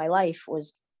to do in my life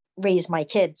was raise my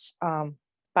kids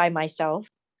by myself.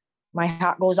 My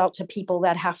heart goes out to people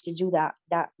that have to do that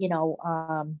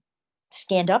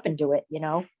stand up and do it,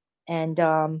 and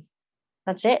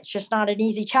that's it. It's just not an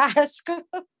easy task.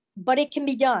 But it can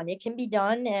be done.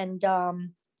 And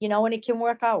and it can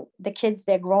work out. The kids,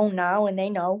 they're grown now, and they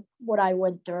know what I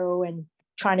went through, and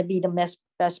trying to be the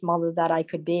best mother that I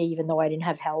could be, even though I didn't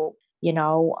have help.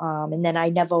 And then I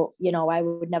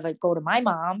would never go to my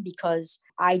mom because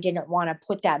I didn't want to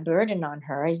put that burden on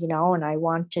her, and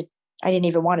I didn't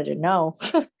even want her to know.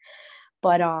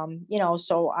 But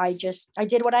so I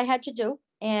did what I had to do,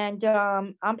 and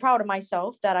I'm proud of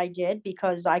myself that I did,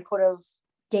 because I could have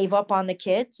gave up on the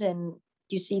kids, and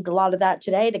you see a lot of that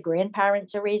today. The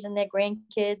grandparents are raising their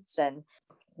grandkids, and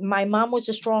my mom was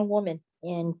a strong woman,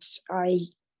 and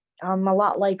I'm a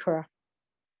lot like her.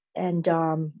 And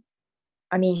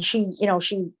I mean, she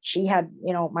had,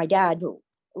 my dad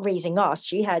raising us.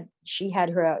 She had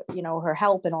her, her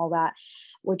help and all that,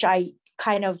 which I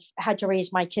kind of had to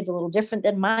raise my kids a little different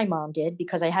than my mom did,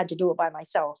 because I had to do it by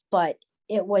myself. But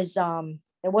it wasn't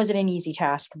an easy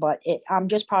task, but I'm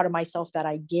just proud of myself that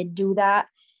I did do that,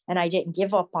 and I didn't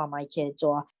give up on my kids,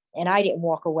 and I didn't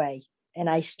walk away, and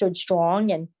I stood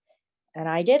strong, and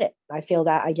I did it. I feel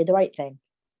that I did the right thing.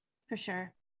 For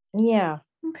sure. Yeah.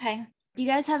 Okay. Do you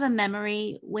guys have a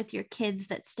memory with your kids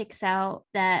that sticks out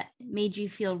that made you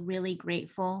feel really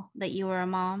grateful that you were a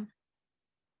mom?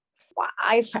 Well,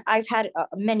 I've had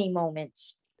many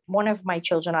moments. One of my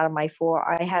children out of my four,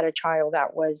 I had a child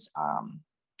that was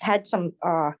had some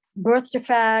birth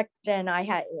defect, and I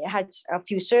had a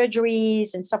few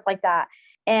surgeries and stuff like that,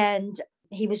 and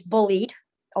he was bullied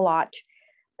a lot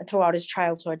throughout his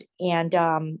childhood and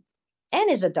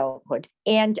his adulthood.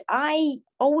 And I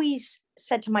always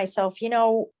said to myself,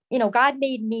 God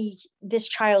made me this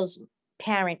child's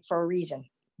parent for a reason,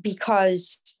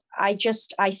 because I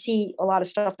see a lot of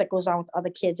stuff that goes on with other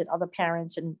kids and other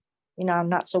parents, and I'm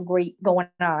not so great going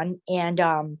on, and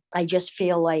I just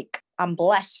feel like I'm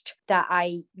blessed that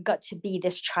I got to be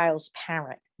this child's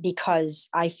parent, because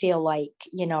I feel like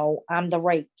I'm the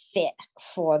right fit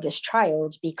for this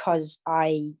child, because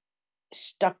I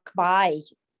stuck by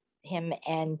him,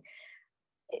 and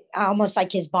almost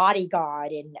like his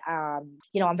bodyguard. And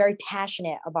I'm very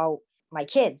passionate about my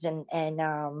kids,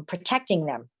 and protecting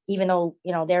them, even though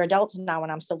they're adults now,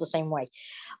 and I'm still the same way.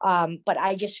 But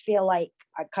I just feel like,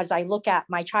 because I look at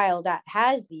my child that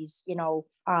has these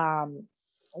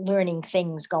learning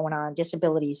things going on,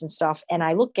 disabilities and stuff, and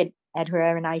I look at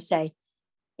her and I say,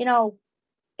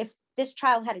 if this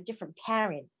child had a different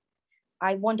parent,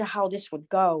 I wonder how this would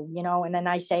go. And then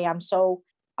I say, I'm so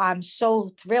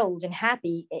thrilled and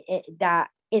happy that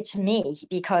it's me,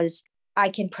 because I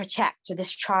can protect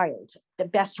this child the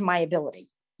best of my ability,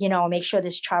 make sure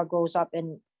this child grows up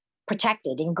and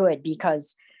protected and good,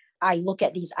 because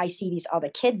I see these other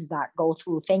kids that go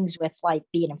through things with like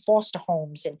being in foster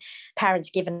homes and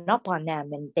parents giving up on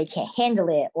them and they can't handle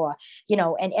it, or,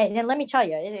 and let me tell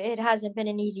you, it hasn't been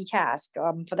an easy task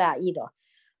for that either.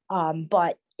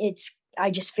 But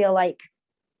I just feel like,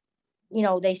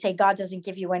 they say God doesn't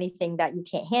give you anything that you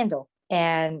can't handle.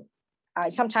 And I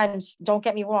sometimes, don't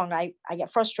get me wrong, I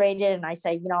get frustrated and I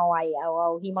say,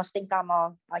 well, he must think I'm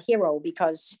a hero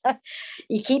because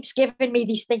he keeps giving me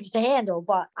these things to handle,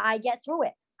 but I get through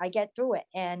it.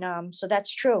 And so that's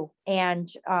true.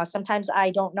 And sometimes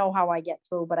I don't know how I get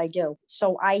through, but I do.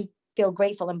 So I feel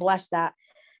grateful and blessed that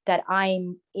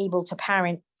I'm able to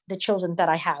parent the children that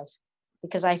I have,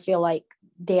 because I feel like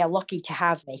they are lucky to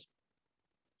have me.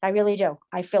 I really do.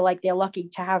 I feel like they're lucky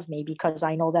to have me because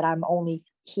I know that I'm only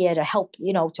here to help,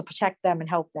 to protect them and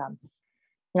help them.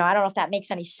 I don't know if that makes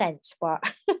any sense, but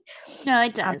No,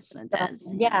 it does. It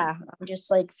does. Yeah. I'm just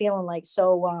like feeling like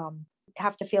so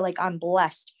have to feel like I'm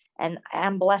blessed, and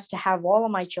I'm blessed to have all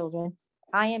of my children.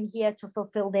 I am here to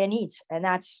fulfill their needs. And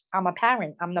I'm a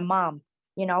parent. I'm the mom,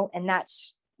 and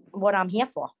that's what I'm here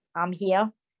for. I'm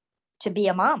here to be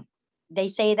a mom. They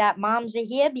say that moms are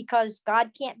here because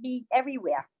God can't be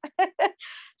everywhere.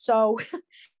 So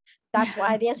that's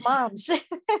why there's moms.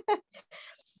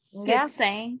 Good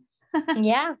saying.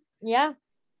 Yeah.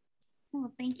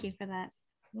 Well, thank you for that.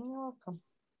 You're welcome.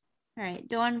 All right,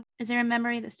 Dawn, is there a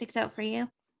memory that sticks out for you?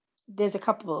 There's a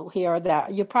couple here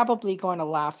that you're probably going to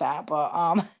laugh at,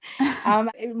 but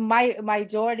my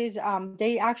daughters,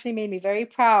 they actually made me very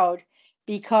proud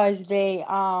because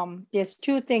there's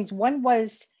two things. One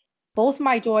was both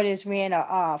my daughters ran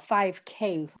a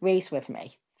 5K race with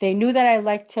me. They knew that I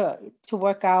liked to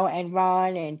work out and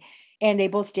run, and they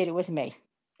both did it with me.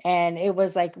 And it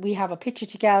was like, we have a picture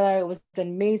together. It was an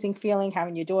amazing feeling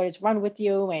having your daughters run with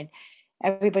you and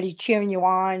everybody cheering you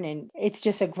on. And it's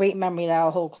just a great memory that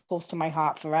I'll hold close to my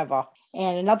heart forever.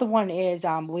 And another one is,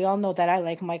 we all know that I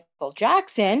like Michael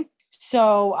Jackson.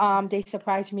 So they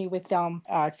surprised me with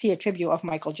see a tribute of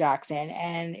Michael Jackson.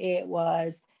 And it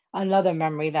was another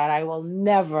memory that I will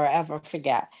never, ever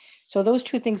forget. So those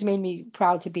two things made me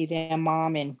proud to be their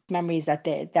mom, and memories that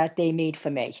they made for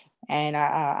me. And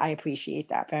I appreciate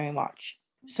that very much.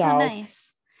 So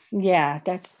nice. Yeah,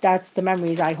 that's the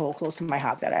memories I hold close to my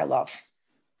heart that I love.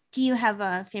 Do you have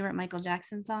a favorite Michael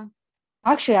Jackson song?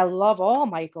 Actually, I love all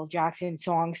Michael Jackson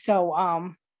songs. So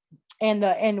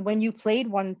and when you played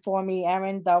one for me,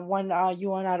 Erin, the one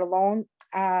You Are Not Alone,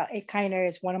 it kind of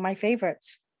is one of my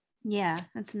favorites. Yeah,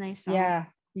 that's a nice song.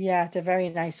 Yeah, it's a very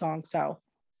nice song. So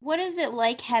what is it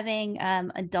like having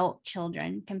adult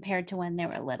children compared to when they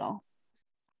were little?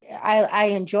 I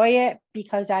enjoy it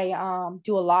because I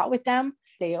do a lot with them.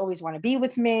 They always want to be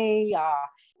with me.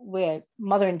 We're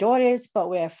mother and daughters, but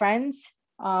we're friends.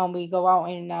 We go out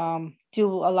and do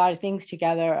a lot of things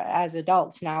together as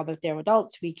adults. Now that they're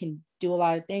adults, we can do a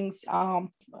lot of things.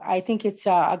 I think it's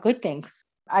a good thing.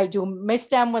 I do miss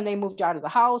them when they moved out of the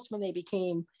house, when they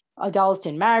became adults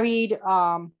and married.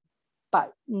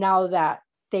 But now that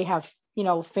they have,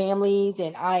 families,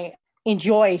 and I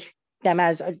enjoy them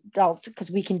as adults because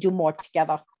we can do more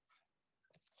together.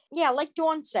 Yeah, like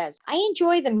Dawn says, I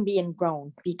enjoy them being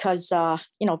grown because,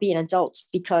 being adults,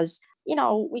 because,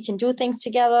 we can do things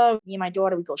together. Me and my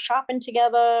daughter, we go shopping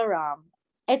together.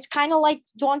 It's kind of like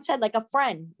Dawn said, like a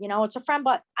friend, it's a friend,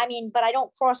 but I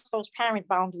don't cross those parent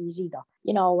boundaries either.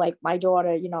 Like my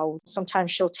daughter, sometimes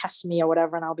she'll test me or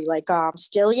whatever, and I'll be like, I'm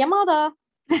still your mother.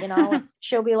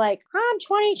 She'll be like, I'm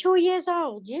 22 years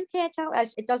old. You can't tell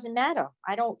us. It doesn't matter.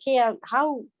 I don't care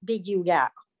how big you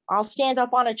get. I'll stand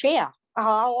up on a chair.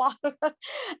 I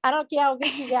don't care how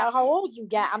big you get, how old you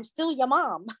get. I'm still your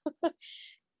mom.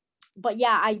 But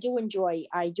yeah, I do enjoy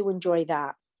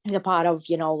that. The part of,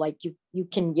 like you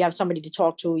have somebody to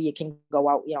talk to. You can go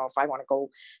out, if I want to go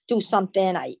do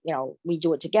something, we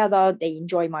do it together. They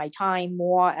enjoy my time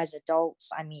more as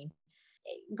adults.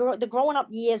 The growing up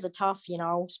years are tough,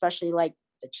 especially like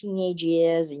the teenage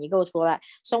years, and you go through all that.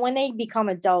 So when they become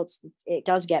adults, it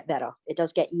does get better. It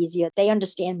does get easier. They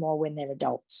understand more when they're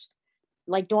adults.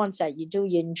 Like Dawn said, you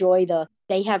enjoy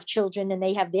they have children and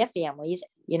they have their families,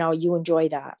 you enjoy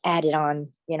that added on,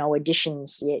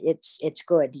 additions. It's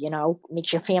good,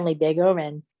 makes your family bigger,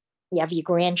 and you have your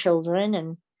grandchildren,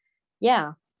 and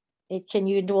yeah, you can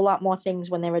do a lot more things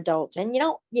when they're adults. And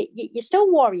you still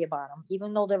worry about them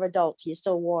even though they're adults. You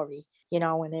still worry,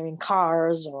 when they're in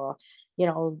cars, or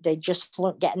they just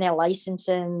getting their license,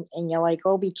 and you're like,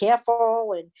 oh, be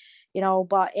careful. And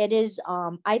but it is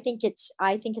I think it's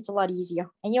a lot easier,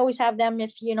 and you always have them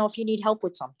if you need help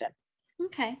with something.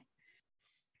 Okay.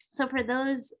 So for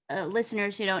those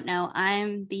listeners who don't know,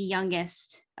 I'm the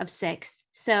youngest of 6.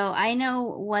 So I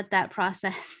know what that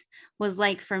process was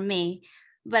like for me.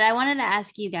 But I wanted to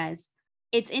ask you guys,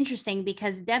 it's interesting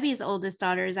because Debbie's oldest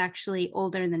daughter is actually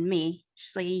older than me.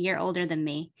 She's like a year older than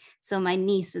me. So my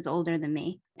niece is older than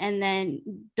me. And then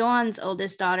Dawn's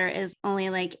oldest daughter is only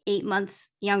like 8 months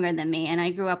younger than me. And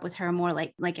I grew up with her more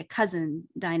like a cousin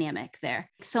dynamic there.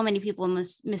 So many people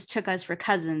mistook us for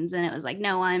cousins. And it was like,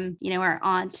 no, I'm, our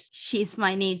aunt. She's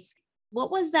my niece. What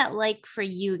was that like for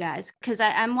you guys? Because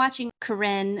I'm watching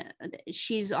Corinne.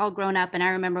 She's all grown up. And I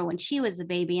remember when she was a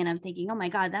baby and I'm thinking, oh my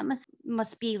God, that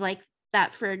must be like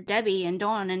that for Debbie and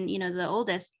Dawn and, the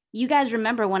oldest. You guys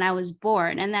remember when I was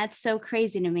born, and that's so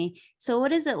crazy to me. So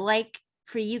what is it like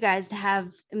for you guys to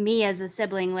have me as a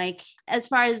sibling, like as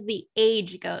far as the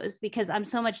age goes, because I'm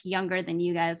so much younger than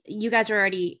you guys. You guys were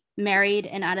already married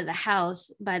and out of the house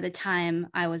by the time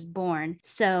I was born.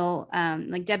 So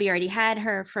like Debbie already had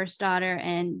her first daughter,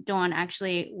 and Dawn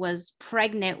actually was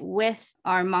pregnant with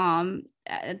our mom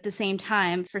at the same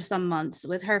time for some months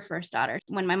with her first daughter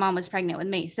when my mom was pregnant with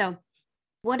me. So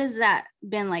what has that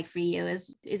been like for you?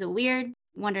 Is it weird?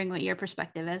 Wondering what your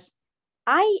perspective is.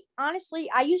 I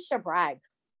used to brag.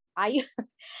 I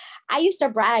used to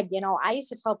brag, I used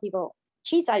to tell people,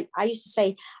 geez, I used to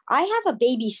say, I have a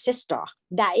baby sister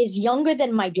that is younger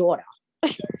than my daughter.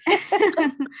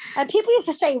 And people used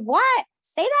to say, what?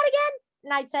 Say that again?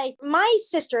 And I'd say, my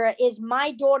sister is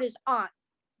my daughter's aunt.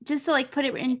 Just to like put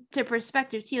it into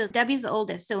perspective too, Debbie's the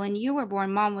oldest. So when you were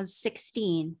born, mom was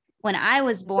 16. When I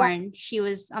was born,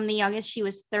 I'm the youngest, she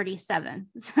was 37.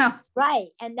 So right.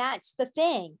 And that's the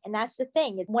thing.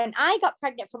 When I got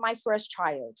pregnant for my first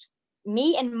child,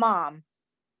 me and mom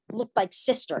looked like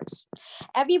sisters.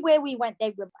 Everywhere we went,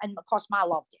 and of course, Ma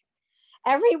loved it.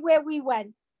 Everywhere we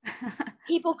went,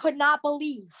 people could not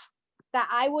believe that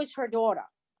I was her daughter.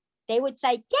 They would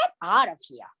say, get out of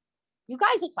here. You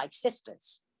guys look like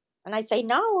sisters. And I'd say,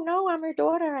 no, I'm her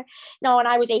daughter. No, and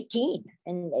I was 18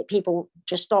 and people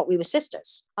just thought we were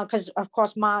sisters because, of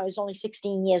course, Ma was only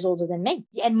 16 years older than me.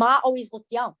 And Ma always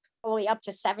looked young, all the way up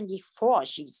to 74.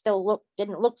 She still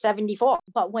didn't look 74.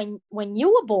 But when you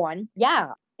were born,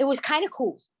 yeah, it was kind of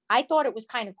cool. I thought it was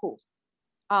kind of cool.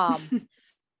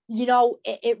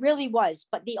 It really was.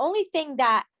 But the only thing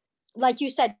that, like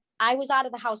you said, I was out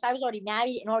of the house. I was already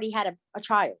married and already had a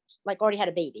child, like already had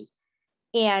a baby.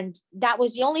 And that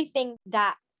was the only thing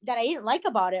that I didn't like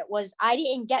about it was I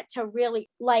didn't get to really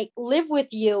like live with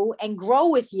you and grow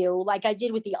with you like I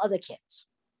did with the other kids.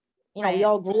 Right. We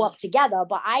all grew up together,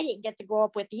 but I didn't get to grow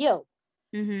up with you,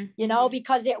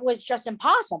 because it was just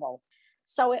impossible.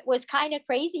 So it was kind of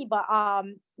crazy, but,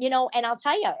 and I'll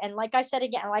tell you, and like I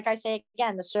say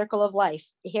again, the circle of life,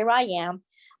 here I am.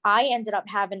 I ended up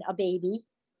having a baby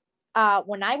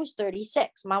when I was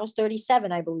 36. Mom was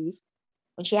 37, I believe,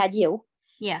 when she had you.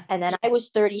 Yeah. And then I was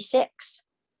 36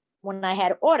 when I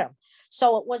had Autumn.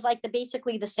 So it was like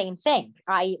basically the same thing.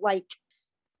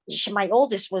 My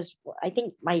oldest was, I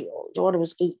think my daughter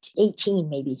was 18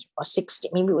 maybe, or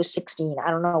 16, maybe it was 16. I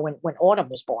don't know when Autumn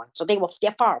was born. So they're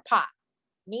far apart.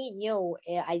 Me and you,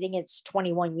 I think it's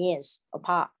 21 years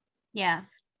apart. Yeah.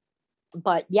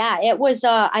 But yeah, it was,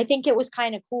 I think it was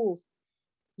kind of cool.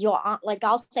 Your aunt, like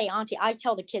I'll say auntie, I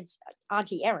tell the kids,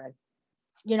 Auntie Erin,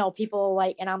 people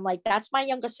like, and I'm like, that's my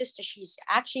younger sister. She's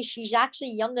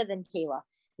actually younger than Kayla.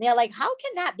 And they're like, how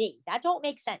can that be? That don't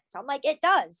make sense. I'm like, it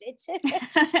does.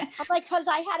 I'm like, cause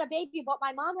I had a baby, but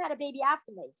my mom had a baby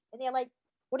after me. And they're like,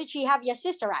 what did she have your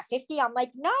sister at 50? I'm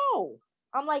like, no.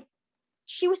 I'm like,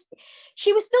 she was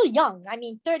still young. I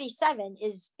mean, 37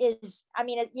 is, I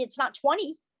mean, it's not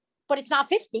 20, but it's not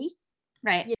 50.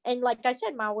 Right. And like I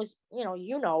said, Ma was,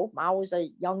 Ma was a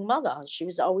young mother. She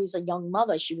was always a young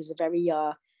mother. She was a very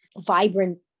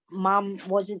vibrant mom.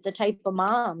 Wasn't the type of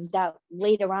mom that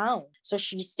laid around. So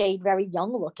she stayed very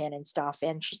young looking and stuff.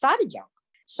 And she started young.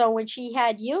 So when she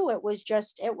had you,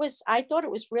 I thought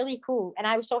it was really cool. And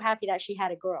I was so happy that she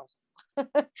had a girl.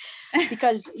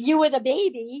 Because you were the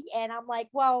baby. And I'm like,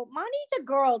 well, Ma needs a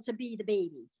girl to be the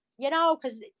baby,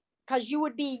 because you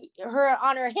would be her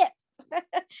on her hip.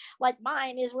 Like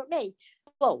mine is with me,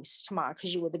 close to Ma,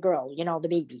 because you were the girl, the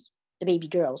baby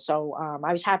girl. So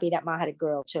I was happy that Ma had a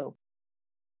girl too.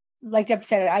 Like Debbie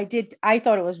said, I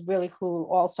thought it was really cool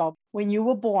also. When you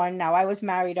were born, now I was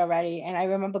married already, and I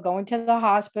remember going to the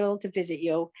hospital to visit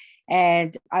you,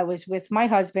 and I was with my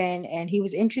husband, and he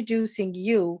was introducing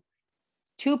you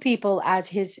to people as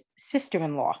his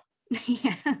sister-in-law.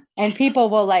 Yeah. And people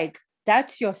were like,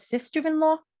 that's your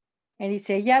sister-in-law? And he'd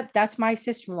say, yep, that's my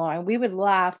sister-in-law. And we would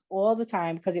laugh all the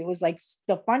time because it was like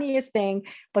the funniest thing,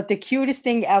 but the cutest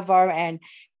thing ever. And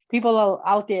people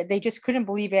out there, they just couldn't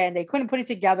believe it and they couldn't put it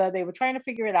together. They were trying to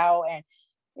figure it out and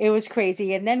it was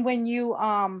crazy. And then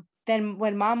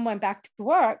when mom went back to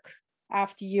work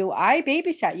after you, I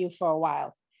babysat you for a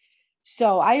while.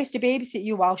 So I used to babysit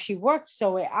you while she worked.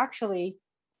 So it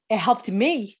helped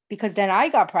me because then I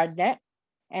got pregnant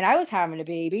and I was having a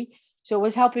baby. So it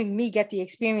was helping me get the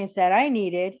experience that I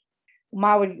needed.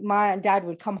 Ma and dad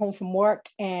would come home from work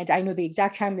and I knew the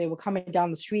exact time they were coming down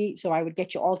the street. So I would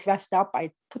get you all dressed up.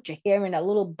 I put your hair in a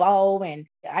little bow and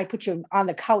I put you on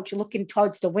the couch looking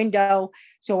towards the window.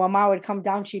 So when Ma would come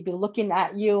down, she'd be looking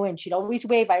at you and she'd always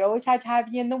wave. I always had to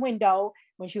have you in the window.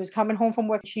 When she was coming home from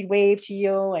work, she'd wave to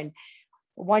you. And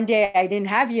one day I didn't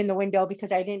have you in the window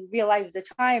because I didn't realize the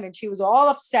time and she was all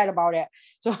upset about it.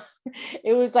 So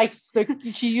it was like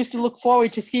she used to look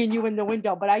forward to seeing you in the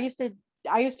window. But I used to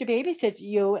babysit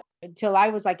you until I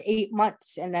was like 8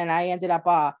 months. And then I ended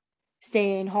up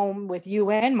staying home with you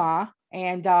and Ma.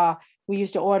 And we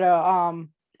used to order,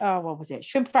 what was it?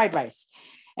 Shrimp fried rice.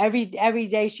 Every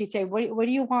day she'd say, what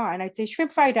do you want? And I'd say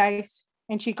shrimp fried rice.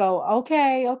 And she'd go,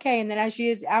 okay. And then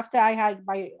after I had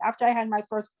my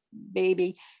first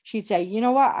baby, she'd say, you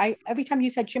know what? Every time you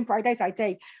said shrimp fried rice, I'd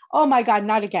say, oh my God,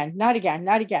 not again.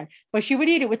 But she would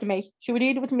eat it with me. She would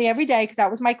eat it with me every day because that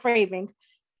was my craving.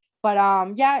 But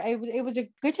yeah, it was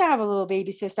good to have a little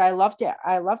baby sister. I loved it.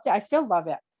 I still love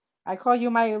it. I call you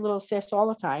my little sis all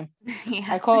the time. Yeah.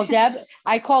 I call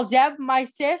Deb my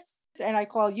sis, and I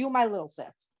call you my little sis.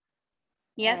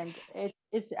 Yeah. And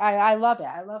I love it.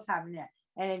 I love having it.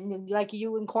 And like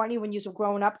you and Courtney, when you were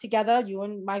growing up together, you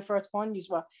and my firstborn, you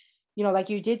were, like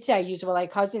you did say, you were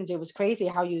like cousins. It was crazy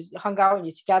how you hung out and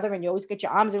you're together and you always get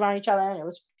your arms around each other. And it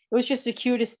was just the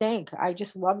cutest thing. I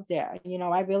just loved it.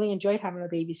 I really enjoyed having a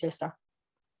baby sister.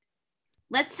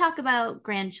 Let's talk about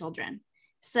grandchildren.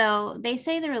 So they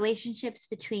say the relationships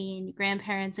between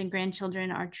grandparents and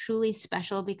grandchildren are truly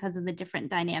special because of the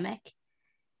different dynamic.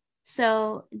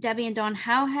 So Debbie and Dawn,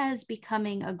 how has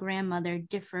becoming a grandmother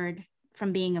differed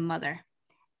from being a mother?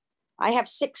 I have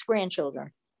 6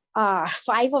 grandchildren.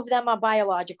 5 of them are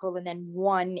biological and then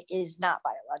 1 is not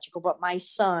biological, but my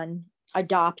son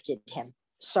adopted him.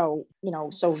 So,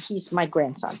 so he's my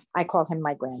grandson. I call him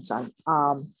my grandson.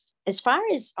 As far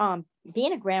as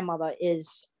being a grandmother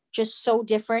is just so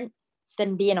different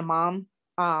than being a mom.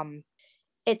 I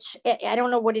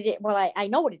don't know what it is. Well, I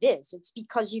know what it is. It's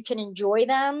because you can enjoy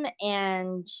them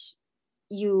and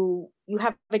you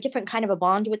have a different kind of a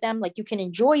bond with them. Like you can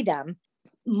enjoy them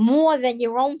more than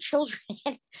your own children,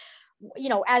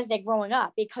 as they're growing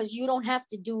up, because you don't have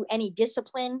to do any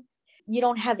discipline. You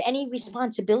don't have any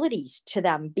responsibilities to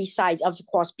them besides, of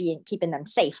course, keeping them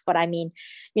safe. But I mean,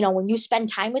 when you spend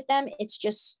time with them, it's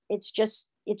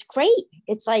great.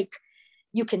 It's like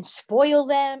you can spoil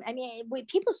them. I mean,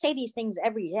 people say these things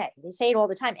every day. They say it all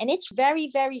the time. And it's very,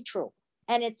 very true.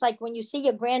 And it's like when you see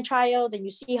your grandchild and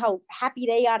you see how happy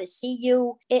they are to see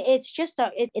you, it's just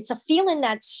it's a feeling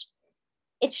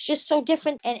it's just so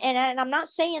different. And I'm not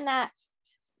saying that,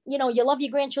 you love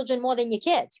your grandchildren more than your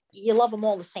kids. You love them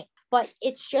all the same. But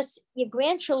it's just your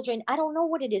grandchildren. I don't know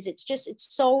what it is. It's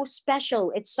so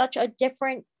special. It's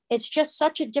just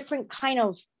such a different kind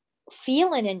of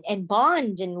feeling and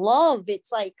bond and love.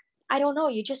 It's like, I don't know,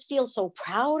 you just feel so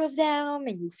proud of them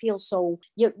and you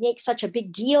make such a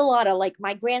big deal out of, like,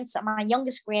 my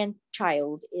youngest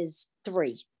grandchild is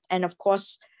 3. And of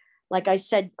course, like I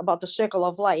said about the circle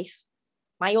of life,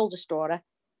 my oldest daughter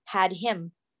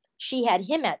she had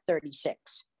him at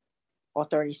 36 or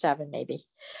 37 maybe.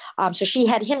 So she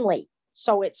had him late.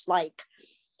 So it's like,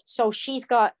 so she's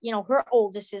got, her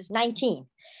oldest is 19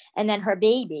 and then her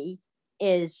baby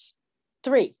is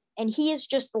 3. And he is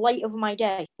just the light of my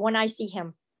day when I see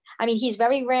him. I mean, he's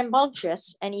very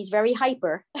rambunctious and he's very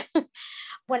hyper.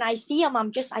 When I see him, I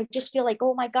just feel like,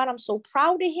 oh my God, I'm so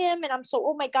proud of him. And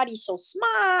oh my God, he's so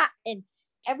smart. And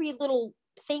every little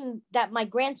thing that my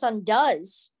grandson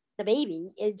does, the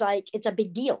baby, is like, it's a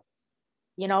big deal.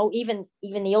 Even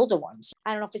the older ones.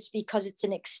 I don't know if it's because it's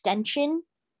an extension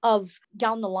of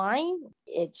down the line.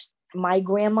 It's my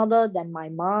grandmother, then my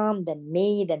mom, then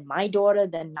me, then my daughter,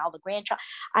 then now the grandchild.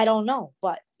 I don't know,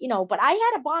 but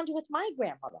I had a bond with my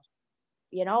grandmother.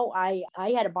 I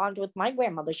had a bond with my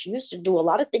grandmother. She used to do a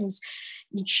lot of things.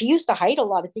 She used to hide a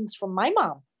lot of things from my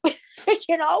mom.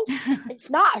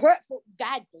 Not hurtful,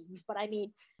 bad things, but I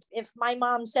mean, if my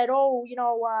mom said, oh,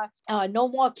 no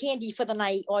more candy for the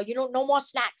night, or, no more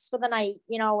snacks for the night,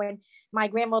 and my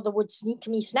grandmother would sneak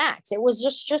me snacks. It was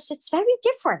just, it's very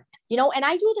different, and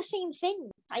I do the same thing.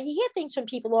 I hear things from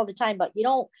people all the time, but you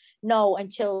don't know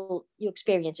until you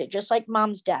experience it. Just like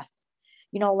mom's death,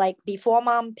 like before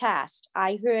mom passed,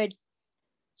 I heard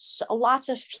So lots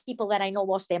of people that I know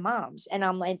lost their moms, and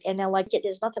I'm like, and they're like,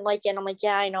 there's nothing like it. And I'm like,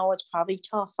 yeah, I know it's probably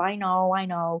tough. I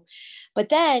know. But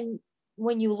then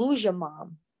when you lose your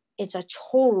mom, it's a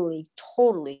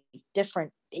totally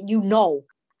different,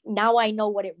 now I know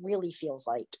what it really feels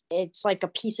like. It's like a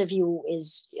piece of you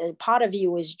is, a part of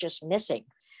you is just missing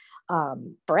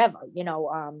forever.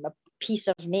 A piece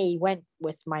of me went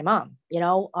with my mom,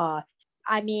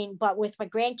 I mean, but with my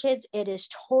grandkids, it is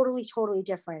totally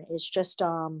different. It's just,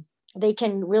 they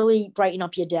can really brighten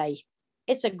up your day.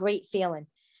 It's a great feeling.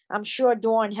 I'm sure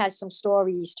Dawn has some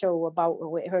stories too about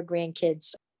her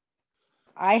grandkids.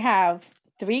 I have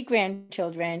 3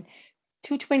 grandchildren,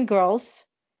 2 twin girls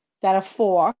that are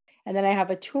 4, and then I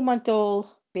have a 2-month-old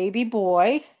baby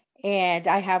boy, and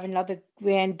I have another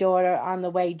granddaughter on the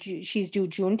way. She's due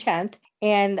June 10th.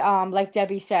 And like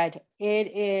Debbie said,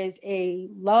 it is a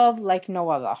love like no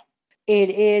other.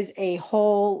 It is a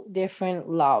whole different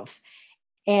love.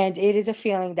 And it is a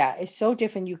feeling that is so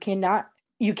different. You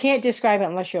can't describe it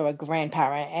unless you're a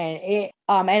grandparent.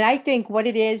 And I think what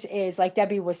it is like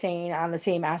Debbie was saying on the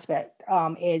same aspect,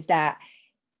 is that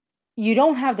you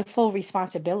don't have the full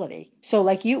responsibility. So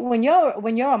like when you're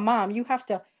a mom, you have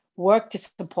to work to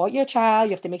support your child.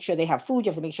 You have to make sure they have food.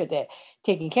 You have to make sure they're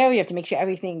taken care of. You have to make sure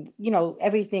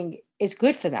everything is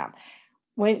good for them.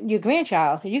 When your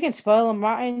grandchild, you can spoil them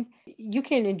rotten. You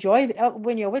can enjoy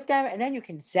when you're with them, and then you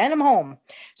can send them home.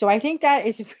 So I think that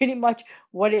is pretty much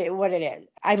what it is.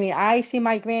 I mean, I see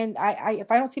my if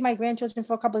I don't see my grandchildren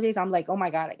for a couple of days, I'm like, oh my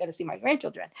God, I got to see my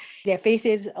grandchildren. Their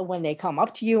faces when they come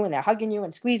up to you and they're hugging you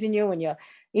and squeezing you, and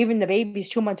even the baby's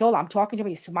 2 months old, I'm talking to him,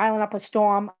 he's smiling up a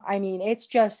storm. I mean, it's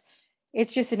just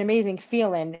an amazing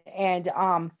feeling. And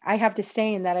I have this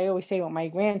saying that I always say with my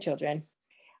grandchildren.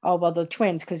 Oh, well, the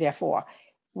twins, because they're 4.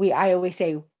 I always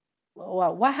say,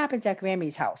 well, what happens at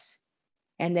Grammy's house?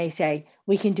 And they say,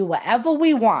 we can do whatever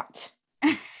we want.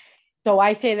 So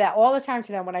I say that all the time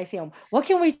to them when I see them. What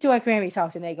can we do at Grammy's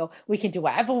house? And they go, we can do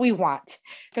whatever we want.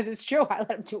 Because it's true. I let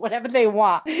them do whatever they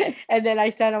want. And then I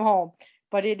send them home.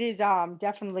 But it is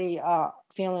definitely a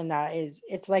feeling that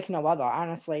it's like no other.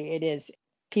 Honestly, it is.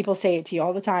 People say it to you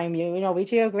all the time. We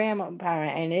to your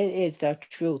grandparent, and it is the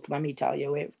truth. Let me tell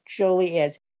you, it truly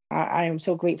is. I am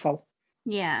so grateful.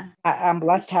 Yeah. I'm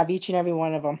blessed to have each and every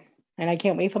one of them. And I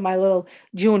can't wait for my little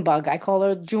June bug. I call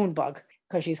her June bug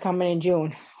because she's coming in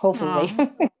June, hopefully.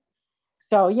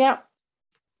 So, yeah.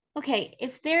 Okay,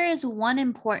 if there is one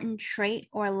important trait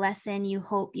or lesson you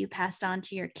hope you passed on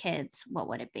to your kids, what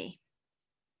would it be?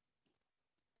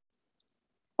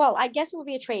 Well, I guess it would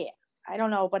be a trait. I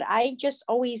don't know, but I just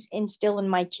always instill in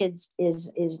my kids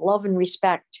is love and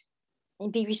respect,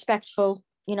 and be respectful.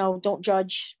 Don't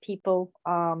judge people.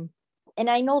 And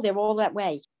I know they're all that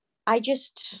way.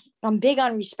 I'm big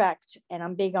on respect, and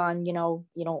I'm big on, you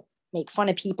don't make fun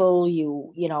of people.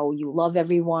 You love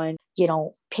everyone. You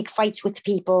don't pick fights with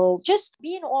people. Just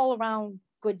be an all around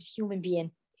good human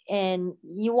being. And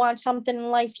you want something in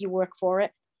life, you work for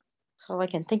it. That's all I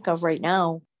can think of right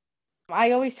now.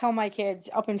 I always tell my kids,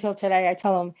 up until today, I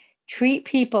tell them, treat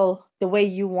people the way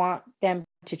you want them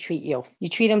to treat you. You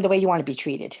treat them the way you want to be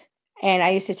treated. And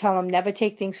I used to tell them, never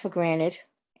take things for granted,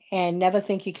 and never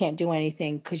think you can't do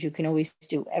anything, because you can always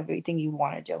do everything you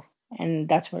want to do. And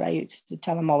that's what I used to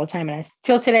tell them all the time. And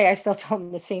till today, I still tell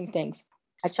them the same things.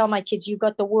 I tell my kids, you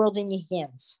got the world in your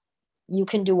hands. You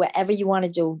can do whatever you want to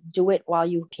do. Do it while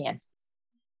you can.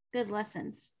 Good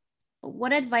lessons.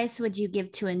 What advice would you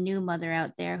give to a new mother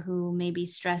out there who may be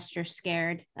stressed or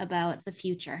scared about the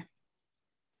future?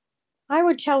 I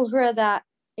would tell her that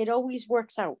it always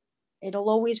works out.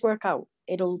 It'll always work out.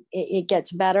 It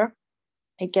gets better.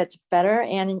 It gets better,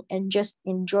 and just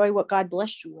enjoy what God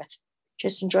blessed you with.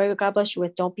 Just enjoy what God blessed you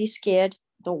with. Don't be scared.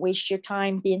 Don't waste your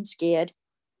time being scared.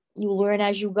 You learn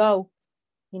as you go.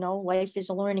 Life is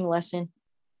a learning lesson.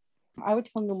 I would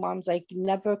tell new moms, like,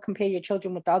 never compare your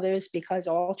children with others, because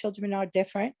all children are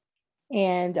different.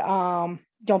 And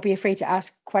don't be afraid to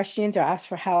ask questions or ask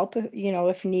for help,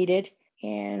 if needed.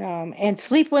 And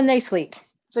sleep when they sleep,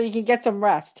 so you can get some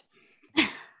rest.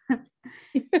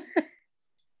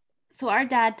 So our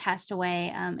dad passed away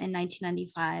in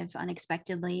 1995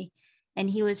 unexpectedly, and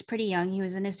he was pretty young. He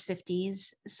was in his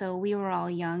 50s. So we were all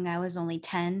young. I was only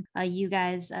 10. You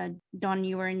guys, Dawn,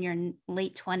 you were in your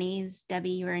late 20s.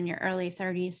 Debbie, you were in your early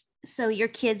 30s. So your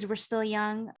kids were still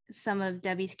young. Some of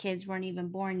Debbie's kids weren't even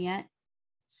born yet.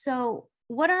 So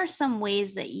what are some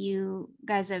ways that you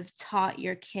guys have taught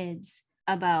your kids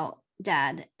about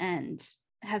Dad and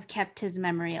have kept his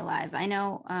memory alive? I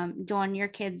know, Dawn, your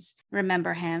kids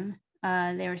remember him.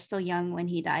 They were still young when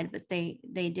he died, but they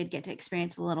did get to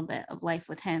experience a little bit of life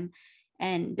with him.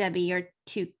 And Debbie, your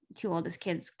two oldest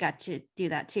kids got to do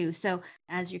that too. So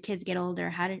as your kids get older,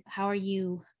 how are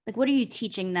you, like, what are you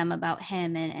teaching them about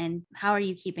him, and how are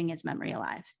you keeping his memory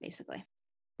alive, basically?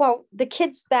 Well, the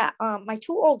kids that, my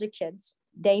two older kids,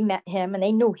 they met him and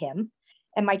they knew him.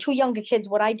 And my two younger kids,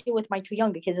 what I do with my two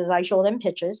younger kids is I show them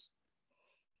pictures,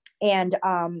 and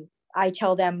I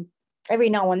tell them every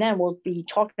now and then we'll be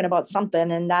talking about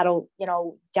something, and that'll,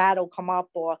 dad will come up,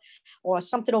 or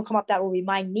something will come up that will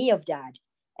remind me of dad.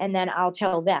 And then I'll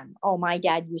tell them, oh, my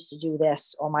dad used to do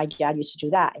this, or my dad used to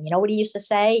do that. And you know what he used to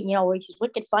say? He's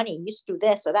wicked funny. He used to do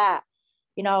this or that,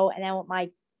 and then with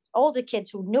my older kids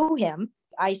who knew him,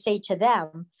 I say to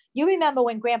them, you remember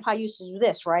when grandpa used to do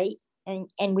this, right?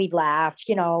 And we'd laugh,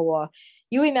 or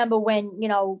you remember when,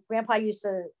 grandpa used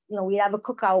to, we'd have a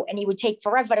cookout and he would take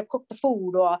forever to cook the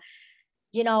food, or,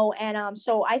 and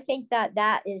so I think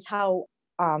that is how,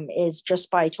 is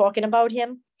just by talking about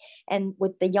him. And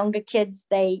with the younger kids,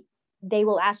 they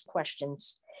will ask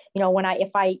questions.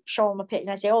 If I show them a picture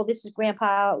and I say, oh, this is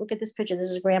grandpa, look at this picture, this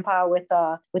is grandpa with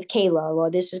Kayla, or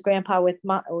this is grandpa with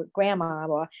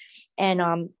grandma,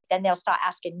 and then they'll start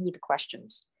asking me the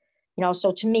questions.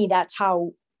 So to me, that's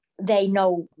how they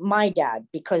know my dad,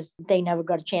 because they never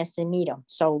got a chance to meet him,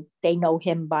 so they know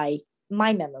him by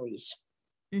my memories.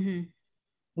 Mm-hmm.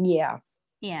 Yeah.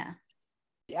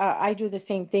 I do the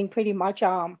same thing pretty much.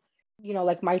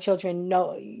 Like my children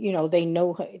know, they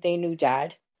knew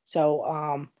dad.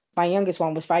 So my youngest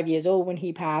one was 5 years old when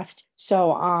he passed.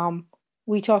 So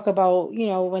we talk about,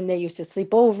 when they used to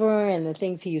sleep over and the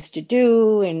things he used to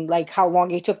do, and like how long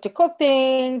he took to cook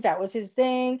things. That was his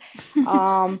thing.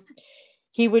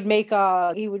 He would make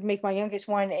my youngest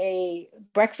one a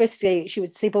breakfast. She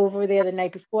would sleep over there the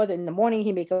night before. Then in the morning,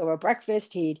 he'd make her a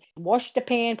breakfast. He'd wash the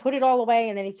pan, put it all away,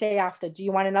 and then he'd say after, do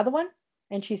you want another one?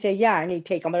 And she'd say, yeah. And he'd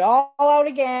take them all out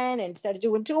again instead of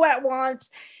doing two at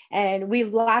once. And we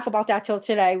laugh about that till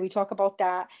today. We talk about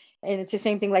that. And it's the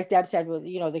same thing like Deb said,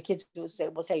 the kids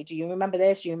will say, do you remember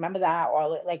this? Do you remember that?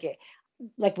 Or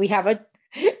like we have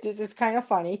this is kind of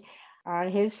funny. On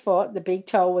his foot, the big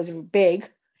toe was big.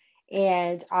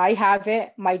 And I have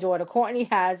it. My daughter Courtney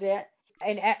has it.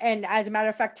 And as a matter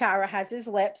of fact, Tara has his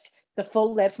lips, the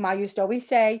full lips. Ma used to always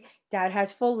say, Dad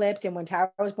has full lips. And when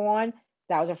Tara was born,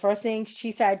 that was the first thing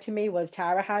she said to me was,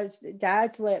 Tara has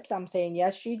Dad's lips. I'm saying,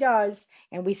 yes, she does.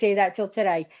 And we say that till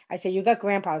today. I say, you got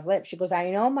grandpa's lips. She goes,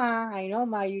 I know, Ma.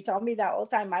 You tell me that all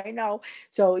the time. I know.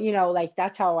 So, like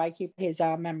that's how I keep his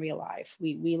memory alive.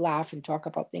 We laugh and talk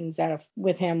about things that are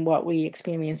with him, what we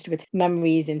experienced with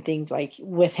memories and things like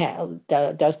with him,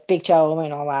 the big toe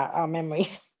and all that, our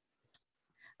memories.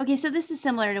 Okay, so this is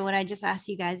similar to what I just asked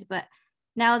you guys, but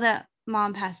now that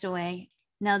Mom passed away,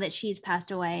 now that she's passed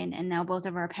away, and now both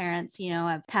of our parents,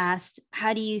 have passed,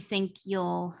 how do you think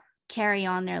you'll carry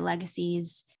on their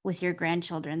legacies with your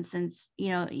grandchildren, since,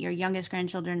 your youngest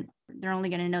grandchildren, they're only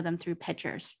going to know them through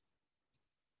pictures?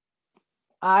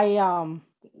 Ma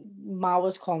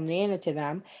was called Nana to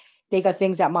them. They got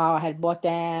things that Ma had bought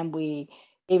them. They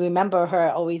remember her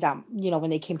always, when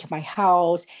they came to my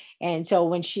house. And so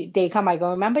when they come, I go,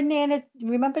 remember Nana,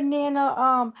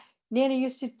 Nana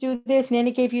used to do this.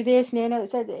 Nana gave you this. Nana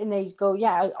said, and they go,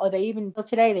 yeah. Or they even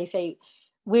today, they say,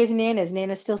 where's Nana? Is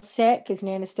Nana still sick? Is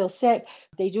Nana still sick?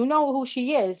 They do know who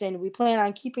she is. And we plan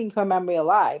on keeping her memory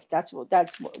alive. That's what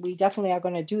we definitely are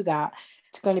going to do that.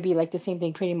 It's going to be like the same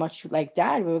thing, pretty much like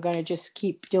Dad. We're going to just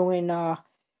keep doing,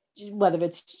 whether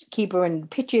it's keep her in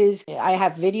pictures. I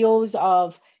have videos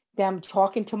of them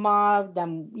talking to Ma,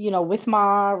 them, with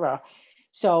Ma.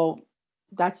 So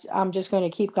I'm just going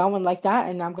to keep going like that.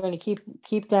 And I'm going to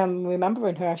keep them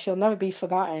remembering her. She'll never be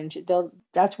forgotten.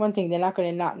 That's one thing. They're not going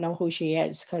to not know who she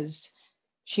is, because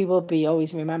she will be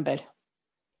always remembered.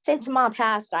 Since Ma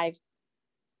passed, I've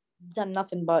done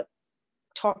nothing but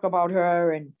talk about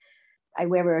her, and I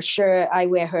wear her shirt. I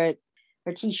wear her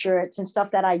t-shirts and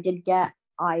stuff that I did get.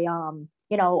 I'm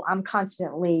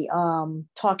constantly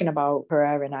talking about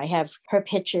her, and I have her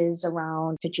pictures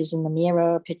around, pictures in the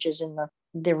mirror, pictures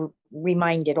they're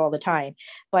reminded all the time.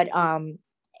 But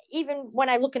even when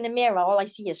I look in the mirror, all I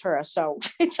see is her. So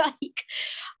it's like,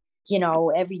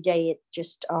 every day it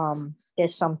just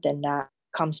there's something that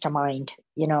comes to mind,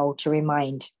 to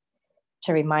remind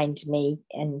me.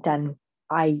 And then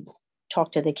I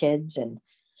talk to the kids, and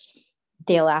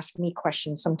they'll ask me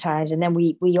questions sometimes. And then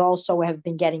we also have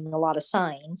been getting a lot of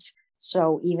signs.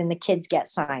 So even the kids get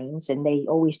signs, and they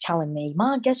always telling me,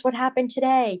 Mom, guess what happened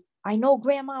today? I know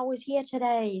Grandma was here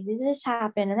today. This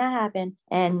happened and that happened.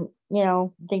 And,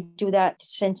 they do that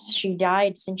since she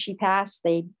died, since she passed.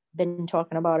 They've been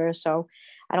talking about her. So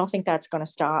I don't think that's going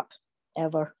to stop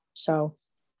ever. So.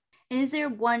 And is there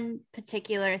one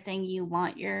particular thing you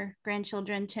want your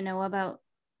grandchildren to know about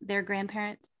their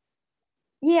grandparents?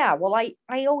 Yeah, well, I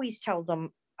always tell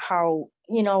them how,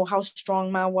 how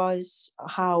strong Ma was,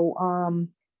 how,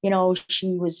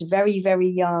 she was very,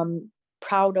 very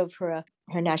proud of her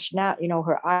national,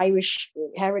 her Irish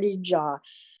heritage.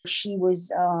 She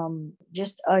was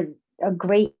just a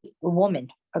great woman,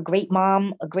 a great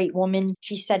mom, a great woman.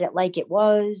 She said it like it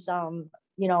was.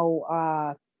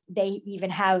 They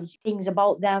even have things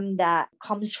about them that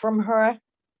comes from her.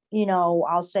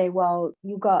 I'll say, well,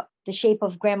 you got the shape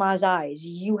of grandma's eyes.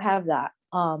 You have that.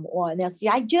 Or and they'll say,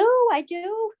 I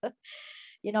do.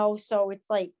 So it's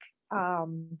like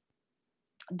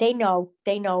they know,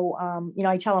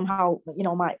 I tell them how,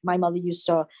 my mother used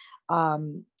to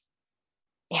um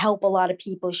help a lot of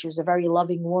people. She was a very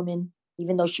loving woman,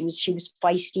 even though she was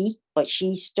feisty, but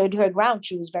she stood her ground.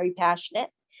 She was very passionate.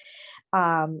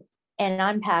 Um, and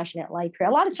I'm passionate like her.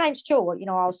 A lot of times too,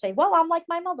 I'll say, well, I'm like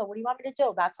my mother. What do you want me to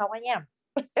do? That's how I am.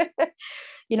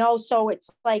 So it's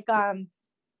like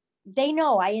they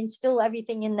know I instill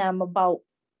everything in them about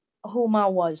who Ma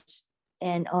was,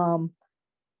 and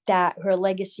that her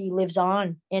legacy lives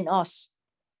on in us,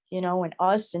 and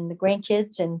us and the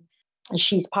grandkids, and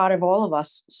she's part of all of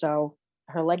us. So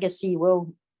her legacy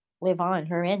will live on,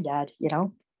 her and dad.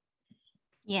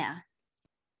 Yeah.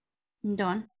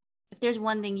 Dawn, if there's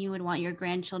one thing you would want your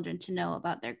grandchildren to know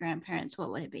about their grandparents, what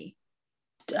would it be?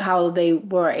 How they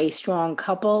were a strong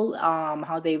couple,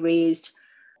 how they raised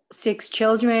 6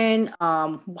 children,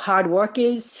 hard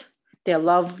workers. Their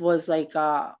love was like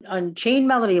unchained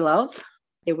melody love.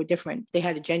 They were different. They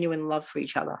had a genuine love for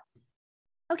each other.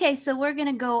 Okay, so we're going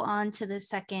to go on to the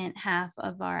second half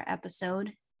of our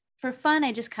episode. For fun,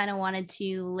 I just kind of wanted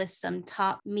to list some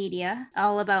top media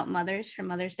all about mothers for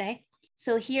Mother's Day.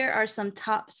 So here are some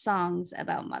top songs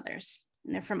about mothers,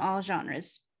 and they're from all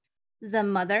genres. The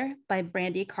Mother by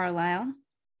Brandi Carlile,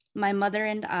 My Mother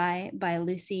and I by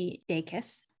Lucy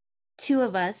Dacus, Two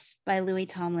of Us by Louis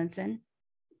Tomlinson,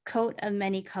 Coat of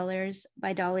Many Colors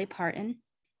by Dolly Parton,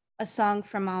 A Song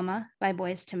for Mama by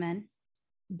Boyz II Men,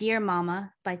 Dear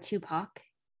Mama by Tupac,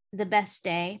 The Best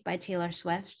Day by Taylor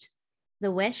Swift,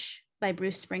 The Wish by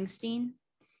Bruce Springsteen,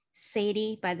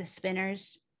 Sadie by The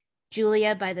Spinners,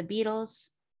 Julia by The Beatles,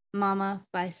 Mama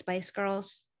by Spice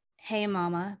Girls, Hey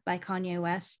Mama by Kanye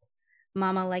West,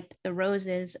 Mama Liked the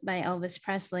Roses by Elvis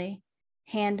Presley,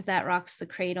 Hand That Rocks the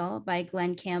Cradle by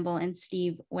Glenn Campbell and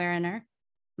Steve Weriner,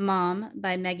 Mom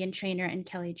by Meghan Trainor and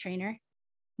Kelly Trainor,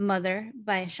 Mother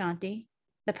by Ashanti,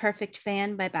 The Perfect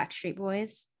Fan by Backstreet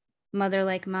Boys, Mother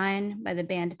Like Mine by the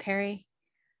band Perry,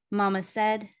 Mama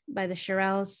Said by the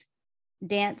Shirelles,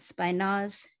 Dance by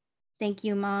Nas, Thank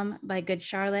You Mom by Good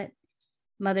Charlotte,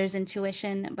 Mother's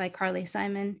Intuition by Carly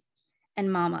Simon,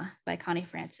 and Mama by Connie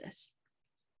Francis.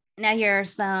 Now here are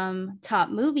some top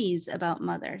movies about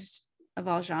mothers of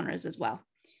all genres as well.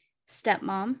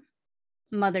 Stepmom,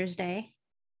 Mother's Day,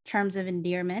 Terms of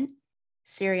Endearment,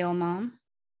 Serial Mom,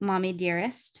 Mommy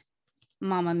Dearest,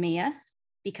 Mamma Mia,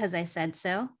 Because I Said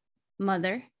So,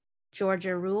 Mother,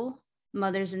 Georgia Rule,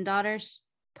 Mothers and Daughters,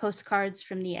 Postcards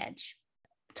from the Edge.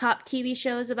 Top TV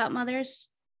shows about mothers: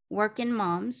 Workin'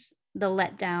 Moms, The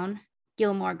Letdown,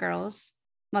 Gilmore Girls,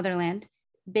 Motherland,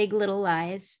 Big Little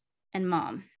Lies, and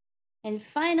Mom. And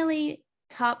finally,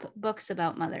 top books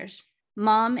about mothers: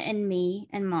 Mom and Me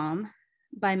and Mom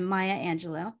by Maya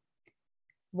Angelou,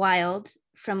 Wild,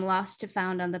 From Lost to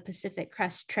Found on the Pacific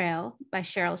Crest Trail by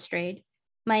Cheryl Strayed,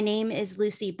 My Name is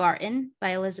Lucy Barton by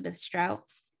Elizabeth Strout,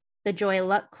 The Joy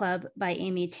Luck Club by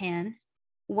Amy Tan,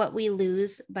 What We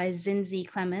Lose by Zinzi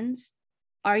Clemens,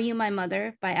 Are You My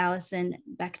Mother by Alison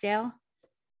Bechdel,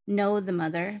 Know the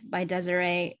Mother by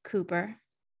Desiree Cooper,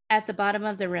 At the Bottom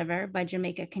of the River by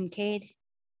Jamaica Kincaid,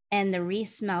 and The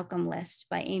Reese Malcolm List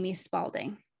by Amy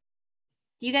Spalding.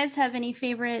 Do you guys have any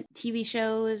favorite TV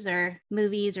shows or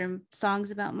movies or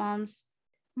songs about moms?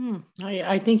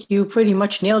 I think you pretty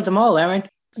much nailed them all, Erin.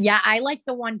 Yeah, I like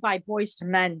the one by Boyz II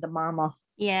Men, The Mama.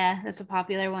 Yeah, that's a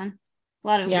popular one. A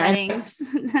lot of weddings.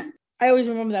 I always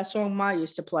remember that song Ma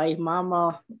used to play,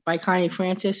 Mama by Connie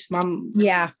Francis. Mom.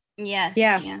 Yeah. Yes.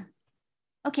 Yeah.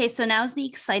 Okay, so now's the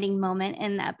exciting moment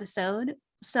in the episode.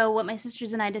 So what my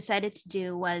sisters and I decided to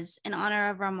do was, in honor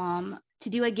of our mom,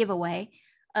 to do a giveaway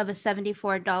of a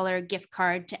 $74 gift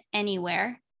card to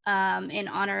Anywhere in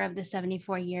honor of the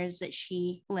 74 years that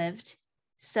she lived.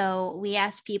 So we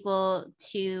asked people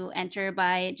to enter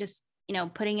by just,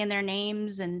 putting in their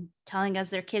names and telling us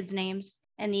their kids' names.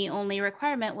 And the only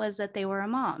requirement was that they were a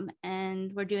mom.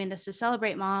 And we're doing this to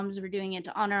celebrate moms. We're doing it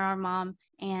to honor our mom.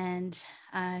 And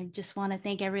I just want to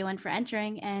thank everyone for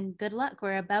entering, and good luck.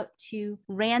 We're about to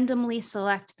randomly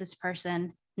select this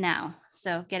person now.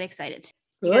 So get excited.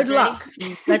 You Good guys ready? luck.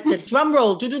 Let the drum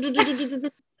roll.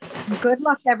 Good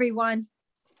luck, everyone.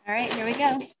 All right, here we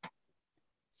go.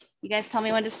 You guys tell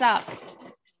me when to stop.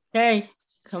 Okay,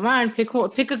 come on. Pick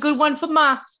a good one for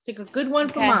Ma. Pick a good one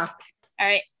for Ma. All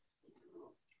right.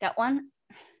 Got one.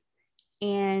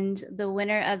 And the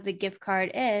winner of the gift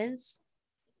card is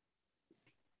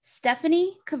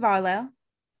Stephanie Cavallo,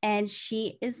 and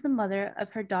she is the mother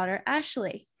of her daughter,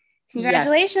 Ashley.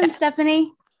 Congratulations, Yes.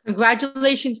 Stephanie.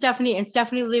 Congratulations, Stephanie. And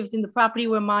Stephanie lives in the property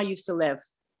where Ma used to live.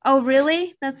 Oh,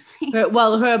 really? That's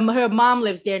her mom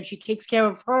lives there, and she takes care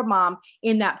of her mom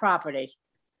in that property.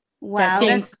 Wow.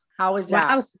 How is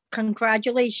that? Wow.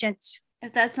 Congratulations.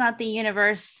 If that's not the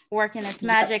universe working its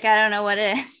magic, I don't know what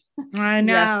is. I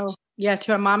know. Yes,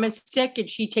 her mom is sick and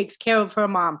she takes care of her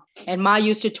mom. And Ma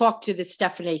used to talk to this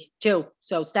Stephanie too.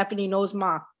 So Stephanie knows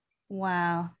Ma.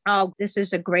 Wow. Oh, this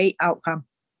is a great outcome.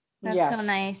 That's so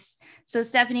nice. So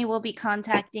Stephanie will be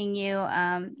contacting you.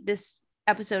 This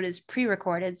episode is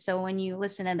pre-recorded. So when you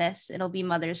listen to this, it'll be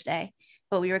Mother's Day.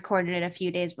 But we recorded it a few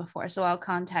days before. So I'll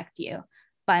contact you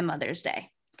by Mother's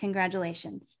Day.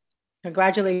 Congratulations.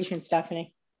 Congratulations,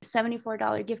 Stephanie.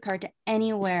 $74 gift card to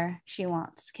anywhere she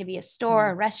wants. Could be a store,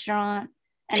 a restaurant.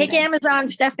 Pick Amazon,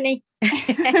 Stephanie.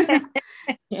 All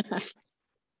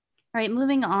right,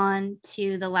 moving on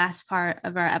to the last part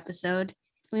of our episode.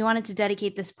 We wanted to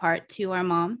dedicate this part to our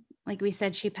mom. Like we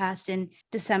said, she passed in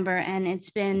December, and it's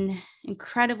been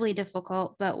incredibly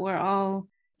difficult, but we're all,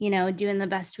 doing the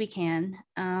best we can.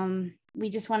 We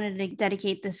just wanted to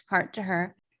dedicate this part to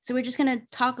her. So we're just going to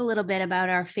talk a little bit about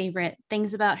our favorite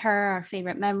things about her, our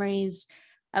favorite memories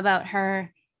about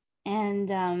her,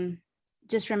 and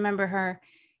just remember her.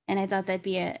 And I thought that'd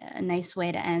be a nice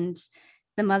way to end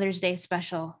the Mother's Day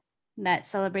special that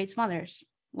celebrates mothers.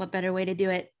 What better way to do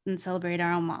it than celebrate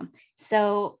our own mom?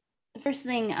 So the first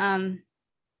thing, I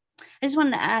just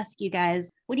wanted to ask you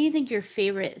guys, what do you think your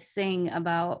favorite thing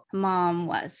about Mom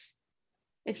was?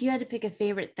 If you had to pick a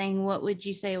favorite thing, what would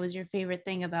you say was your favorite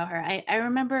thing about her? I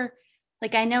remember,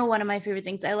 I know one of my favorite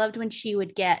things, I loved when she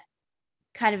would get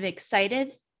kind of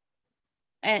excited,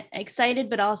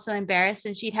 but also embarrassed.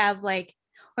 And she'd have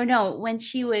when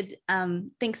she would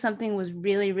think something was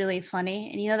really, really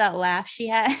funny. And that laugh she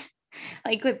had,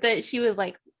 she would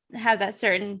have that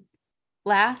certain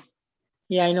laugh.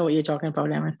 Yeah, I know what you're talking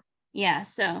about, Erin. Yeah,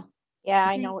 so. Yeah,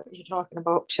 I know what you're talking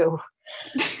about too.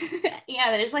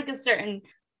 Yeah, there's a certain,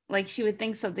 she would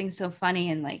think something so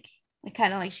funny and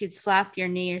kind of she'd slap your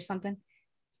knee or something.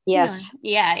 Yes.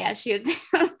 Yeah, she would.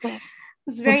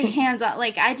 It's very hands-on.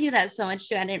 I do that so much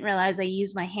too. I didn't realize I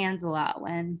use my hands a lot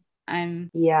when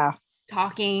I'm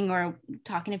talking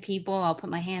to people. I'll put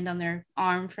my hand on their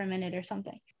arm for a minute or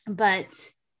something. But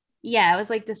yeah, it was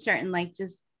this certain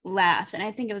just laugh, and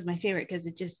I think it was my favorite because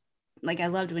it just I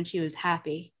loved when she was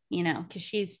happy, because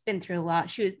she's been through a lot.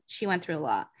 She went through a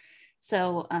lot,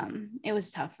 so it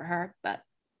was tough for her. But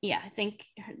yeah, I think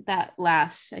that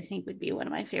laugh would be one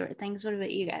of my favorite things. What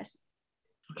about you guys?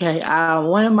 Okay,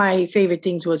 one of my favorite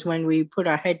things was when we put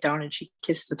our head down and she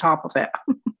kissed the top of it.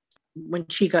 When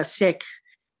she got sick,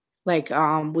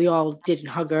 we all didn't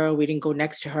hug her, we didn't go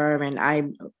next to her,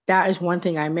 and that is one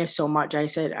thing I miss so much. I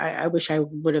said I wish I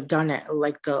would have done it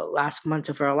the last months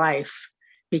of her life,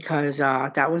 because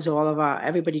that was all of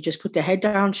everybody just put their head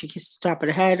down, she kissed the top of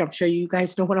the head. I'm sure you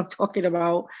guys know what I'm talking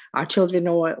about. Our children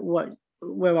know what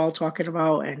we're all talking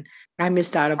about, and I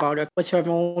missed that about her. It was her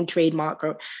own trademark,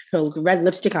 her red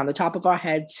lipstick on the top of our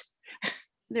heads.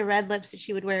 The red lipstick,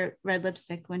 she would wear red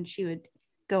lipstick when she would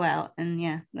go out, and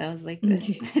yeah, that was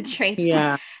the traits.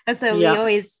 Yeah. And so we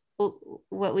always,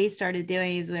 what we started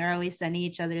doing is we were always sending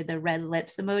each other the red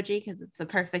lips emoji because it's the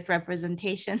perfect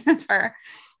representation of her.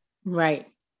 Right.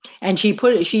 And she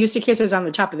used to kiss us on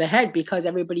the top of the head because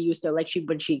everybody used to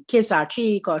when she kiss our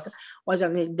cheek or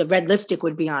the red lipstick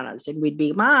would be on us, and we'd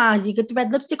be, Ma, you get the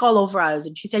red lipstick all over us.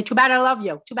 And she'd say, too bad I love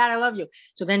you. Too bad I love you.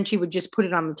 So then she would just put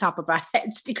it on the top of our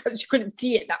heads because she couldn't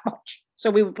see it that much. So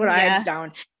we would put our heads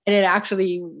down, and it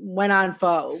actually went on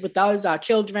with us, our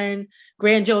children,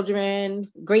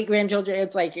 grandchildren, great grandchildren.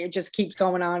 It's it just keeps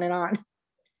going on and on.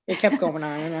 It kept going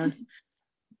on and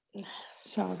on.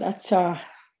 So that's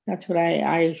what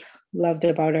I loved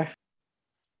about her.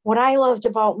 What I loved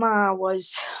about Ma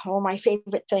was, my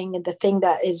favorite thing, and the thing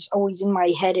that is always in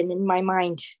my head and in my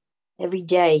mind every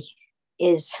day,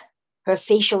 is her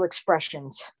facial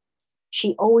expressions.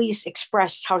 She always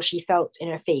expressed how she felt in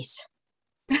her face.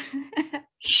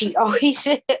 She always,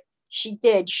 she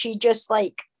did. She just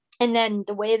and then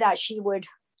the way that she would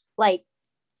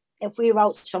if we were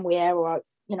out somewhere, or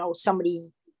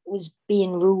somebody was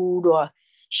being rude, or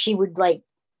she would like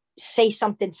say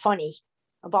something funny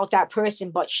about that person,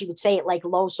 but she would say it like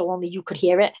low so only you could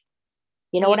hear it.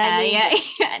 You know what I mean?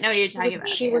 Yeah, I know what you're talking about.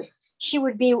 She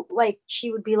would be like,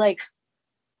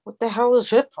 what the hell is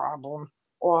her problem?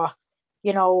 Or,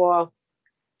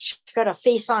 she's got a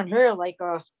face on her like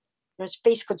his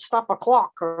face could stop a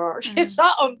clock, or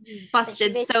something.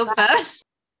 Busted sofa.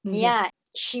 Yeah,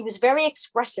 she was very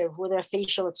expressive with her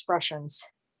facial expressions.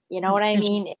 You know what I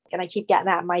mean? And I keep getting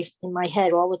that in my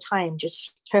head all the time.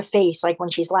 Just her face, like when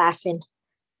she's laughing,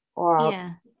 or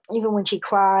even when she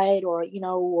cried, or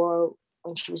or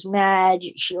when she was mad.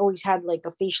 She always had like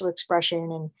a facial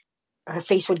expression, and her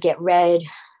face would get red.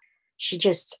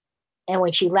 And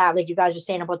when she laughed, like you guys were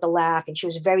saying about the laugh, and she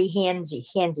was very handsy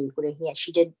with her hands.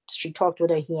 She talked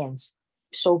with her hands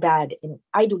so bad, and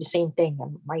I do the same thing.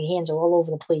 My hands are all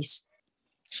over the place.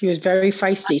 She was very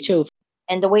feisty too.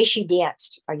 And the way she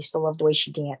danced, I used to love the way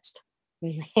she danced.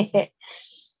 I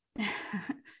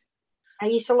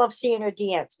used to love seeing her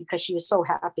dance because she was so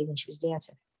happy when she was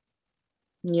dancing.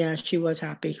 Yeah, she was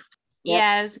happy. Yep.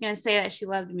 Yeah, I was going to say that she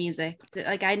loved music.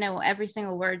 Like, I know every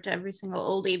single word to every single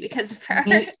oldie because of her.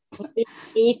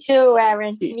 Me too,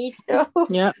 Erin. Me too.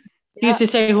 Yeah. She used to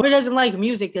say, who doesn't like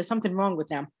music? There's something wrong with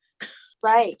them.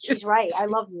 Right. She's right. I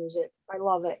love music. I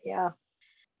love it. Yeah.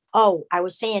 Oh, I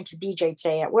was saying to BJ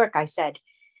today at work, I said,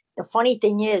 the funny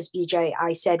thing is, BJ,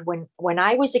 I said, when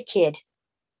I was a kid,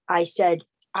 I said,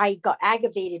 I got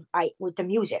aggravated with the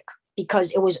music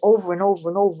because it was over and over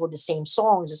and over the same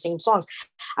songs.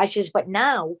 I says, but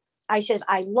now I says,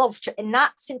 I love to, and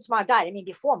not since Ma died. I mean,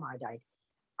 before Ma died,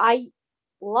 I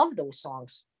love those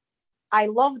songs. I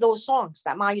love those songs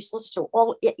that Ma used to listen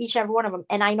to, each and every one of them.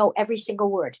 And I know every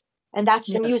single word. And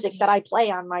that's the music that I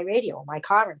play on my radio, my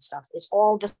car and stuff. It's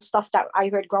all the stuff that I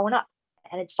heard growing up.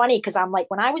 And it's funny because I'm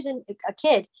like, when I was a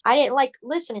kid, I didn't like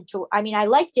listening to it. I mean, I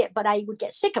liked it, but I would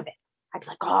get sick of it. I'd be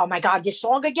like, oh my God, this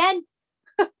song again?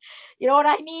 You know what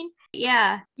I mean?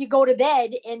 Yeah. You go to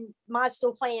bed and Ma's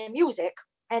still playing music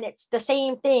and it's the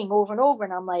same thing over and over.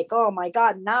 And I'm like, oh my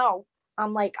God, now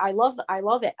I'm like, I love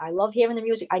it. I love hearing the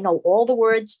music. I know all the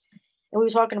words. And we were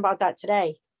talking about that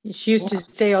today. She used to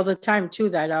say all the time too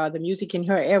that the music in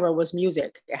her era was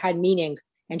music. It had meaning,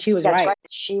 and she was right.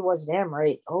 She was damn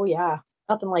right. Oh yeah,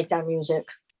 nothing like that music.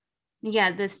 Yeah,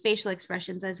 the facial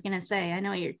expressions. I was gonna say, I know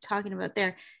what you're talking about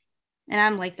there, and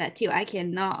I'm like that too. I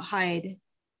cannot hide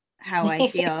how I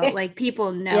feel. Like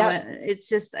people know it. It's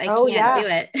just I can't do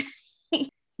it.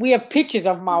 We have pictures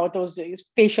of Ma with those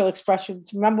facial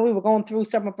expressions. Remember, we were going through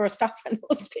some of her stuff and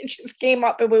those pictures came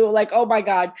up and we were like, oh my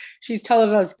God, she's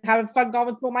telling us, having fun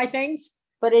going through my things.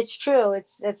 But it's true.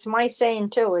 It's my saying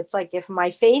too. It's like if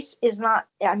my face is not,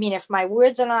 I mean, if my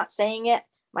words are not saying it,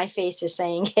 my face is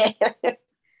saying it. All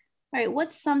right.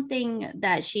 What's something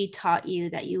that she taught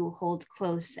you that you hold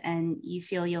close and you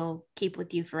feel you'll keep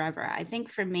with you forever? I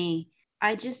think for me,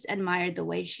 I just admired the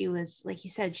way she was, like you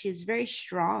said, she was very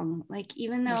strong. Like,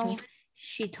 even though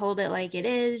she told it like it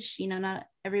is, not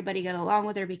everybody got along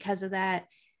with her because of that.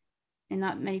 And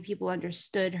not many people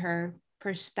understood her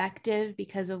perspective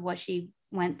because of what she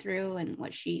went through and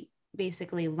what she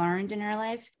basically learned in her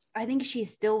life. I think she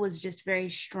still was just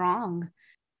very strong.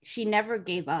 She never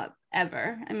gave up,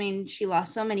 ever. I mean, she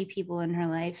lost so many people in her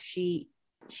life. She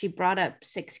brought up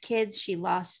 6 kids. She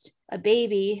lost a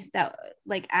baby that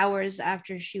like hours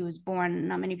after she was born.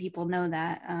 Not many people know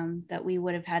that, that we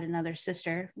would have had another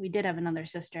sister. We did have another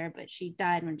sister, but she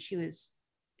died when she was,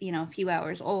 a few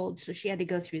hours old. So she had to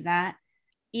go through that.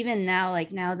 Even now,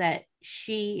 like now that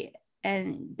she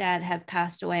and Dad have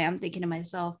passed away, I'm thinking to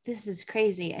myself, this is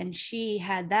crazy. And she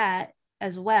had that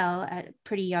as well at a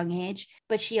pretty young age,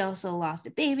 but she also lost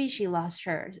a baby. She lost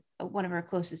one of her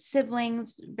closest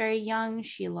siblings very young.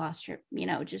 She lost her,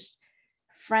 just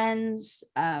friends.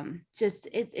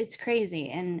 It's crazy.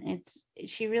 And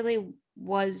she really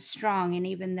was strong. And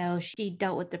even though she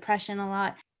dealt with depression a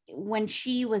lot, when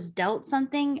she was dealt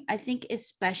something, I think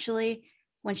especially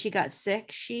when she got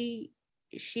sick, she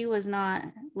was not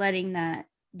letting that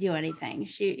do anything.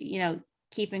 She,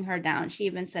 keeping her down. She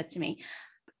even said to me,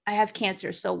 I have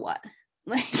cancer, so what?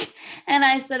 Like, and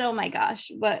I said, oh my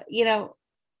gosh, but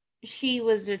she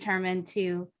was determined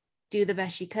to do the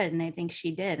best she could. And I think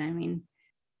she did. I mean,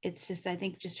 it's just, I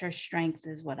think just her strength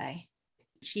is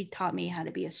she taught me how to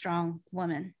be a strong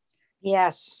woman.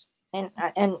 Yes. And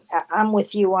I'm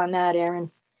with you on that,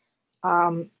 Erin.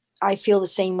 I feel the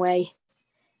same way.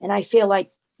 And I feel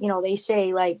like, they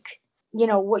say like,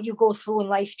 what you go through in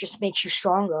life just makes you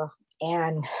stronger.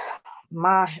 And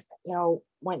Ma,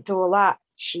 went through a lot.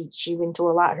 She went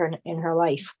through a lot in her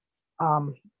life.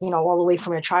 all the way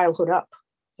from her childhood up,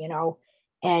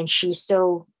 and she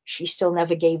still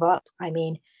never gave up. I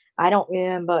mean, I don't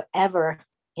remember ever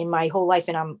in my whole life,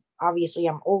 and I'm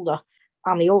older.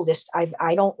 I'm the oldest.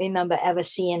 I don't remember ever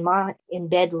seeing Ma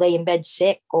lay in bed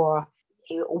sick or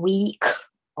weak,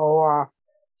 or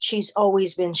she's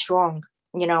always been strong,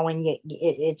 and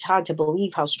it's hard to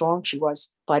believe how strong she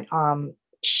was, but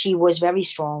she was very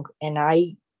strong, and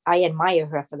I admire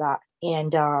her for that.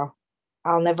 And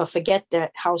I'll never forget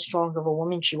that, how strong of a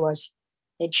woman she was.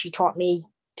 And she taught me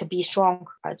to be strong.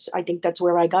 I think that's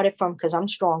where I got it from, because I'm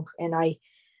strong, and I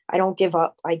don't give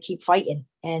up. I keep fighting,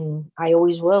 and I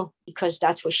always will, because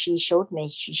that's what she showed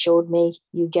me. She showed me,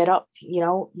 you get up,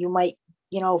 you might,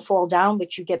 fall down,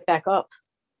 but you get back up.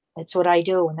 That's what I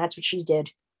do. And that's what she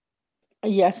did.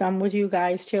 Yes, I'm with you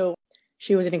guys too.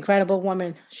 She was an incredible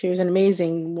woman. She was an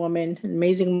amazing woman, an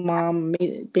amazing mom,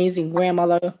 amazing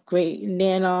grandmother, great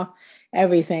nana,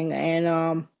 everything.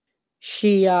 And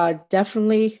she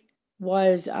definitely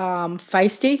was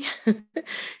feisty.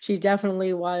 She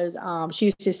definitely was. She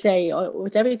used to say,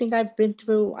 with everything I've been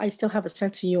through, I still have a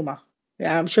sense of humor.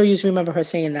 Yeah, I'm sure you remember her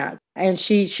saying that. And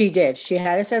she did. She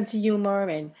had a sense of humor.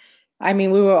 And I mean,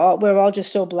 we were all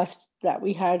just so blessed that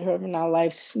we had her in our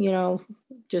lives,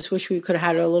 just wish we could have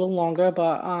had her a little longer,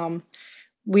 but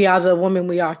we are the woman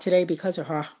we are today because of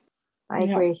her. I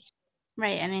agree.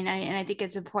 Right. I mean, I think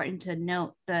it's important to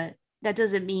note that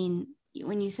doesn't mean,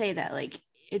 when you say that, like,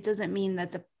 it doesn't mean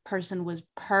that the person was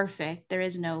perfect. There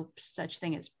is no such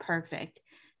thing as perfect,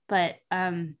 but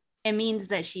it means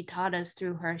that she taught us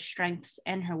through her strengths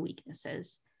and her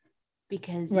weaknesses,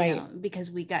 because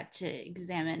because we got to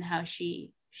examine how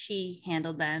she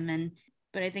handled them.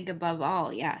 But I think above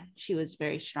all, she was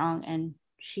very strong, and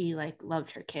she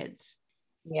loved her kids.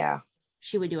 Yeah,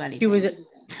 she would do anything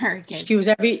for her kids. She was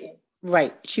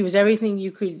she was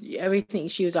everything.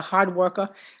 She was a hard worker.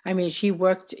 I mean, she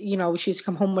worked, she's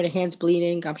come home with her hands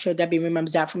bleeding. I'm sure Debbie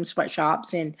remembers that from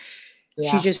sweatshops. And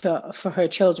she just, for her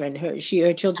children, her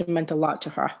children meant a lot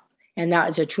to her. And that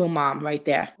is a true mom right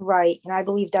there. Right. And I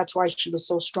believe that's why she was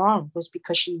so strong, was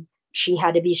because she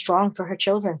had to be strong for her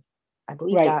children. I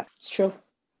believe that. It's true.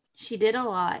 She did a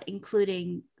lot,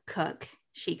 including cook.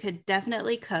 She could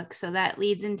definitely cook. So that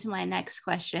leads into my next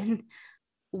question.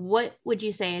 What would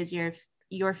you say is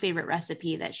your favorite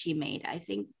recipe that she made? I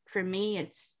think for me,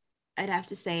 I'd have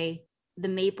to say the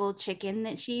maple chicken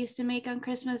that she used to make on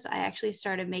Christmas. I actually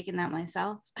started making that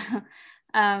myself.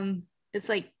 It's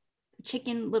like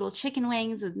little chicken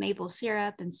wings with maple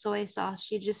syrup and soy sauce.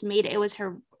 She just made it. It was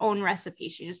her own recipe.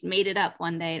 She just made it up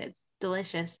one day, and it's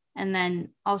delicious. And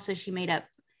then also she made up,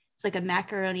 it's like a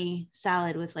macaroni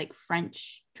salad with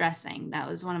French dressing. That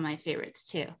was one of my favorites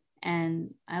too.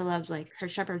 And I loved her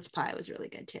shepherd's pie was really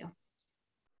good too.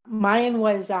 Mine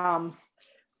was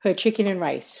her chicken and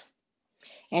rice.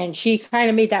 And she kind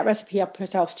of made that recipe up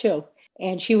herself too.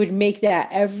 And she would make that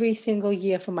every single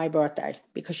year for my birthday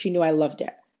because she knew I loved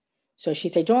it. So she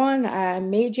said, Dawn, I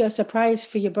made you a surprise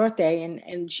for your birthday.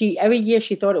 And she, every year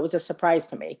she thought it was a surprise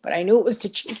to me, but I knew it was the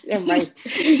chicken and rice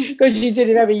because she did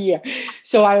it every year.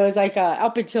 So I was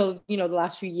up until, the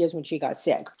last few years when she got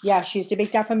sick. Yeah, she used to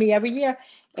make that for me every year.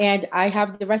 And I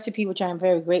have the recipe, which I'm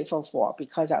very grateful for,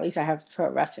 because at least I have her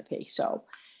recipe. So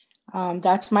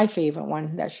that's my favorite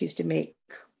one that she used to make,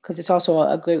 because it's also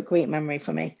a great memory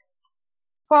for me.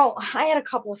 Well, I had a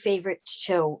couple of favorites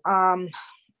too.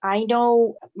 I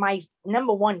know my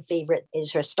number one favorite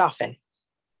is her stuffing.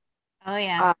 Oh,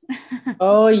 yeah.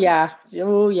 Oh, yeah.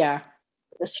 Oh, yeah.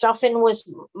 The stuffing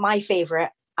was my favorite,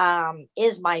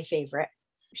 is my favorite.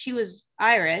 She was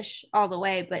Irish all the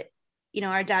way, but,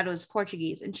 our dad was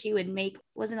Portuguese, and she would make,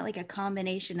 wasn't it a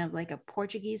combination of a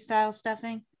Portuguese style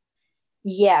stuffing?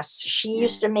 Yes, she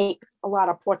used to make a lot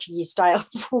of Portuguese style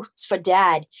foods for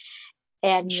Dad.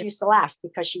 And she used to laugh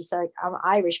because she said, I'm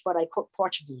Irish, but I cook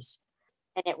Portuguese.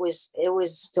 And it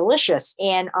was delicious.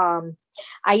 And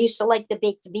I used to like the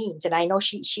baked beans. And I know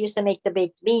she used to make the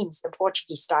baked beans, the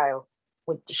Portuguese style.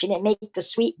 She didn't make the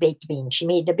sweet baked beans. She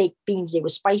made the baked beans. They were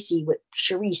spicy with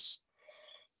chorizo.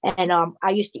 And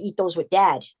I used to eat those with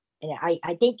Dad. And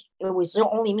I think it was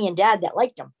only me and Dad that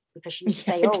liked them, because she used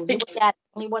to say, oh, you and Dad,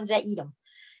 only ones that eat them.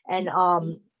 And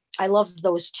I loved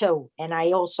those too. And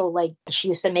I also she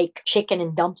used to make chicken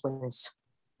and dumplings.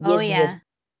 Years.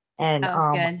 And that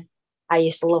was good. I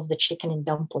used to love the chicken and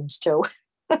dumplings too.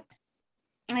 I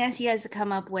asked you guys to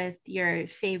come up with your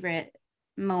favorite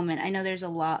moment. I know there's a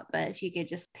lot, but if you could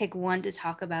just pick one to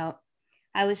talk about.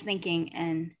 I was thinking,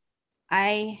 and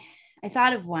I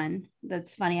thought of one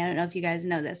that's funny. I don't know if you guys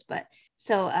know this, but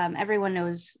so everyone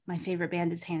knows my favorite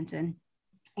band is Hanson.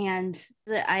 And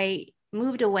I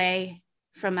moved away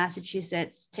from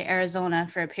Massachusetts to Arizona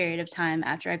for a period of time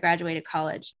after I graduated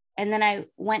college. And then I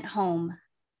went home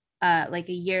like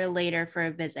a year later for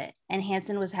a visit. And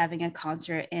Hanson was having a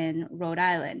concert in Rhode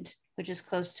Island, which is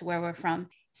close to where we're from.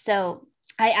 So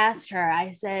I asked her,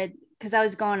 I said, because I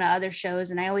was going to other shows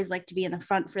and I always like to be in the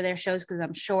front for their shows because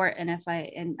I'm short, and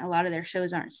and a lot of their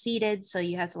shows aren't seated, so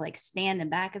you have to like stand in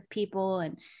back of people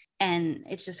and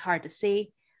it's just hard to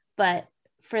see. But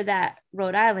for that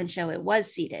Rhode Island show, it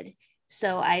was seated.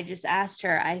 So I just asked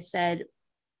her, I said,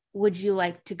 would you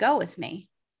like to go with me?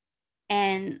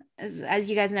 And as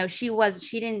you guys know, she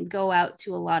didn't go out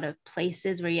to a lot of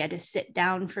places where you had to sit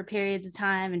down for periods of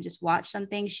time and just watch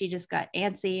something. She just got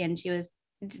antsy, and she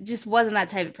just wasn't that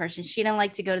type of person. She didn't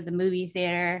like to go to the movie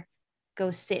theater,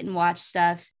 go sit and watch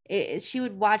stuff. She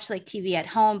would watch like TV at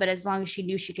home, but as long as she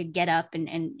knew she could get up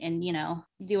and you know,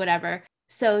 do whatever.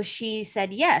 So she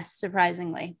said yes,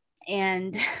 surprisingly.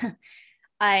 And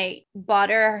I bought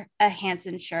her a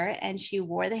Hanson shirt, and she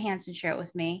wore the Hanson shirt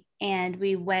with me. And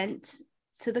we went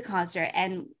to the concert.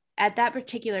 And at that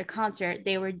particular concert,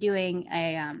 they were doing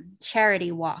a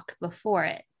charity walk before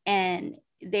it. And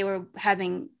they were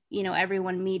having, you know,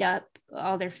 everyone meet up,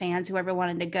 all their fans, whoever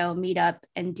wanted to go, meet up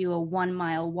and do a 1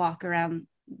 mile walk around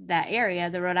that area,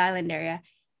 the Rhode Island area.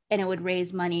 And it would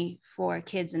raise money for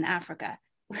kids in Africa.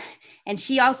 And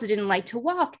she also didn't like to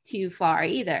walk too far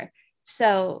either.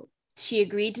 So she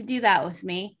agreed to do that with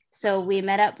me. So we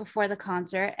met up before the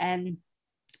concert and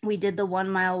we did the 1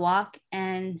 mile walk.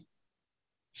 And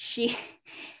she,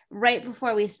 right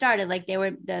before we started, like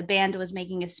the band was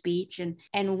making a speech,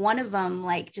 and one of them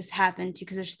like just happened to,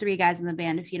 because there's 3 guys in the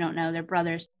band, if you don't know, they're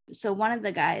brothers. So one of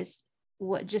the guys,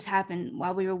 what just happened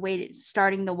while we were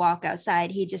starting the walk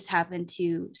outside, he just happened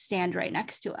to stand right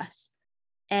next to us.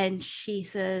 And she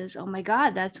says, oh my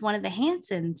God, that's one of the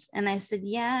Hansons. And I said,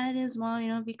 yeah, it is. Well, you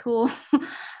know, it'd be cool.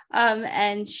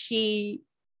 And she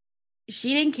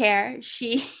didn't care.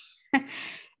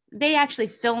 They actually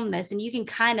filmed this, and you can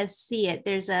kind of see it.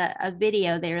 There's a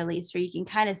video they released where you can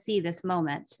kind of see this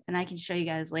moment, and I can show you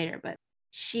guys later. But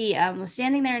she was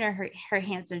standing there in her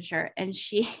Hanson shirt, and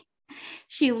she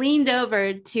leaned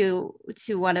over to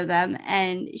one of them,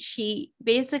 and she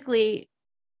basically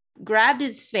grabbed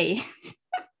his face.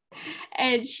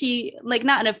 And she, like,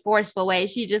 not in a forceful way,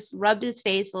 she just rubbed his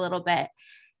face a little bit,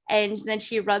 and then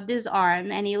she rubbed his arm,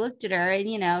 and he looked at her,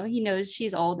 and you know, he knows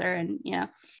she's older, and you know,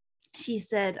 she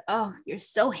said, oh, you're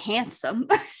so handsome.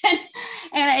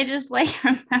 And I just like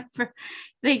remember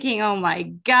thinking, oh my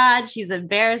God, she's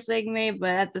embarrassing me, but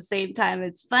at the same time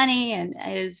it's funny. And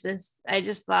I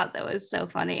just thought that was so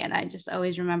funny, and I just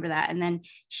always remember that. And then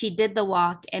she did the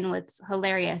walk, and what's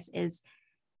hilarious is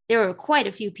there were quite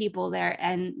a few people there,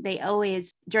 and they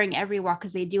always, during every walk,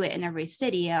 because they do it in every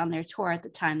city on their tour at the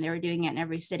time, they were doing it in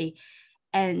every city,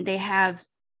 and they have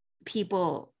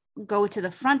people go to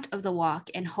the front of the walk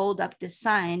and hold up this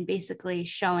sign basically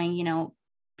showing, you know,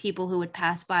 people who would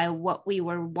pass by what we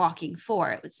were walking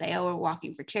for. It would say, oh, we're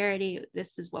walking for charity,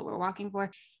 this is what we're walking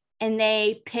for. And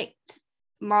they picked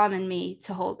Mom and me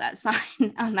to hold that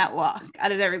sign on that walk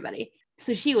out of everybody.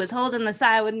 So she was holding the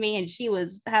sign with me, and she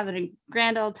was having a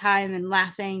grand old time and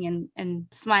laughing and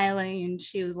smiling, and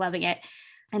she was loving it.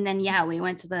 And then, yeah, we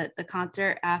went to the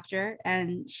concert after,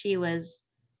 and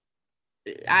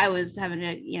I was having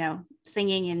a, you know,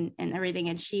 singing and everything,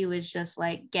 and she was just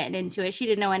like getting into it. She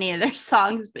didn't know any of their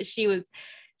songs, but she was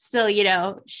still, you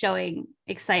know, showing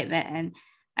excitement. And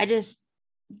I just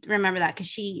remember that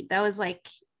because that was like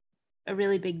a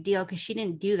really big deal, because she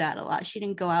didn't do that a lot. She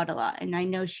didn't go out a lot. And I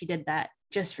know she did that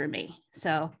just for me.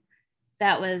 So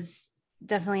that was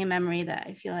definitely a memory that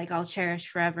I feel like I'll cherish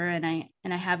forever. And I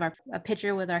have a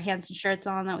picture with our Hanson shirts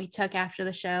on that we took after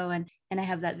the show. And I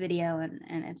have that video, and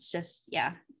it's just,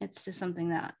 yeah, it's just something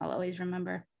that I'll always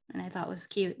remember. And I thought was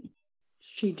cute.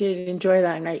 She did enjoy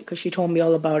that night because she told me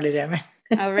all about it, Erin.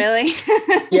 Oh, really?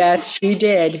 Yes, she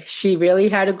did. She really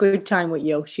had a good time with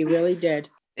you. She really did.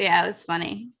 Yeah, it was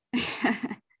funny.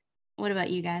 What about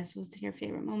you guys? What's your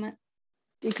favorite moment?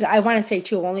 I want to say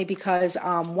too, only because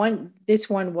this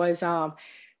one was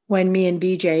when me and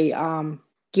BJ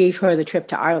gave her the trip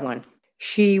to Ireland.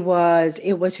 It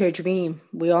was her dream.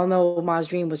 We all know Ma's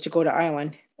dream was to go to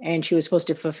Ireland, and she was supposed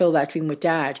to fulfill that dream with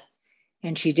Dad,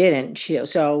 and she didn't.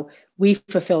 So we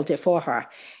fulfilled it for her.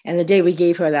 And the day we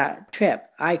gave her that trip,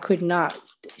 I could not.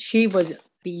 She was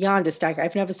beyond ecstatic.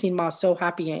 I've never seen Ma so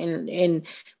happy in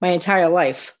my entire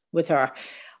life with her.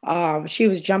 She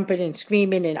was jumping and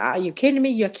screaming and, are you kidding me?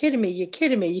 You're kidding me. You're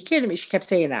kidding me. You're kidding me. She kept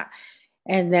saying that.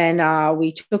 And then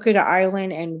we took her to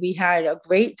Ireland and we had a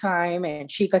great time.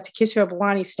 And she got to kiss her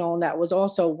Blarney Stone. That was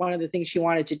also one of the things she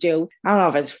wanted to do. I don't know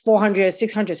if it's 400,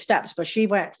 600 steps, but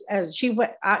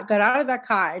got out of that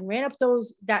car and ran up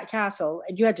that castle.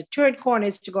 And you had to turn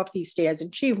corners to go up these stairs.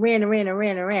 And she ran and ran and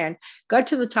ran and ran, got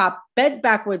to the top, bent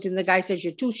backwards. And the guy says,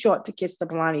 "You're too short to kiss the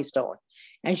Blarney Stone."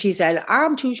 And she said,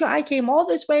 "I'm too sure. I came all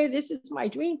this way. This is my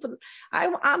dream.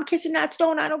 I'm kissing that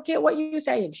stone. I don't care what you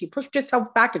say." And she pushed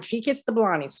herself back and she kissed the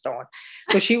Blarney Stone.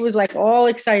 So she was like all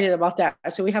excited about that.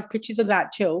 So we have pictures of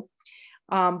that too.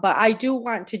 But I do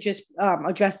want to just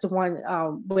address the one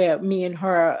where me and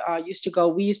her used to go.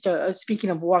 We used to, speaking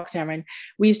of walks, Erin,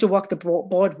 we used to walk the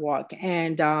boardwalk.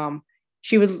 And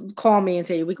she would call me and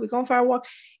say, "We going for a walk?"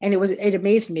 And it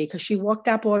amazed me because she walked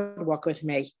that boardwalk with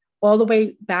me all the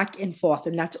way back and forth,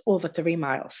 and that's over 3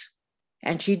 miles.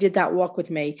 And she did that walk with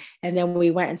me. And then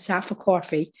we went and sat for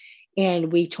coffee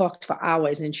and we talked for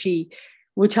hours. And she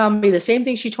would tell me the same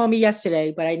thing she told me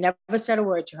yesterday, but I never said a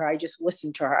word to her. I just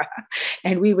listened to her.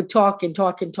 And we would talk and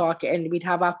talk and talk, and we'd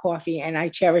have our coffee. And I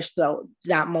cherished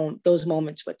those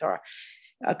moments with her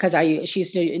because she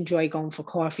used to enjoy going for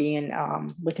coffee.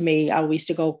 And with me, I used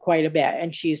to go quite a bit,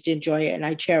 and she used to enjoy it. And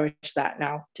I cherish that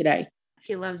now today.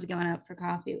 She loved going out for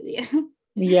coffee with you.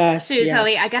 Yes. So you tell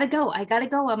me, I gotta go.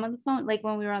 I'm on the phone. Like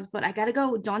when we were on the phone, I gotta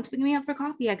go. Dawn's picking me up for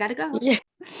coffee. I gotta go. Yeah.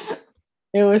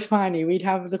 It was funny. We'd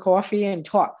have the coffee and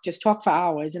just talk for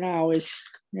hours and hours.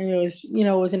 And it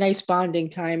was a nice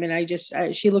bonding time.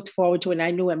 And she looked forward to it, and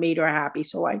I knew it made her happy.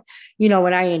 So and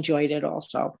I enjoyed it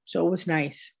also. So it was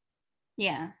nice.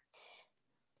 Yeah.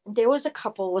 There was a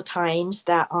couple of times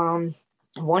that,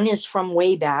 one is from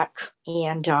way back,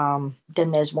 and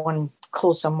then there's one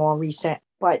closer, more recent.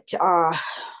 But I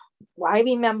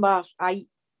remember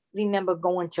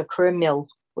going to Kerr Mill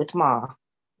with Ma.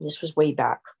 This was way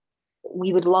back.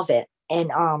 We would love it.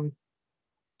 And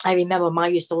I remember Ma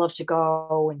used to love to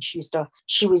go, and she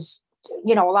was,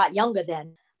 a lot younger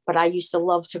then, but I used to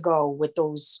love to go with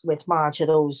Ma to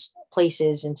those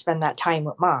places and spend that time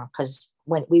with Ma, because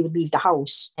when we would leave the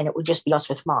house and it would just be us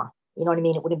with Ma. You know what I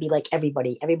mean? It wouldn't be like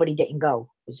everybody didn't go.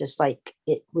 It was just like,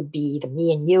 it would be either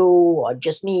me and you, or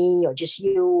just me, or just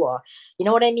you, or, you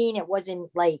know what I mean? It wasn't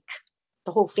like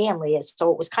the whole family.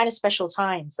 So it was kind of special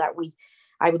times that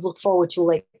I would look forward to,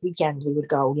 like weekends we would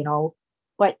go,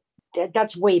 but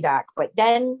that's way back. But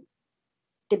then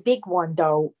the big one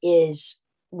though is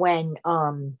when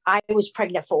I was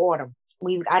pregnant for Autumn.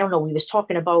 I don't know, we was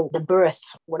talking about the birth,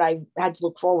 what I had to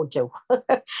look forward to.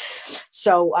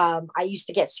 So I used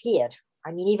to get scared.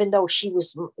 I mean, even though she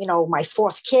was, my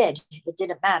fourth kid, it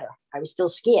didn't matter. I was still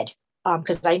scared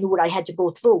because I knew what I had to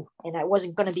go through, and it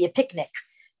wasn't going to be a picnic.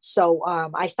 So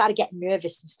I started getting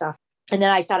nervous and stuff. And then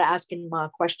I started asking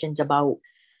questions about,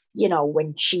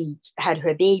 when she had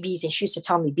her babies, and she used to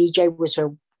tell me BJ was her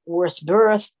worst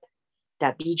birth,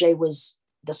 that BJ was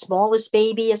the smallest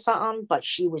baby or something, but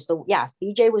BJ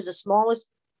was the smallest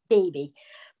baby,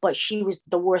 but she was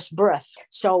the worst birth.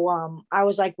 So I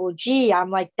was like, well, gee, I'm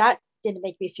like, that didn't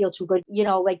make me feel too good.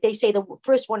 Like they say the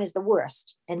first one is the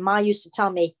worst. And Ma used to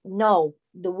tell me, no,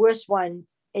 the worst one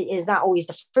is not always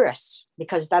the first,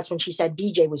 because that's when she said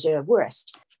BJ was her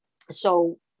worst.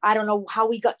 So I don't know how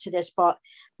we got to this, but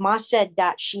Ma said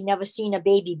that she never seen a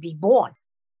baby be born.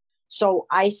 So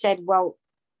I said, well,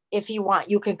 if you want,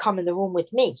 you can come in the room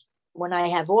with me. When I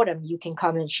have Autumn, you can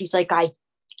come. And she's like,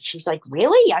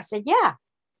 really? I said, yeah.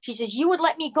 She says, you would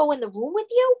let me go in the room with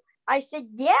you? I said,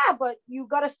 yeah, but you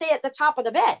got to stay at the top of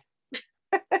the bed.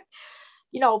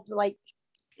 Like,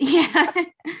 yeah,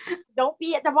 don't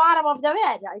be at the bottom of the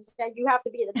bed. I said, you have to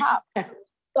be at the top.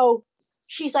 So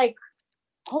she's like,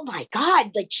 oh my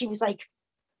God. Like, she was like,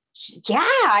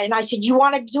 yeah. And I said, you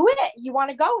want to do it? You want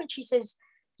to go? And she says,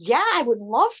 yeah, I would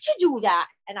love to do that.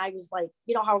 And I was like,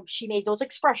 how she made those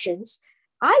expressions.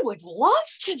 I would love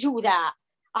to do that.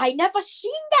 I never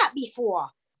seen that before.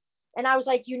 And I was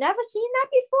like, you never seen that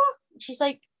before? And she's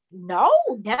like, no,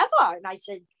 never. And I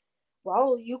said,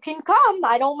 well, you can come.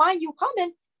 I don't mind you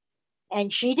coming.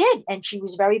 And she did. And she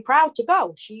was very proud to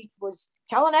go. She was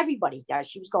telling everybody that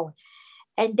she was going.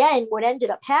 And then what ended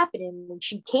up happening when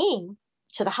she came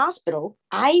to the hospital,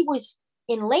 I was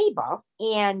in labor,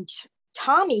 and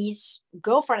Tommy's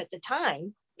girlfriend at the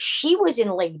time, she was in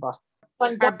labor.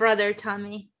 Our brother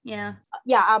Tommy. Yeah.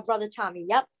 Yeah, our brother Tommy.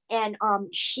 Yep. And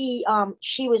she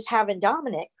was having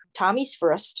Dominic, Tommy's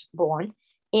firstborn.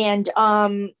 And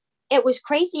it was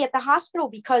crazy at the hospital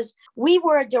because we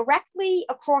were directly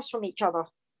across from each other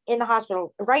in the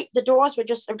hospital, right? The doors were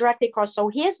just directly across. So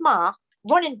here's Ma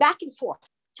running back and forth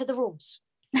to the rooms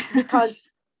because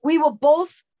we were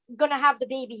both going to have the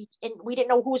baby, and we didn't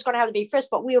know who was going to have the baby first,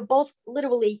 but we were both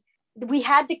literally, we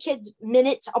had the kids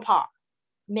minutes apart,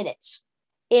 minutes.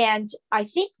 And I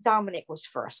think Dominic was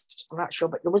first. I'm not sure,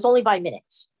 but it was only by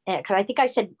minutes. And because I think I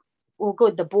said, well,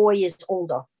 good, the boy is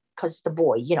older because the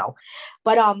boy, you know.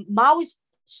 But Ma was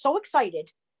so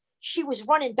excited. She was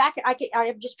running back.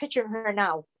 I'm just picturing her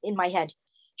now in my head.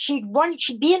 She'd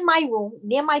be in my room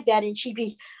near my bed, and she'd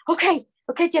be, okay,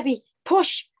 Debbie,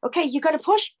 push. Okay, you gotta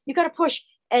push.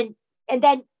 And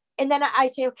then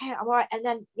I'd say, okay, I'm all right. And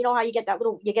then you know how you get a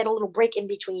little break in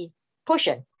between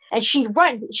pushing. And she'd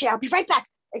run. I'll be right back.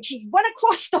 And she'd run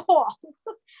across the hall.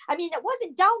 I mean, it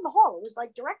wasn't down the hall. It was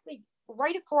like directly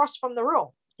right across from the room.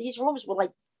 These rooms were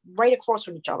like right across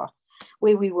from each other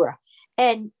where we were.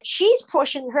 And she's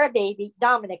pushing her baby,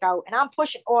 Dominic, out, and I'm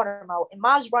pushing Autumn out, and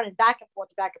Ma's running back and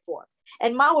forth.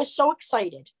 And Ma was so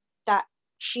excited that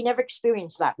she never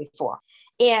experienced that before.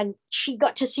 And she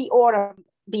got to see Autumn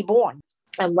be born.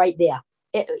 And right there,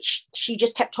 she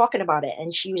just kept talking about it.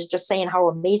 And she was just saying how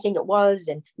amazing it was.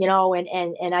 And, you know,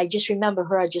 and I just remember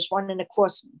her just running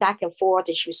across back and forth.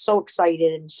 And she was so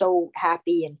excited and so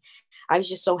happy. And I was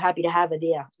just so happy to have her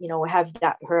there, you know,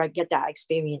 get that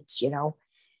experience, you know.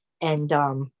 And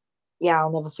yeah,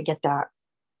 I'll never forget that.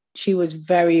 She was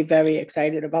very, very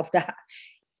excited about that.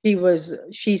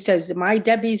 She says, my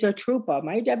Debbie's a trooper.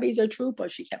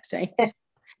 She kept saying.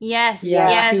 Yes.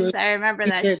 I remember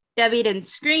that. Debbie didn't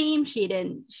scream. She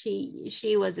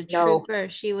was a trooper.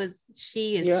 She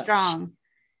is strong.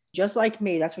 Just like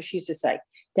me. That's what she used to say.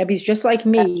 Debbie's just like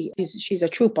me. She's a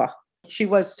trooper. She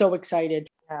was so excited.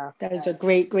 Yeah. That is a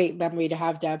great, great memory to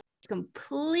have, Deb.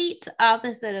 Complete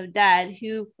opposite of Dad,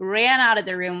 who ran out of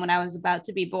the room when I was about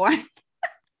to be born.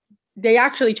 They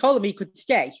actually told him he could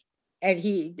stay, and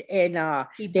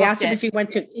they asked him if he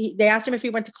went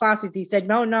to classes. He said,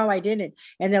 no, I didn't.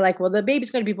 And they're like, well, the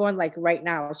baby's going to be born like right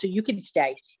now, so you can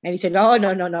stay. And he said, no,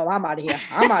 I'm out of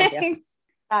here.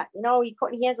 No, he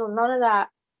couldn't handle none of that.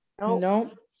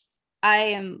 No. I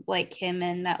am like him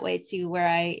in that way too,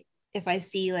 where if I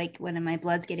see like when my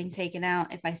blood's getting taken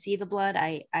out, if I see the blood,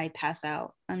 I pass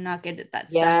out. I'm not good at that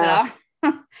stuff at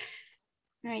all. All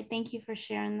right. Thank you for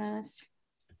sharing those.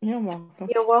 You're welcome.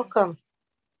 You're welcome.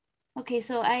 Okay.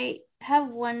 So I have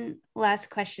one last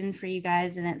question for you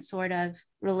guys, and it's sort of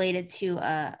related to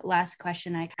a last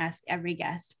question I ask every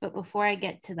guest. But before I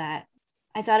get to that,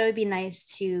 I thought it would be nice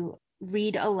to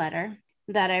read a letter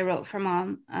that I wrote for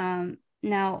Mom.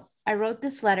 Now, I wrote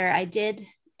this letter. I did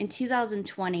in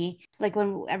 2020, like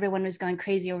when everyone was going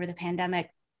crazy over the pandemic.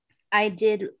 I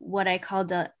did what I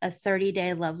called a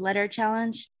 30-day love letter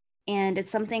challenge. And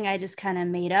it's something I just kind of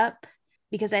made up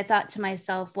because I thought to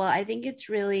myself, well, I think it's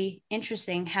really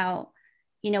interesting how,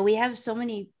 you know, we have so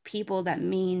many people that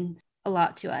mean a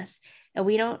lot to us, and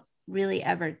we don't really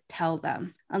ever tell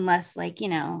them unless, like, you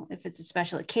know, if it's a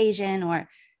special occasion, or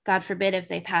God forbid if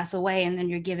they pass away and then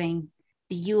you're giving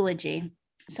the eulogy.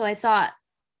 So I thought,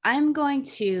 I'm going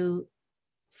to,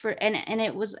 and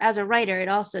it was, as a writer, it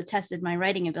also tested my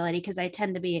writing ability because I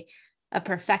tend to be a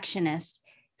perfectionist.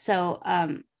 So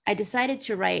I decided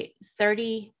to write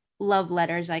 30 love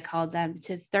letters, I called them,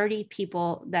 to 30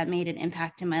 people that made an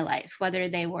impact in my life, whether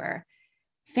they were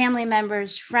family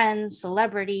members, friends,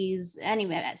 celebrities,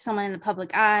 anyway, someone in the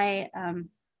public eye.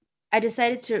 I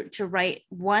decided to write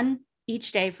one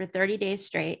each day for 30 days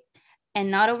straight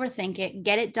and not overthink it,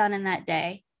 get it done in that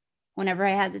day whenever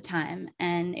I had the time.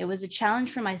 And it was a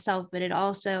challenge for myself, but it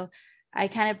also, I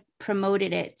kind of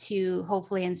promoted it to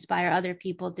hopefully inspire other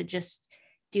people to just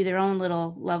do their own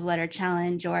little love letter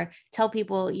challenge, or tell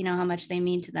people, you know, how much they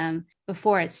mean to them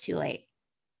before it's too late.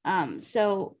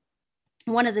 So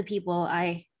one of the people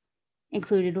I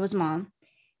included was Mom,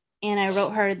 and I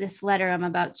wrote her this letter I'm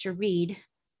about to read.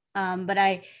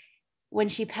 But when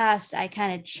she passed, I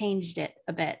kind of changed it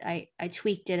a bit. I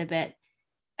tweaked it a bit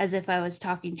as if I was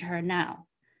talking to her now.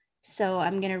 So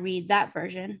I'm going to read that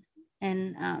version.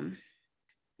 And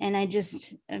I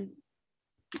just am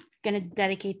going to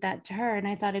dedicate that to her. And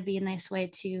I thought it'd be a nice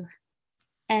way to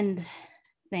end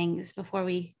things before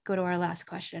we go to our last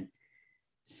question.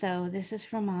 So this is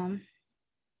from Mom.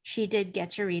 She did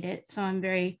get to read it, so I'm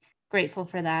very grateful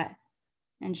for that.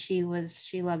 And she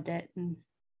loved it, and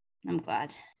I'm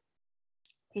glad.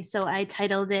 Okay, so I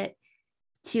titled it,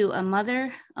 To a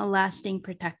Mother, a Lasting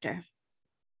Protector.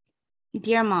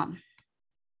 Dear Mom,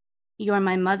 you are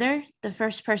my mother, the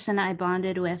first person I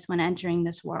bonded with when entering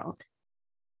this world.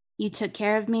 You took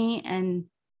care of me and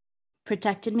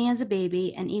protected me as a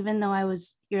baby, and even though I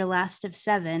was your last of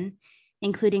 7,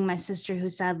 including my sister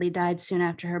who sadly died soon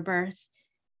after her birth,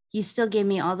 you still gave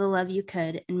me all the love you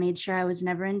could and made sure I was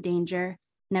never in danger,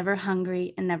 never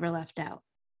hungry, and never left out.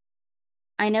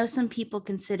 I know some people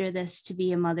consider this to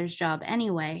be a mother's job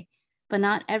anyway, but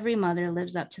not every mother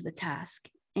lives up to the task,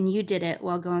 and you did it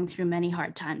while going through many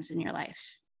hard times in your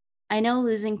life. I know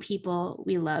losing people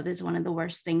we love is one of the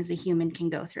worst things a human can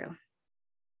go through,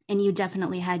 and you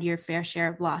definitely had your fair share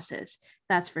of losses,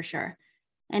 that's for sure.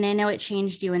 And I know it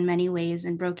changed you in many ways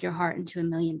and broke your heart into a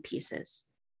million pieces.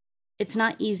 It's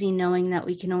not easy knowing that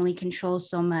we can only control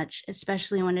so much,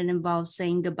 especially when it involves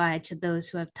saying goodbye to those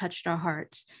who have touched our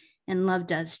hearts and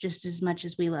loved us just as much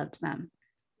as we loved them.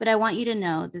 But I want you to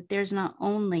know that there's not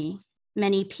only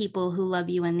many people who love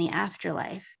you in the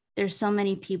afterlife, there's so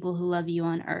many people who love you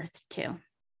on earth too.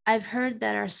 I've heard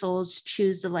that our souls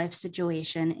choose the life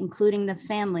situation, including the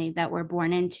family that we're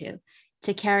born into,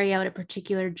 to carry out a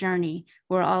particular journey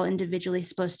we're all individually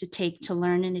supposed to take to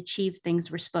learn and achieve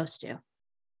things we're supposed to.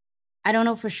 I don't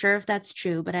know for sure if that's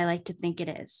true, but I like to think it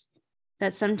is.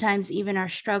 That sometimes even our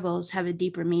struggles have a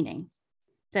deeper meaning.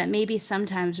 That maybe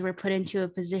sometimes we're put into a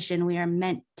position we are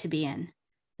meant to be in,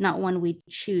 not one we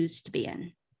choose to be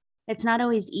in. It's not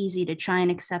always easy to try and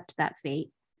accept that fate,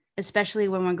 especially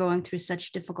when we're going through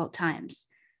such difficult times.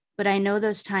 But I know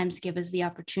those times give us the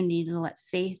opportunity to let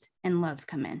faith and love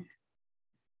come in.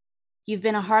 You've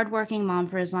been a hardworking mom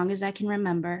for as long as I can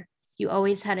remember. You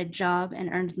always had a job and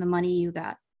earned the money you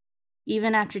got.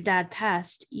 Even after Dad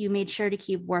passed, you made sure to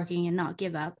keep working and not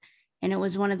give up, and it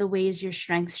was one of the ways your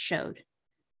strength showed.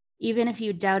 Even if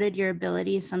you doubted your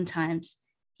abilities sometimes,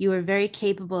 you were very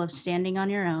capable of standing on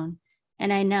your own,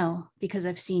 and I know because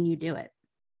I've seen you do it.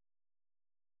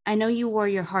 I know you wore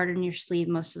your heart on your sleeve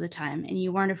most of the time, and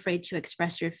you weren't afraid to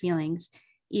express your feelings,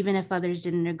 even if others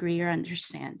didn't agree or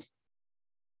understand.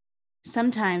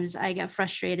 Sometimes I got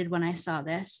frustrated when I saw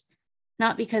this,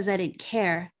 not because I didn't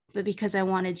care, but because I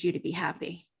wanted you to be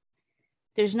happy.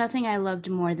 There's nothing I loved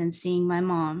more than seeing my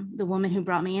mom, the woman who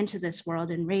brought me into this world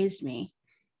and raised me,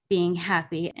 being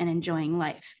happy and enjoying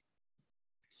life.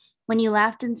 When you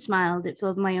laughed and smiled, it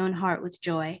filled my own heart with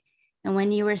joy. And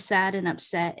when you were sad and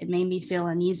upset, it made me feel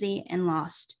uneasy and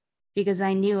lost because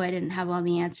I knew I didn't have all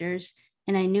the answers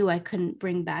and I knew I couldn't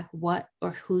bring back what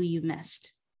or who you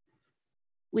missed.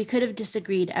 We could have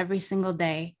disagreed every single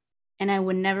day, and I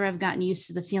would never have gotten used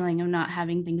to the feeling of not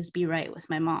having things be right with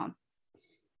my mom.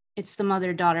 It's the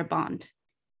mother-daughter bond.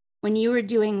 When you were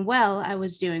doing well, I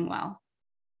was doing well.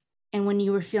 And when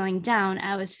you were feeling down,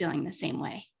 I was feeling the same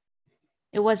way.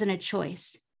 It wasn't a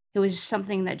choice. It was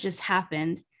something that just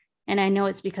happened. And I know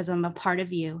it's because I'm a part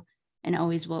of you and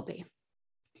always will be.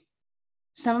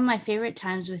 Some of my favorite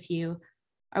times with you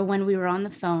are when we were on the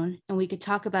phone and we could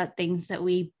talk about things that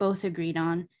we both agreed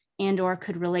on and or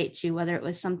could relate to, whether it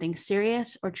was something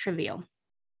serious or trivial.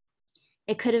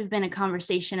 It could have been a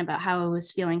conversation about how I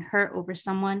was feeling hurt over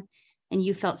someone and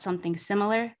you felt something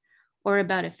similar, or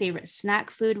about a favorite snack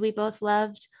food we both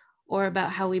loved, or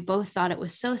about how we both thought it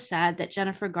was so sad that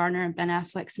Jennifer Garner and Ben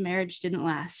Affleck's marriage didn't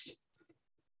last.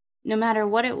 No matter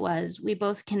what it was, we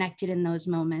both connected in those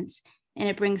moments, and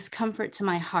it brings comfort to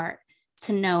my heart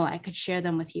to know I could share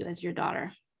them with you as your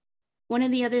daughter. One of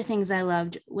the other things I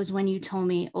loved was when you told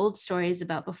me old stories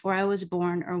about before I was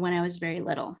born or when I was very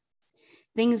little.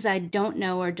 Things I don't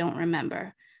know or don't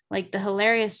remember, like the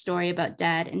hilarious story about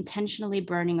Dad intentionally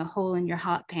burning a hole in your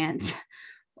hot pants,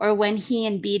 or when he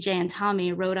and BJ and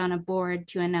Tommy wrote on a board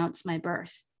to announce my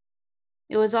birth.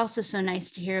 It was also so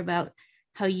nice to hear about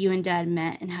how you and Dad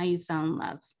met and how you fell in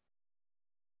love.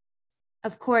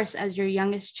 Of course, as your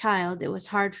youngest child, it was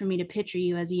hard for me to picture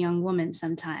you as a young woman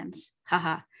sometimes.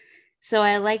 Haha. So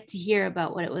I like to hear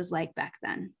about what it was like back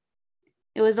then.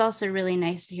 It was also really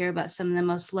nice to hear about some of the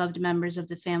most loved members of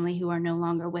the family who are no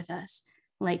longer with us,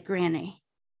 like Granny,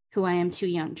 who I am too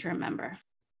young to remember.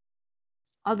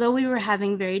 Although we were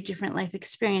having very different life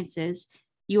experiences,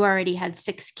 you already had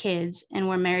 6 kids and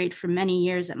were married for many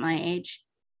years at my age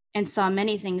and saw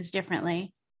many things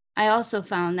differently. I also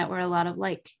found that we're a lot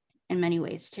alike in many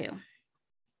ways too,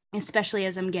 especially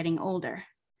as I'm getting older.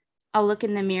 I'll look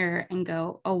in the mirror and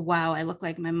go, oh wow, I look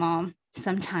like my mom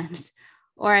sometimes.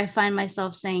 Or I find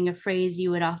myself saying a phrase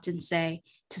you would often say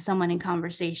to someone in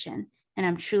conversation, and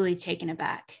I'm truly taken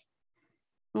aback.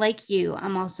 Like you,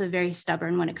 I'm also very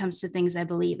stubborn when it comes to things I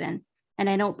believe in, and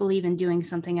I don't believe in doing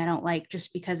something I don't like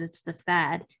just because it's the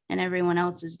fad and everyone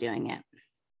else is doing it.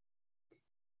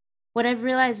 What I've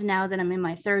realized now that I'm in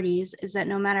my 30s is that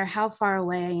no matter how far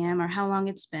away I am or how long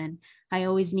it's been, I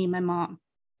always need my mom.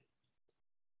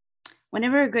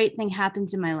 Whenever a great thing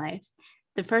happens in my life,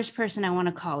 the first person I want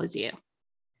to call is you.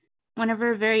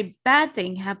 Whenever a very bad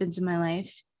thing happens in my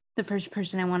life, the first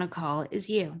person I want to call is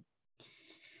you.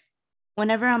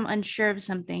 Whenever I'm unsure of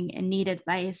something and need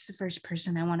advice, the first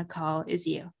person I want to call is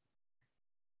you.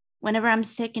 Whenever I'm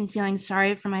sick and feeling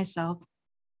sorry for myself,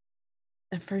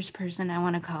 the first person I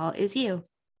want to call is you.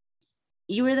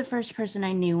 You were the first person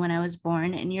I knew when I was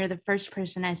born, and you're the first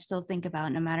person I still think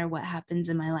about no matter what happens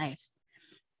in my life.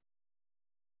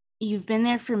 You've been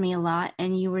there for me a lot,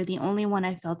 and you were the only one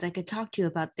I felt I could talk to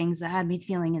about things that had me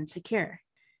feeling insecure.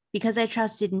 Because I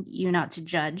trusted you not to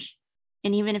judge,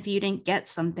 and even if you didn't get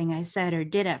something I said or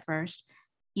did at first,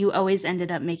 you always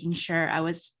ended up making sure I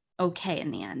was okay in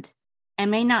the end. I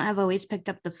may not have always picked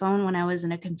up the phone when I was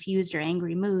in a confused or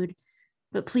angry mood,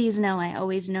 but please know I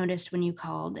always noticed when you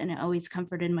called, and it always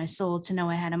comforted my soul to know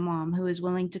I had a mom who was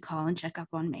willing to call and check up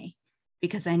on me,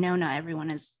 because I know not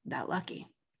everyone is that lucky.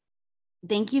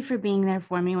 Thank you for being there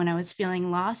for me when I was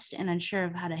feeling lost and unsure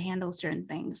of how to handle certain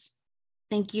things.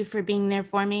 Thank you for being there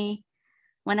for me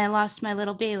when I lost my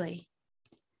little Bailey.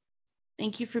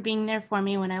 Thank you for being there for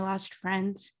me when I lost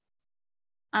friends.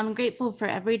 I'm grateful for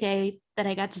every day that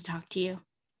I got to talk to you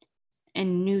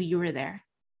and knew you were there.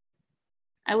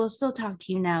 I will still talk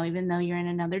to you now, even though you're in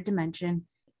another dimension,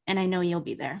 and I know you'll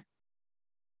be there.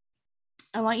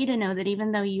 I want you to know that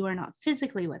even though you are not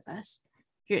physically with us,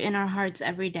 you're in our hearts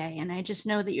every day, and I just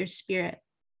know that your spirit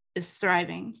is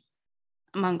thriving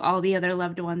among all the other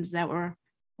loved ones that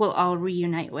we'll all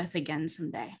reunite with again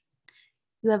someday.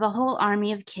 You have a whole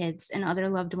army of kids and other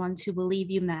loved ones who believe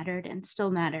you mattered and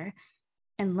still matter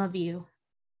and love you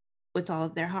with all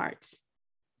of their hearts.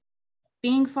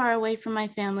 Being far away from my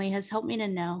family has helped me to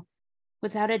know,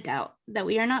 without a doubt, that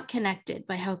we are not connected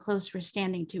by how close we're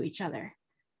standing to each other.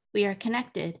 We are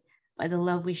connected by the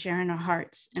love we share in our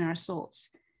hearts and our souls.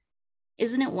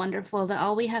 Isn't it wonderful that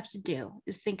all we have to do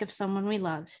is think of someone we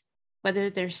love, whether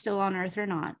they're still on earth or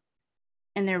not,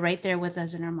 and they're right there with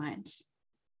us in our minds.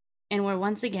 And we're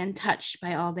once again touched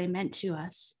by all they meant to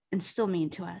us and still mean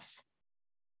to us.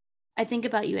 I think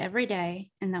about you every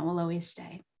day, and that will always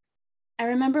stay. I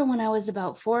remember when I was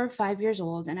about 4 or 5 years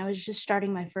old, and I was just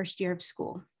starting my first year of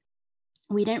school.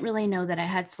 We didn't really know that I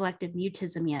had selective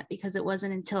mutism yet, because it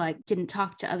wasn't until I didn't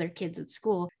talk to other kids at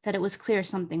school that it was clear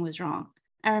something was wrong.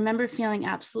 I remember feeling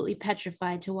absolutely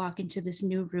petrified to walk into this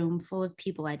new room full of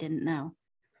people I didn't know.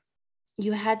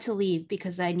 You had to leave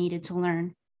because I needed to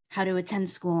learn how to attend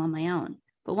school on my own.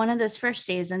 But one of those first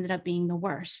days ended up being the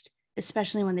worst,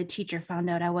 especially when the teacher found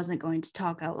out I wasn't going to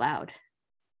talk out loud.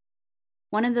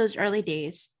 One of those early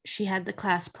days, she had the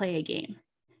class play a game.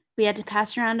 We had to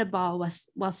pass around a ball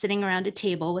while sitting around a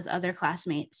table with other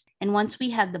classmates. And once we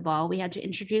had the ball, we had to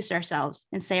introduce ourselves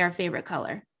and say our favorite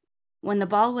color. When the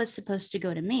ball was supposed to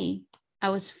go to me, I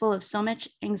was full of so much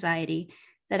anxiety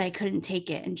that I couldn't take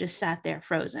it and just sat there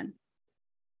frozen.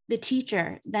 The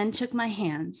teacher then took my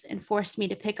hands and forced me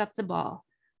to pick up the ball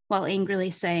while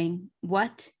angrily saying,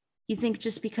 "What? You think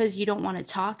just because you don't want to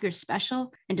talk, you're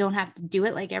special and don't have to do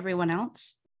it like everyone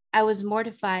else?" I was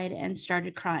mortified and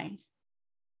started crying.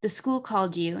 The school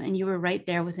called you, and you were right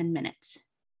there within minutes.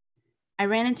 I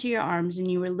ran into your arms, and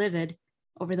you were livid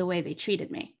over the way they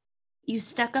treated me. You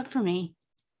stuck up for me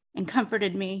and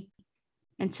comforted me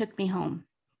and took me home.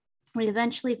 We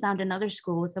eventually found another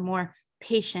school with a more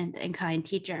patient and kind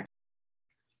teacher.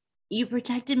 You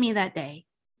protected me that day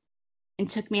and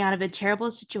took me out of a terrible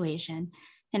situation,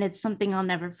 and it's something I'll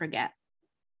never forget.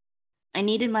 I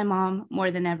needed my mom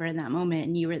more than ever in that moment,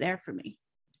 and you were there for me.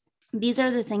 These are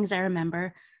the things I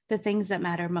remember, the things that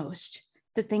matter most,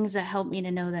 the things that help me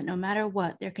to know that no matter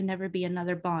what, there can never be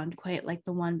another bond quite like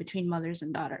the one between mothers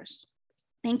and daughters.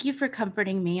 Thank you for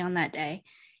comforting me on that day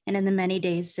and in the many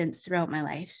days since throughout my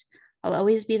life. I'll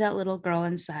always be that little girl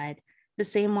inside, the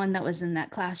same one that was in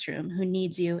that classroom who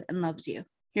needs you and loves you.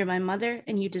 You're my mother,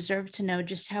 and you deserve to know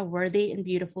just how worthy and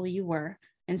beautiful you were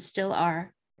and still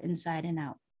are inside and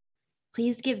out.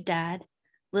 Please give Dad,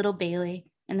 little Bailey,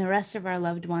 and the rest of our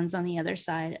loved ones on the other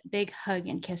side a big hug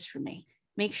and kiss for me.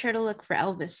 Make sure to look for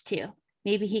Elvis too.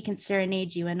 Maybe he can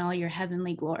serenade you in all your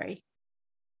heavenly glory.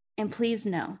 And please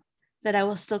know that I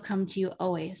will still come to you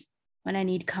always when I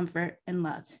need comfort and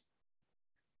love.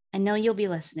 I know you'll be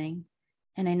listening,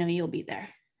 and I know you'll be there.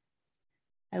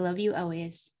 I love you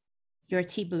always. Your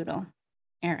T. Boodle,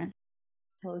 Erin.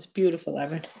 That was beautiful,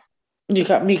 Erin. You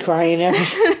got me crying,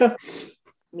 Erin.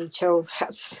 Me too.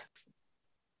 That's...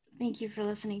 Thank you for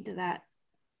listening to that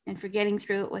and for getting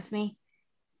through it with me.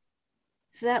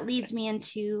 So that leads me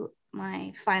into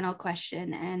my final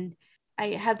question. And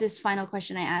I have this final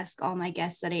question I ask all my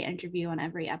guests that I interview on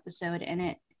every episode.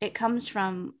 And it comes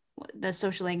from the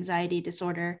social anxiety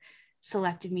disorder,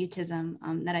 selective mutism,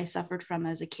 that I suffered from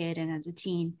as a kid and as a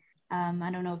teen. I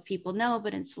don't know if people know,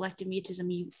 but in selective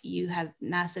mutism, you have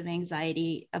massive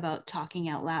anxiety about talking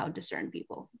out loud to certain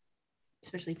people,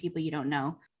 especially people you don't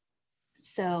know.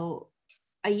 So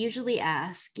I usually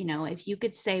ask, if you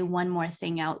could say one more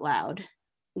thing out loud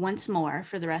once more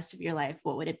for the rest of your life,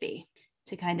 what would it be?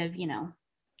 To kind of,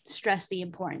 stress the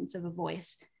importance of a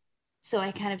voice. So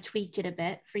I kind of tweaked it a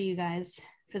bit for you guys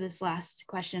for this last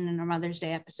question in our Mother's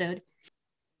Day episode.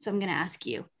 So I'm going to ask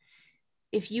you,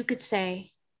 if you could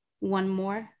say one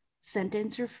more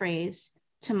sentence or phrase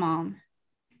to Mom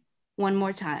one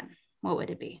more time, what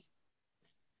would it be?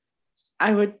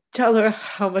 I would tell her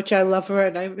how much I love her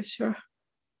and I miss her.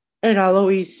 And I'll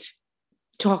always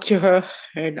talk to her.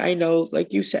 And I know,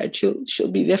 like you said,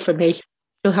 she'll be there for me.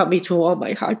 She'll help me through all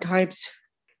my hard times.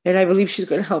 And I believe she's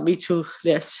going to help me through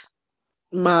this.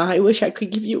 Ma, I wish I could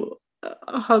give you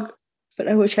a hug, but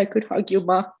I wish I could hug you,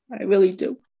 Ma. I really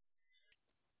do.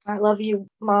 I love you,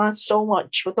 Ma, so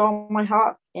much with all my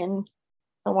heart. And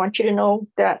I want you to know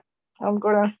that I'm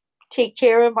going to take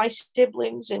care of my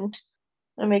siblings and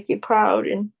make you proud.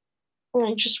 And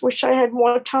I just wish I had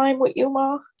more time with you,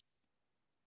 Ma.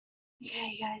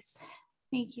 Okay, guys.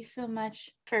 Thank you so much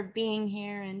for being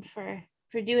here and for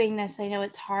doing this. I know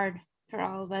it's hard for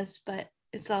all of us, but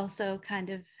it's also kind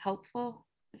of helpful,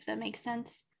 if that makes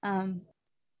sense.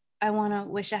 I want to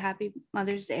wish a happy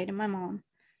Mother's Day to my mom.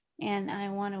 And I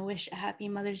want to wish a happy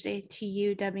Mother's Day to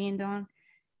you, Debbie and Dawn,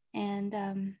 and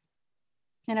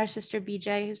our sister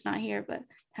BJ, who's not here, but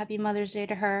happy Mother's Day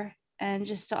to her and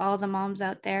just to all the moms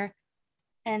out there.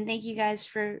 And thank you guys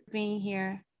for being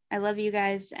here. I love you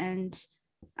guys, and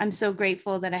I'm so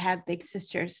grateful that I have big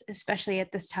sisters, especially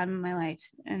at this time in my life.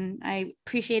 And I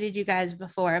appreciated you guys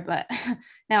before, but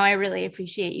now I really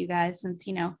appreciate you guys since,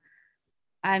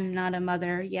 I'm not a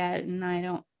mother yet and I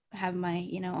don't have my,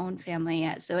 own family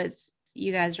yet. So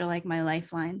you guys are like my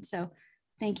lifeline. So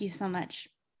thank you so much.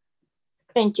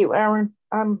 Thank you, Erin.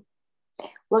 I'm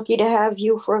lucky to have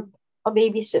you for a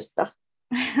baby sister.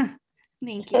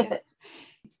 Thank you.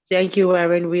 Thank you,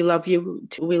 Erin. We love you.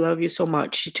 We love you so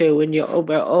much too, and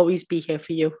we'll always be here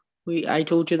for you. I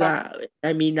told you that.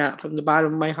 I mean that from the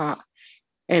bottom of my heart.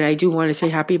 And I do want to say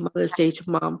Happy Mother's Day to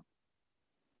Mom.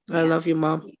 I love you,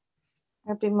 Mom.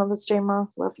 Happy Mother's Day, Mom.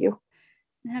 Love you.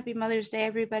 Happy Mother's Day,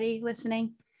 everybody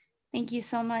listening. Thank you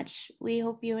so much. We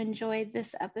hope you enjoyed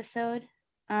this episode.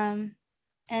 And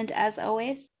as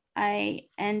always, I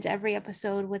end every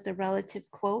episode with a relative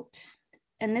quote.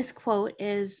 And this quote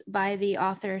is by the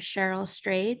author Cheryl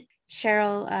Strayed.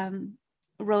 Cheryl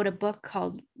wrote a book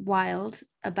called Wild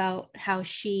about how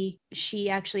she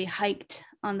actually hiked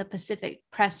on the Pacific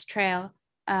Crest Trail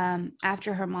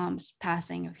after her mom's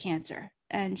passing of cancer.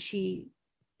 And she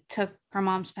took her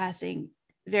mom's passing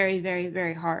very, very,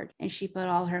 very hard. And she put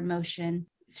all her emotion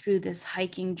through this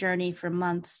hiking journey for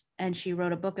months. And she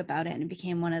wrote a book about it and it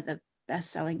became one of the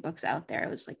best-selling books out there. It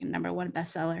was like a #1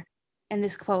 bestseller. And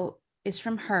this quote is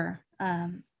from her,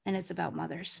 and it's about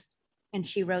mothers. And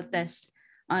she wrote this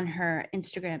on her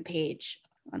Instagram page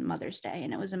on Mother's Day,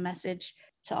 and it was a message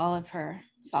to all of her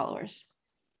followers.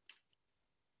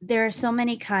 There are so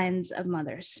many kinds of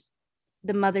mothers.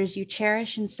 The mothers you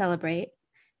cherish and celebrate,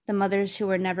 the mothers who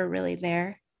were never really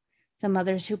there, the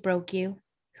mothers who broke you,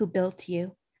 who built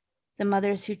you, the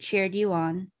mothers who cheered you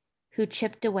on, who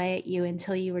chipped away at you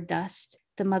until you were dust,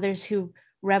 the mothers who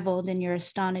reveled in your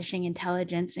astonishing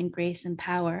intelligence and grace and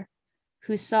power,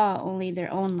 who saw only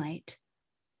their own light,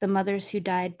 the mothers who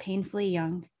died painfully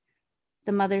young,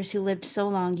 the mothers who lived so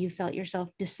long you felt yourself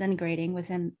disintegrating with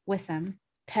them,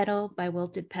 petal by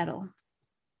wilted petal,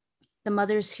 the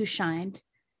mothers who shined,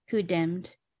 who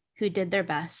dimmed, who did their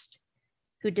best,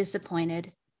 who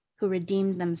disappointed, who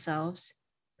redeemed themselves,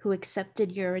 who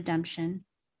accepted your redemption,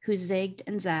 who zigged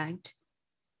and zagged,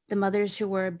 the mothers who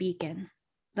were a beacon,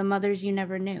 the mothers you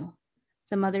never knew,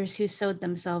 the mothers who sewed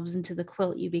themselves into the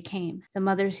quilt you became, the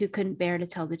mothers who couldn't bear to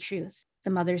tell the truth,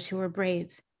 the mothers who were brave,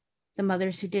 the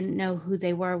mothers who didn't know who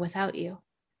they were without you,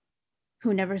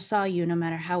 who never saw you no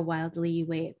matter how wildly you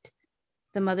waved,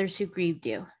 the mothers who grieved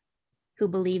you, who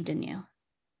believed in you,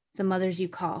 the mothers you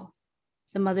call,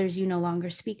 the mothers you no longer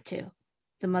speak to,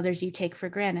 the mothers you take for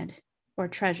granted or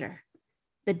treasure,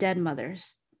 the dead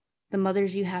mothers, the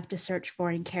mothers you have to search for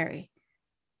and carry,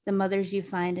 the mothers you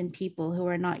find in people who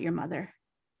are not your mother,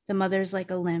 the mothers like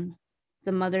a limb,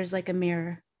 the mothers like a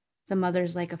mirror, the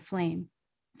mothers like a flame,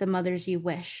 the mothers you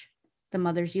wish, the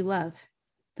mothers you love,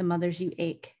 the mothers you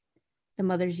ache, the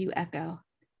mothers you echo,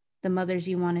 the mothers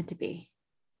you wanted to be,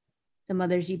 the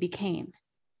mothers you became.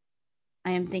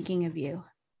 I am thinking of you.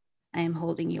 I am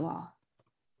holding you all.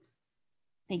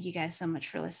 Thank you guys so much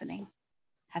for listening.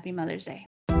 Happy Mother's Day.